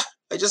 Yeah,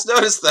 I just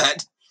noticed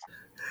that.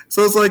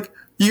 So it's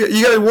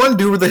you got one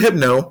dude with a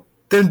Hypno,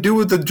 then dude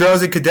with the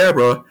Drowsy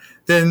Kadabra,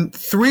 then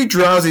 3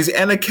 Drowsies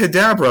and a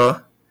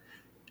Kadabra,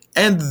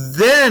 and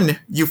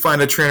then you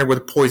find a trainer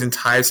with poison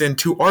types and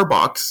 2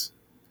 Arbok,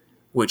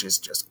 which is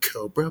just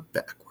Cobra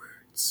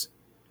backwards.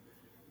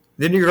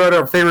 Then you got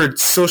our favorite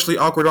socially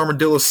awkward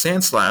Armadillo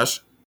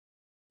Sandslash.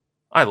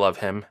 I love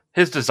him.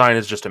 His design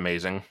is just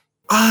amazing.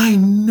 I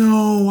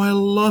know, I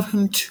love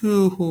him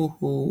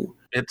too.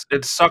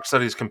 It sucks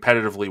that he's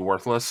competitively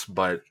worthless,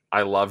 but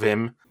I love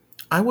him.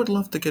 I would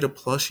love to get a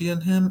plushie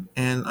in him,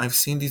 and I've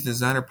seen these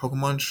designer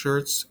Pokemon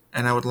shirts,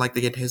 and I would like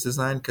to get his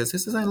design because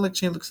his design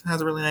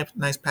has a really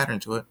nice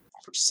pattern to it.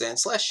 For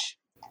Sandslash?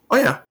 Oh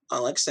yeah, I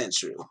like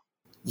Sandshrew.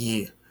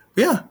 yeah,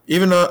 but yeah.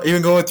 Even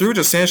going through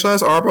just Sandslash,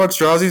 Arbok,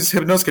 Drowsies,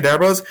 Hypnos,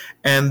 Kadabras,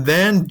 and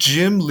then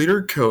Gym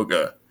Leader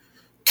Koga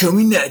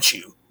coming at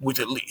you with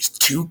at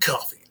least 2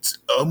 coughings,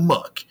 a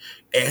muck,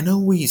 and a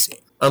wheezing.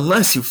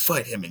 Unless you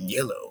fight him in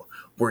yellow,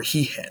 where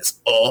he has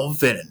all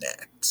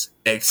Venonats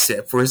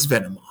except for his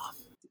Venomoth.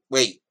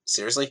 Wait,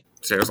 seriously?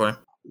 Seriously.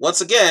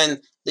 Once again,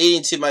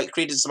 leading to my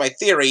credence to my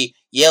theory,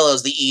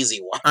 yellow's the easy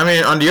one. I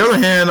mean, on the other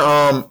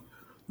hand,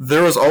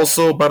 there was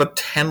also about a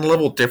 10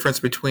 level difference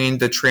between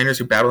the trainers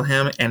who battled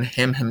him and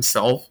him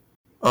himself.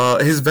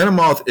 His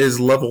Venomoth is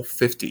level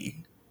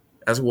 50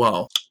 as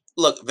well.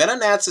 Look,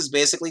 Venonats is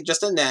basically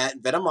just a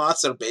gnat.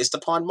 Venomoths are based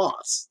upon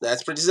moths.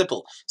 That's pretty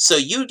simple. So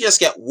you just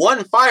get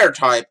one fire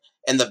type,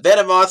 and the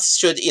Venomoths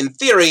should, in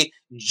theory,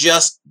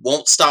 just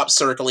won't stop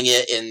circling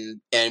it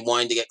and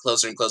wanting to get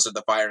closer and closer to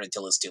the fire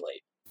until it's too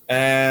late.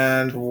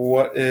 And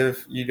what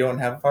if you don't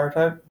have a fire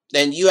type?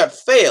 Then you have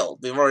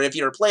failed. Or if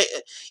you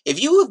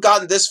have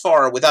gotten this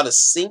far without a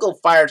single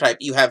fire type,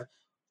 you have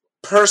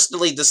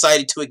personally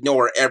decided to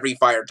ignore every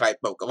fire type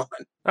Pokemon.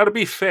 Now, to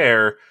be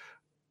fair,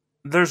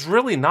 there's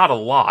really not a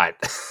lot,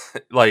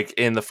 like,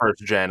 in the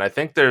first gen. I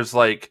think there's,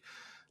 like,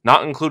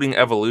 not including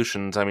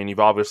evolutions. I mean, you've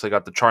obviously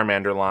got the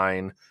Charmander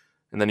line,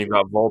 and then you've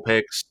got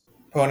Vulpix.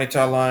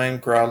 Ponyta line,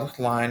 Growlithe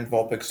line,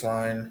 Vulpix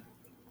line.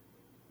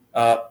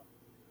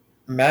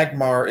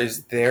 Magmar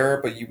is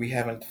there, but we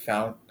haven't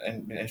found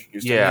and been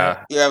introduced to him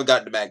yet. You haven't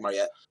gotten to Magmar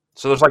yet.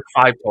 So there's like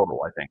 5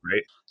 total, I think,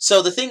 right?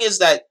 So the thing is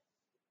that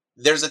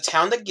there's a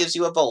town that gives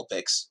you a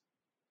Vulpix.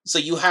 So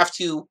you have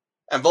to...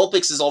 And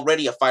Vulpix is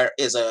already a fire...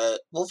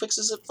 Vulpix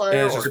is a fire?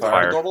 It is Or is it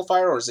fire. normal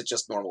fire, or is it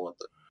just normal?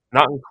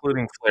 Not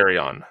including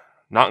Flareon.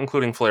 Not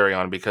including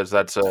Flareon, because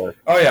that's a...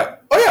 Oh yeah,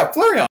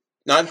 Flareon!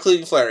 Not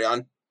including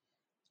Flareon.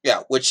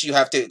 Yeah, which you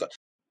have to...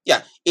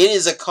 Yeah, it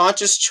is a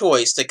conscious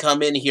choice to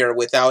come in here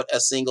without a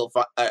single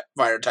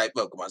fire-type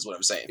Pokemon, is what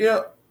I'm saying.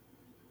 Yeah,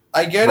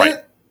 I get Right.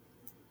 it,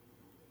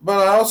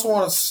 but I also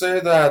want to say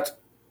that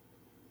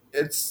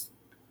it's...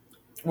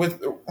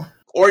 with.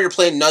 Or you're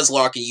playing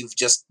Nuzlocke and you've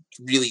just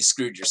really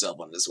screwed yourself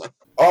on this one.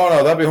 Oh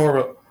no, that'd be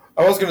horrible.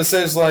 I was gonna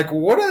say, it's like,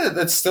 wouldn't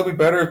it still be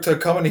better to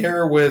come in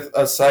here with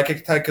a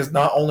Psychic type, because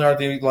not only are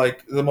they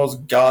like the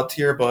most god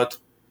tier, but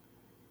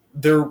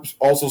they're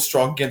also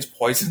strong against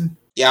poison.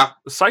 Yeah.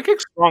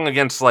 Psychic's strong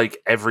against, like,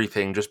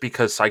 everything, just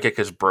because Psychic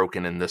is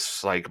broken in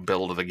this, like,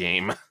 build of the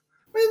game. I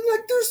mean,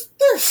 like,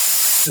 there's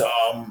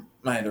some...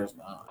 Man, there's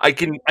not. I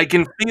can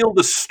feel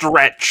the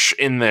stretch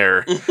in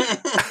there.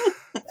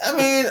 I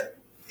mean,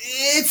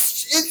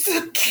 it's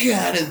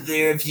kind of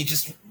there if you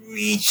just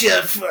reach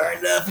up far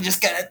enough and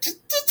just kind of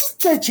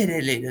just touch it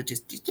a little,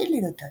 just a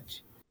little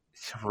touch.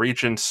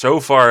 Reaching so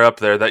far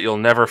up there that you'll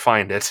never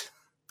find it.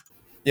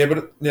 Yeah,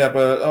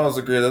 but I also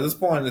agree that at this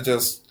point it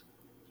just...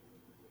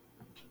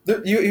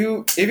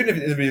 You even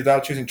if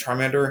without choosing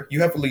Charmander,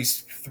 you have at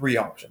least 3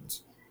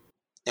 options.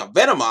 Now,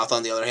 Venomoth,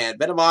 on the other hand,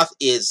 Venomoth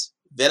is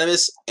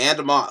venomous and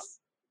a moth.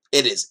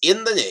 It is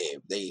in the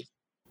name.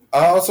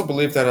 I also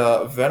believe that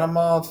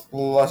Venomoth,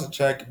 last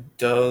check,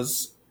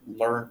 does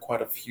learn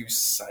quite a few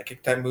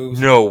Psychic type moves.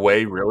 No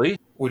way, really?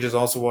 Which is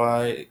also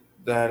why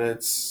that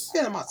it's...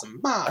 Venomoth's a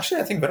moth.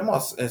 Actually, I think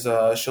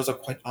Venomoth shows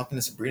up quite often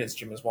in Sabrina's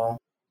gym as well.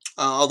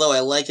 Although I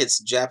like its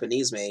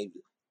Japanese made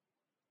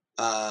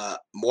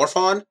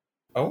Morphon.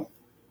 Oh?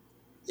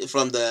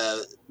 From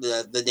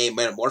the name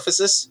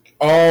Metamorphosis.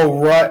 Oh,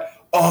 right.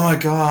 Oh my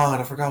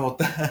god, I forgot about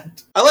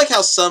that. I like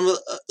how some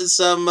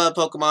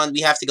Pokemon,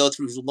 we have to go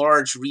through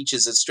large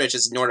reaches and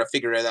stretches in order to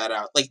figure that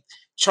out. Like,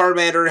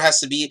 Charmander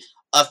has to be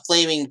a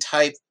flaming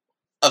type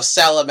of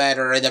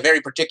salamander, and a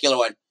very particular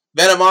one.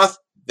 Venomoth,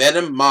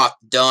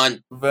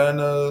 done.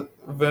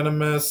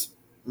 Venomous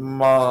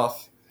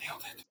moth.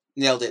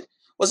 Nailed it.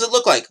 What does it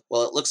look like?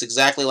 Well, it looks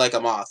exactly like a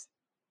moth.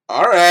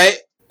 Alright.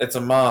 It's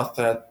a moth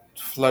that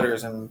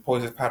flutters and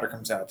poison powder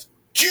comes out.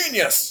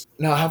 Genius!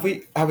 Now, have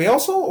we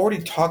also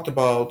already talked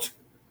about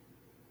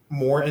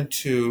more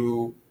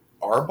into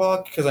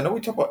Arbok? Because I know we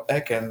talked about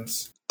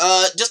Ekans.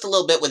 Just a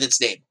little bit with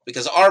its name,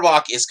 because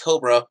Arbok is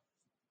Cobra.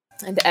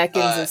 And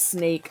Ekans is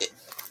Snake.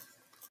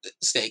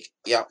 Snake,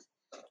 yeah.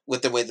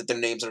 With the way that their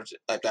names are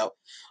typed out.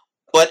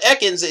 But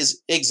Ekans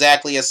is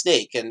exactly a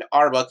snake, and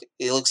Arbok,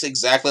 it looks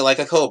exactly like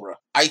a Cobra.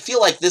 I feel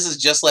like this is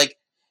just like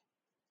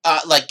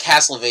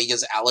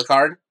Castlevania's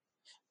Alucard.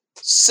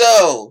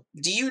 So,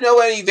 do you know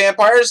any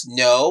vampires?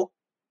 No.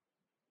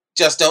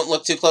 Just don't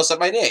look too close at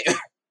my name.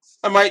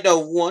 I might know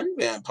one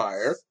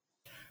vampire.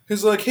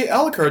 He's like, hey,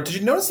 Alucard, did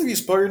you notice if you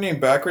spell your name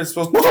backwards,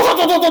 it's supposed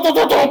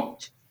to...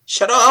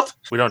 Shut up!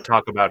 We don't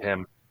talk about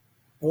him.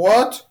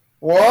 What?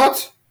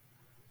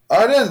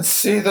 I didn't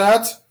see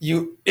that,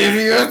 you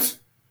idiot!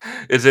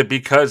 Is it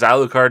because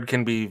Alucard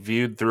can be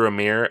viewed through a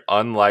mirror,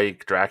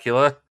 unlike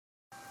Dracula?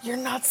 You're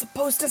not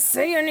supposed to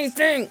say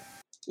anything!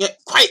 Yeah,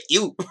 quiet,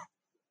 you!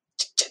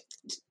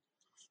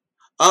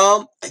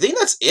 I think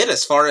that's it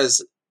as far as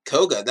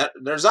Koga.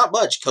 There's not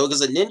much.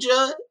 Koga's a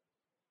ninja,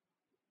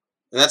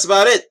 and that's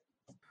about it.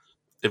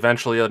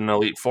 Eventually, an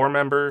Elite Four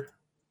member.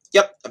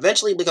 Yep.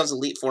 Eventually, he becomes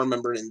Elite Four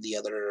member in the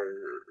other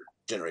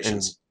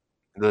generations.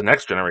 In the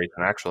next generation,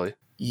 actually.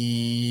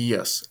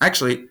 Yes,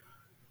 actually,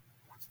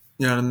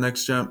 yeah, the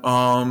next gen.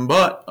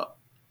 But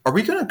are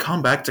we gonna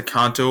come back to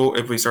Kanto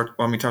if we start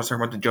when we start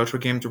talking about the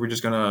JoJo games, or are we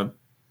just gonna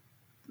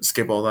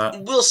skip all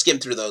that? We'll skim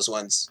through those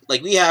ones.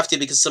 Like, we have to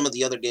because some of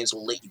the other games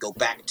will let you go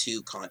back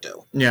to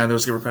Kanto. Yeah,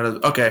 those get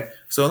repetitive. Okay,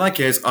 so in that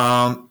case,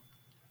 so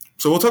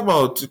we'll talk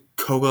about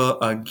Koga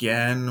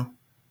again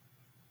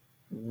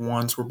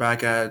once we're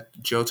back at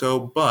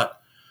Johto,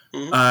 but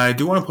I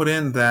do want to put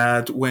in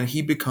that when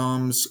he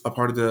becomes a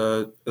part of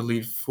the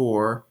Elite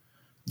Four,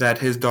 that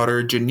his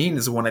daughter Janine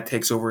is the one that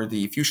takes over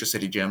the Fuchsia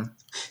City gym.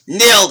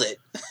 Nailed it!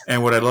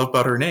 And what I love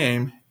about her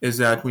name is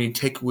that when you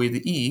take away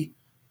the E,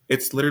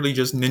 it's literally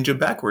just ninja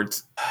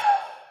backwards.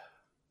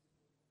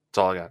 That's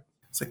all I got.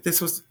 It's like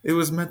it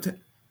was meant to.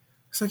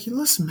 It's like,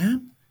 listen,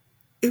 man,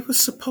 it was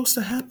supposed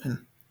to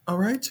happen. All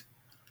right,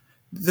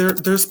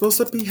 they're supposed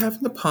to be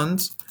having the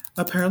puns.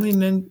 Apparently,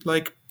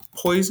 like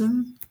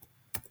poison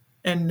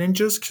and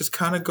ninjas just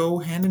kind of go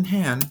hand in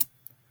hand.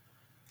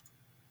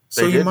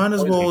 So you might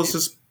as well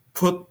just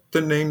put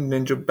the name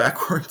ninja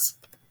backwards.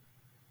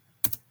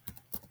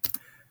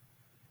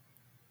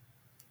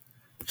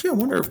 Actually, I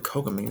wonder if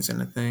Koga means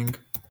anything.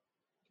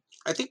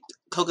 I think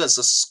Koga's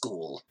a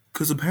school.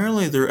 Because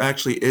apparently there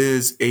actually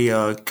is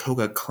a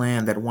Koga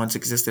clan that once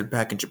existed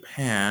back in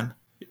Japan.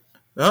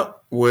 Oh,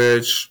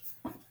 which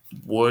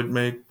would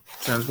make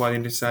sense why they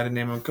decided to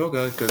name him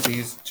Koga, because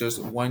he's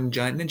just one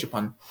giant ninja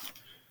pun.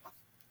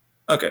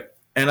 Okay,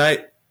 and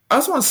I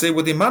also want to say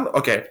with the amount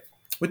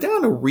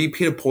of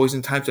repeated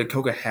poison types that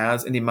Koga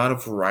has and the amount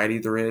of variety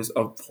there is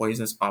of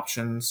poisonous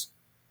options,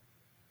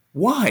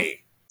 why?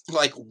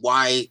 Like,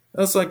 why?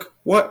 That's like,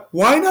 what?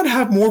 Why not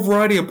have more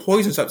variety of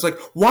poison types? Like,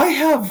 why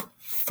have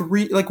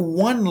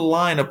one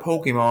line of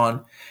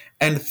Pokemon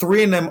and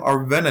 3 of them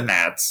are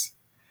Venonats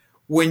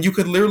when he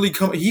could literally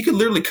come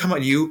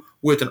at you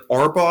with an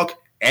Arbok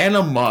and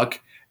a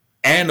Muck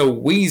and a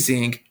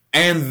Weezing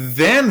and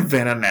then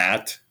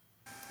Venonat.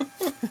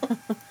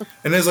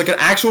 And there's like an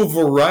actual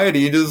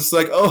variety. It's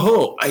like,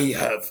 oh, I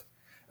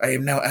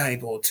am now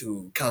able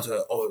to counter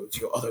all of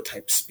your other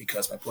types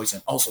because my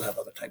poison also have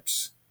other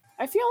types.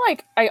 I feel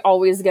like I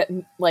always get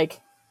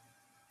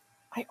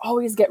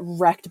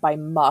wrecked by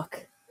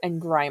Muck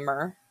and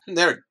Grimer.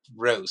 They're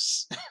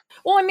gross.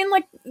 Well, I mean,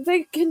 like,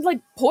 they can,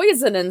 like,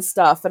 poison and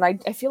stuff, and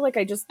I feel like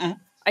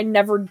I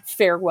never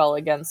fare well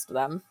against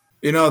them.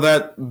 You know,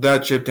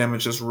 that chip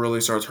damage just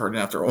really starts hurting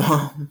after a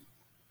while.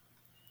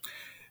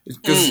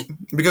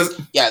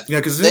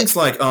 Because things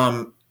like,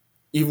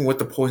 even with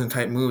the poison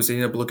type moves, they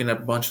end up looking at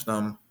a bunch of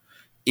them.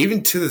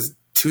 Even to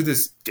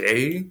this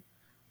day,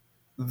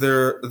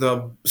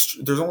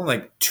 there's only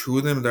like 2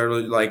 of them that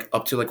are like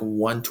up to like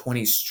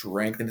 120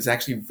 strength, and it's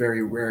actually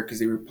very rare because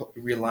they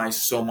rely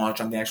so much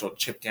on the actual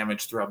chip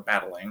damage throughout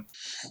battling.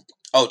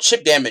 Oh,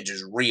 chip damage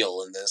is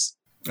real in this.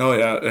 Oh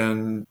yeah,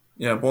 and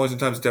yeah, poison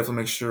types definitely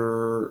make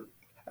sure.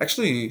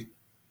 Actually,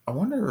 I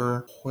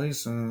wonder if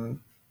poison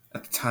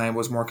at the time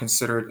was more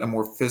considered a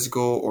more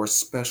physical or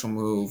special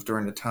move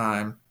during the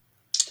time.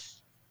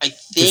 I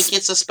think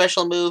it's a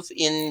special move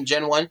in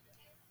Gen 1.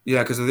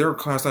 Yeah, because if they were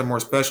classified more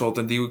special,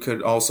 then they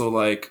could also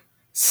like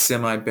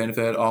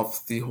semi-benefit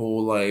off the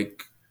whole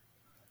like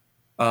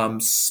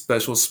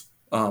special split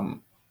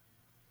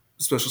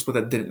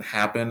that didn't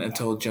happen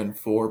until Gen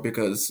 4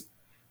 because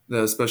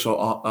the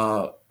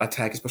special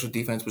attack and special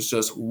defense was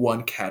just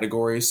one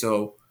category,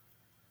 so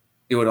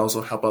it would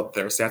also help out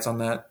their stats on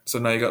that. So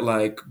now you got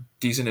like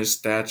decentish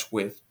stats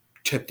with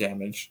chip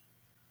damage.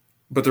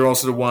 But they're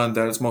also the one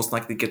that is most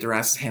likely to get their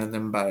asses handed to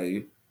them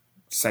by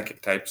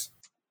psychic types.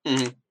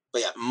 Mm-hmm.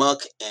 But yeah,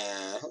 Muck,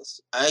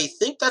 I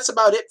think that's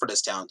about it for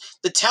this town.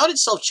 The town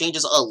itself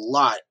changes a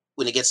lot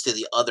when it gets to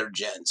the other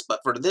gens,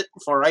 but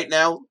for right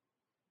now,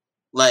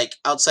 like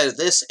outside of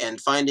this and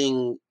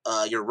finding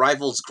your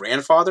rival's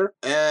grandfather,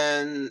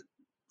 and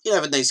you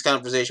have a nice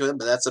conversation with him,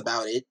 but that's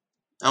about it.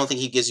 I don't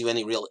think he gives you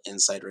any real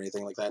insight or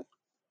anything like that.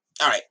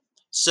 All right,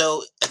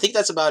 so I think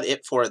that's about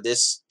it for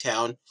this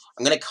town.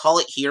 I'm gonna call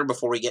it here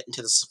before we get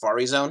into the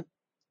Safari Zone.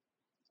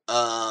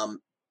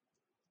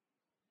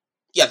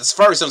 Yeah, the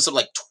Safari Zone is something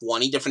like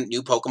 20 different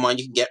new Pokemon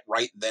you can get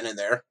right then and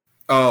there.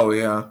 Oh,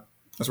 yeah.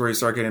 That's where you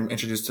start getting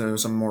introduced to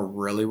some more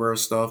really rare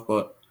stuff,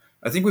 but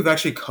I think we've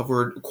actually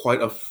covered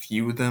quite a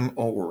few of them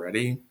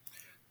already.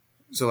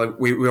 So, like,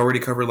 we already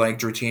covered, like,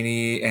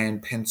 Dratini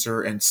and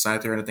Pinsir and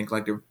Scyther, and I think,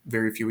 like, the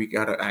very few we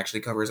gotta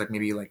actually cover is, like,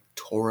 maybe, like,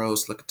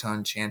 Tauros,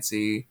 Lickitung,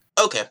 Chansey.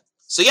 Okay.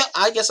 So, yeah,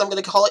 I guess I'm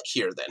gonna call it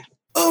here, then.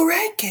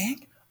 Alright,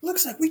 gang.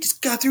 Looks like we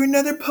just got through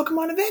another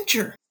Pokemon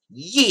adventure.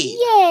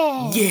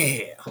 Yeah!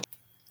 Yeah!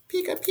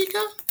 Pika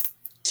Pika.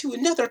 To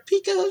another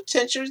Pika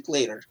adventure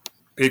later.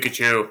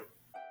 Pikachu.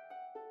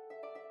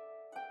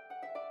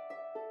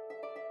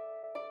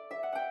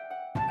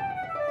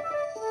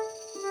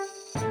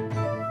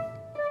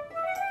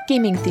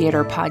 Gaming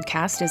Theater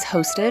Podcast is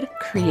hosted,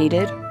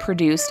 created,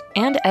 produced,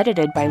 and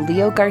edited by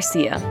Leo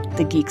Garcia,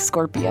 the Geek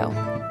Scorpio.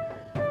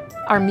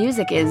 Our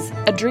music is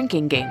A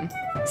Drinking Game.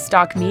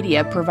 Stock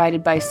media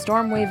provided by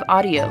Stormwave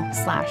Audio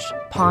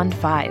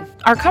 /Pond5.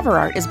 Our cover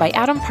art is by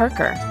Adam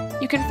Parker.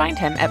 You can find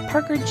him at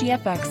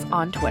ParkerGFX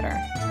on Twitter.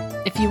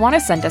 If you want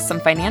to send us some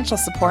financial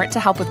support to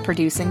help with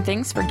producing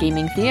things for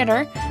Gaming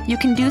Theater, you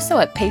can do so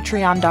at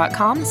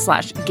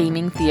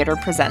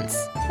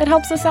patreon.com/gamingtheaterpresents. It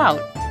helps us out.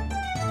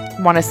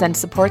 Want to send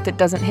support that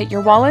doesn't hit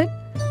your wallet?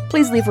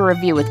 Please leave a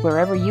review with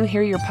wherever you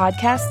hear your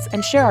podcasts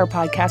and share our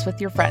podcast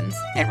with your friends.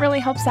 It really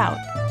helps out.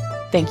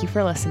 Thank you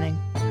for listening.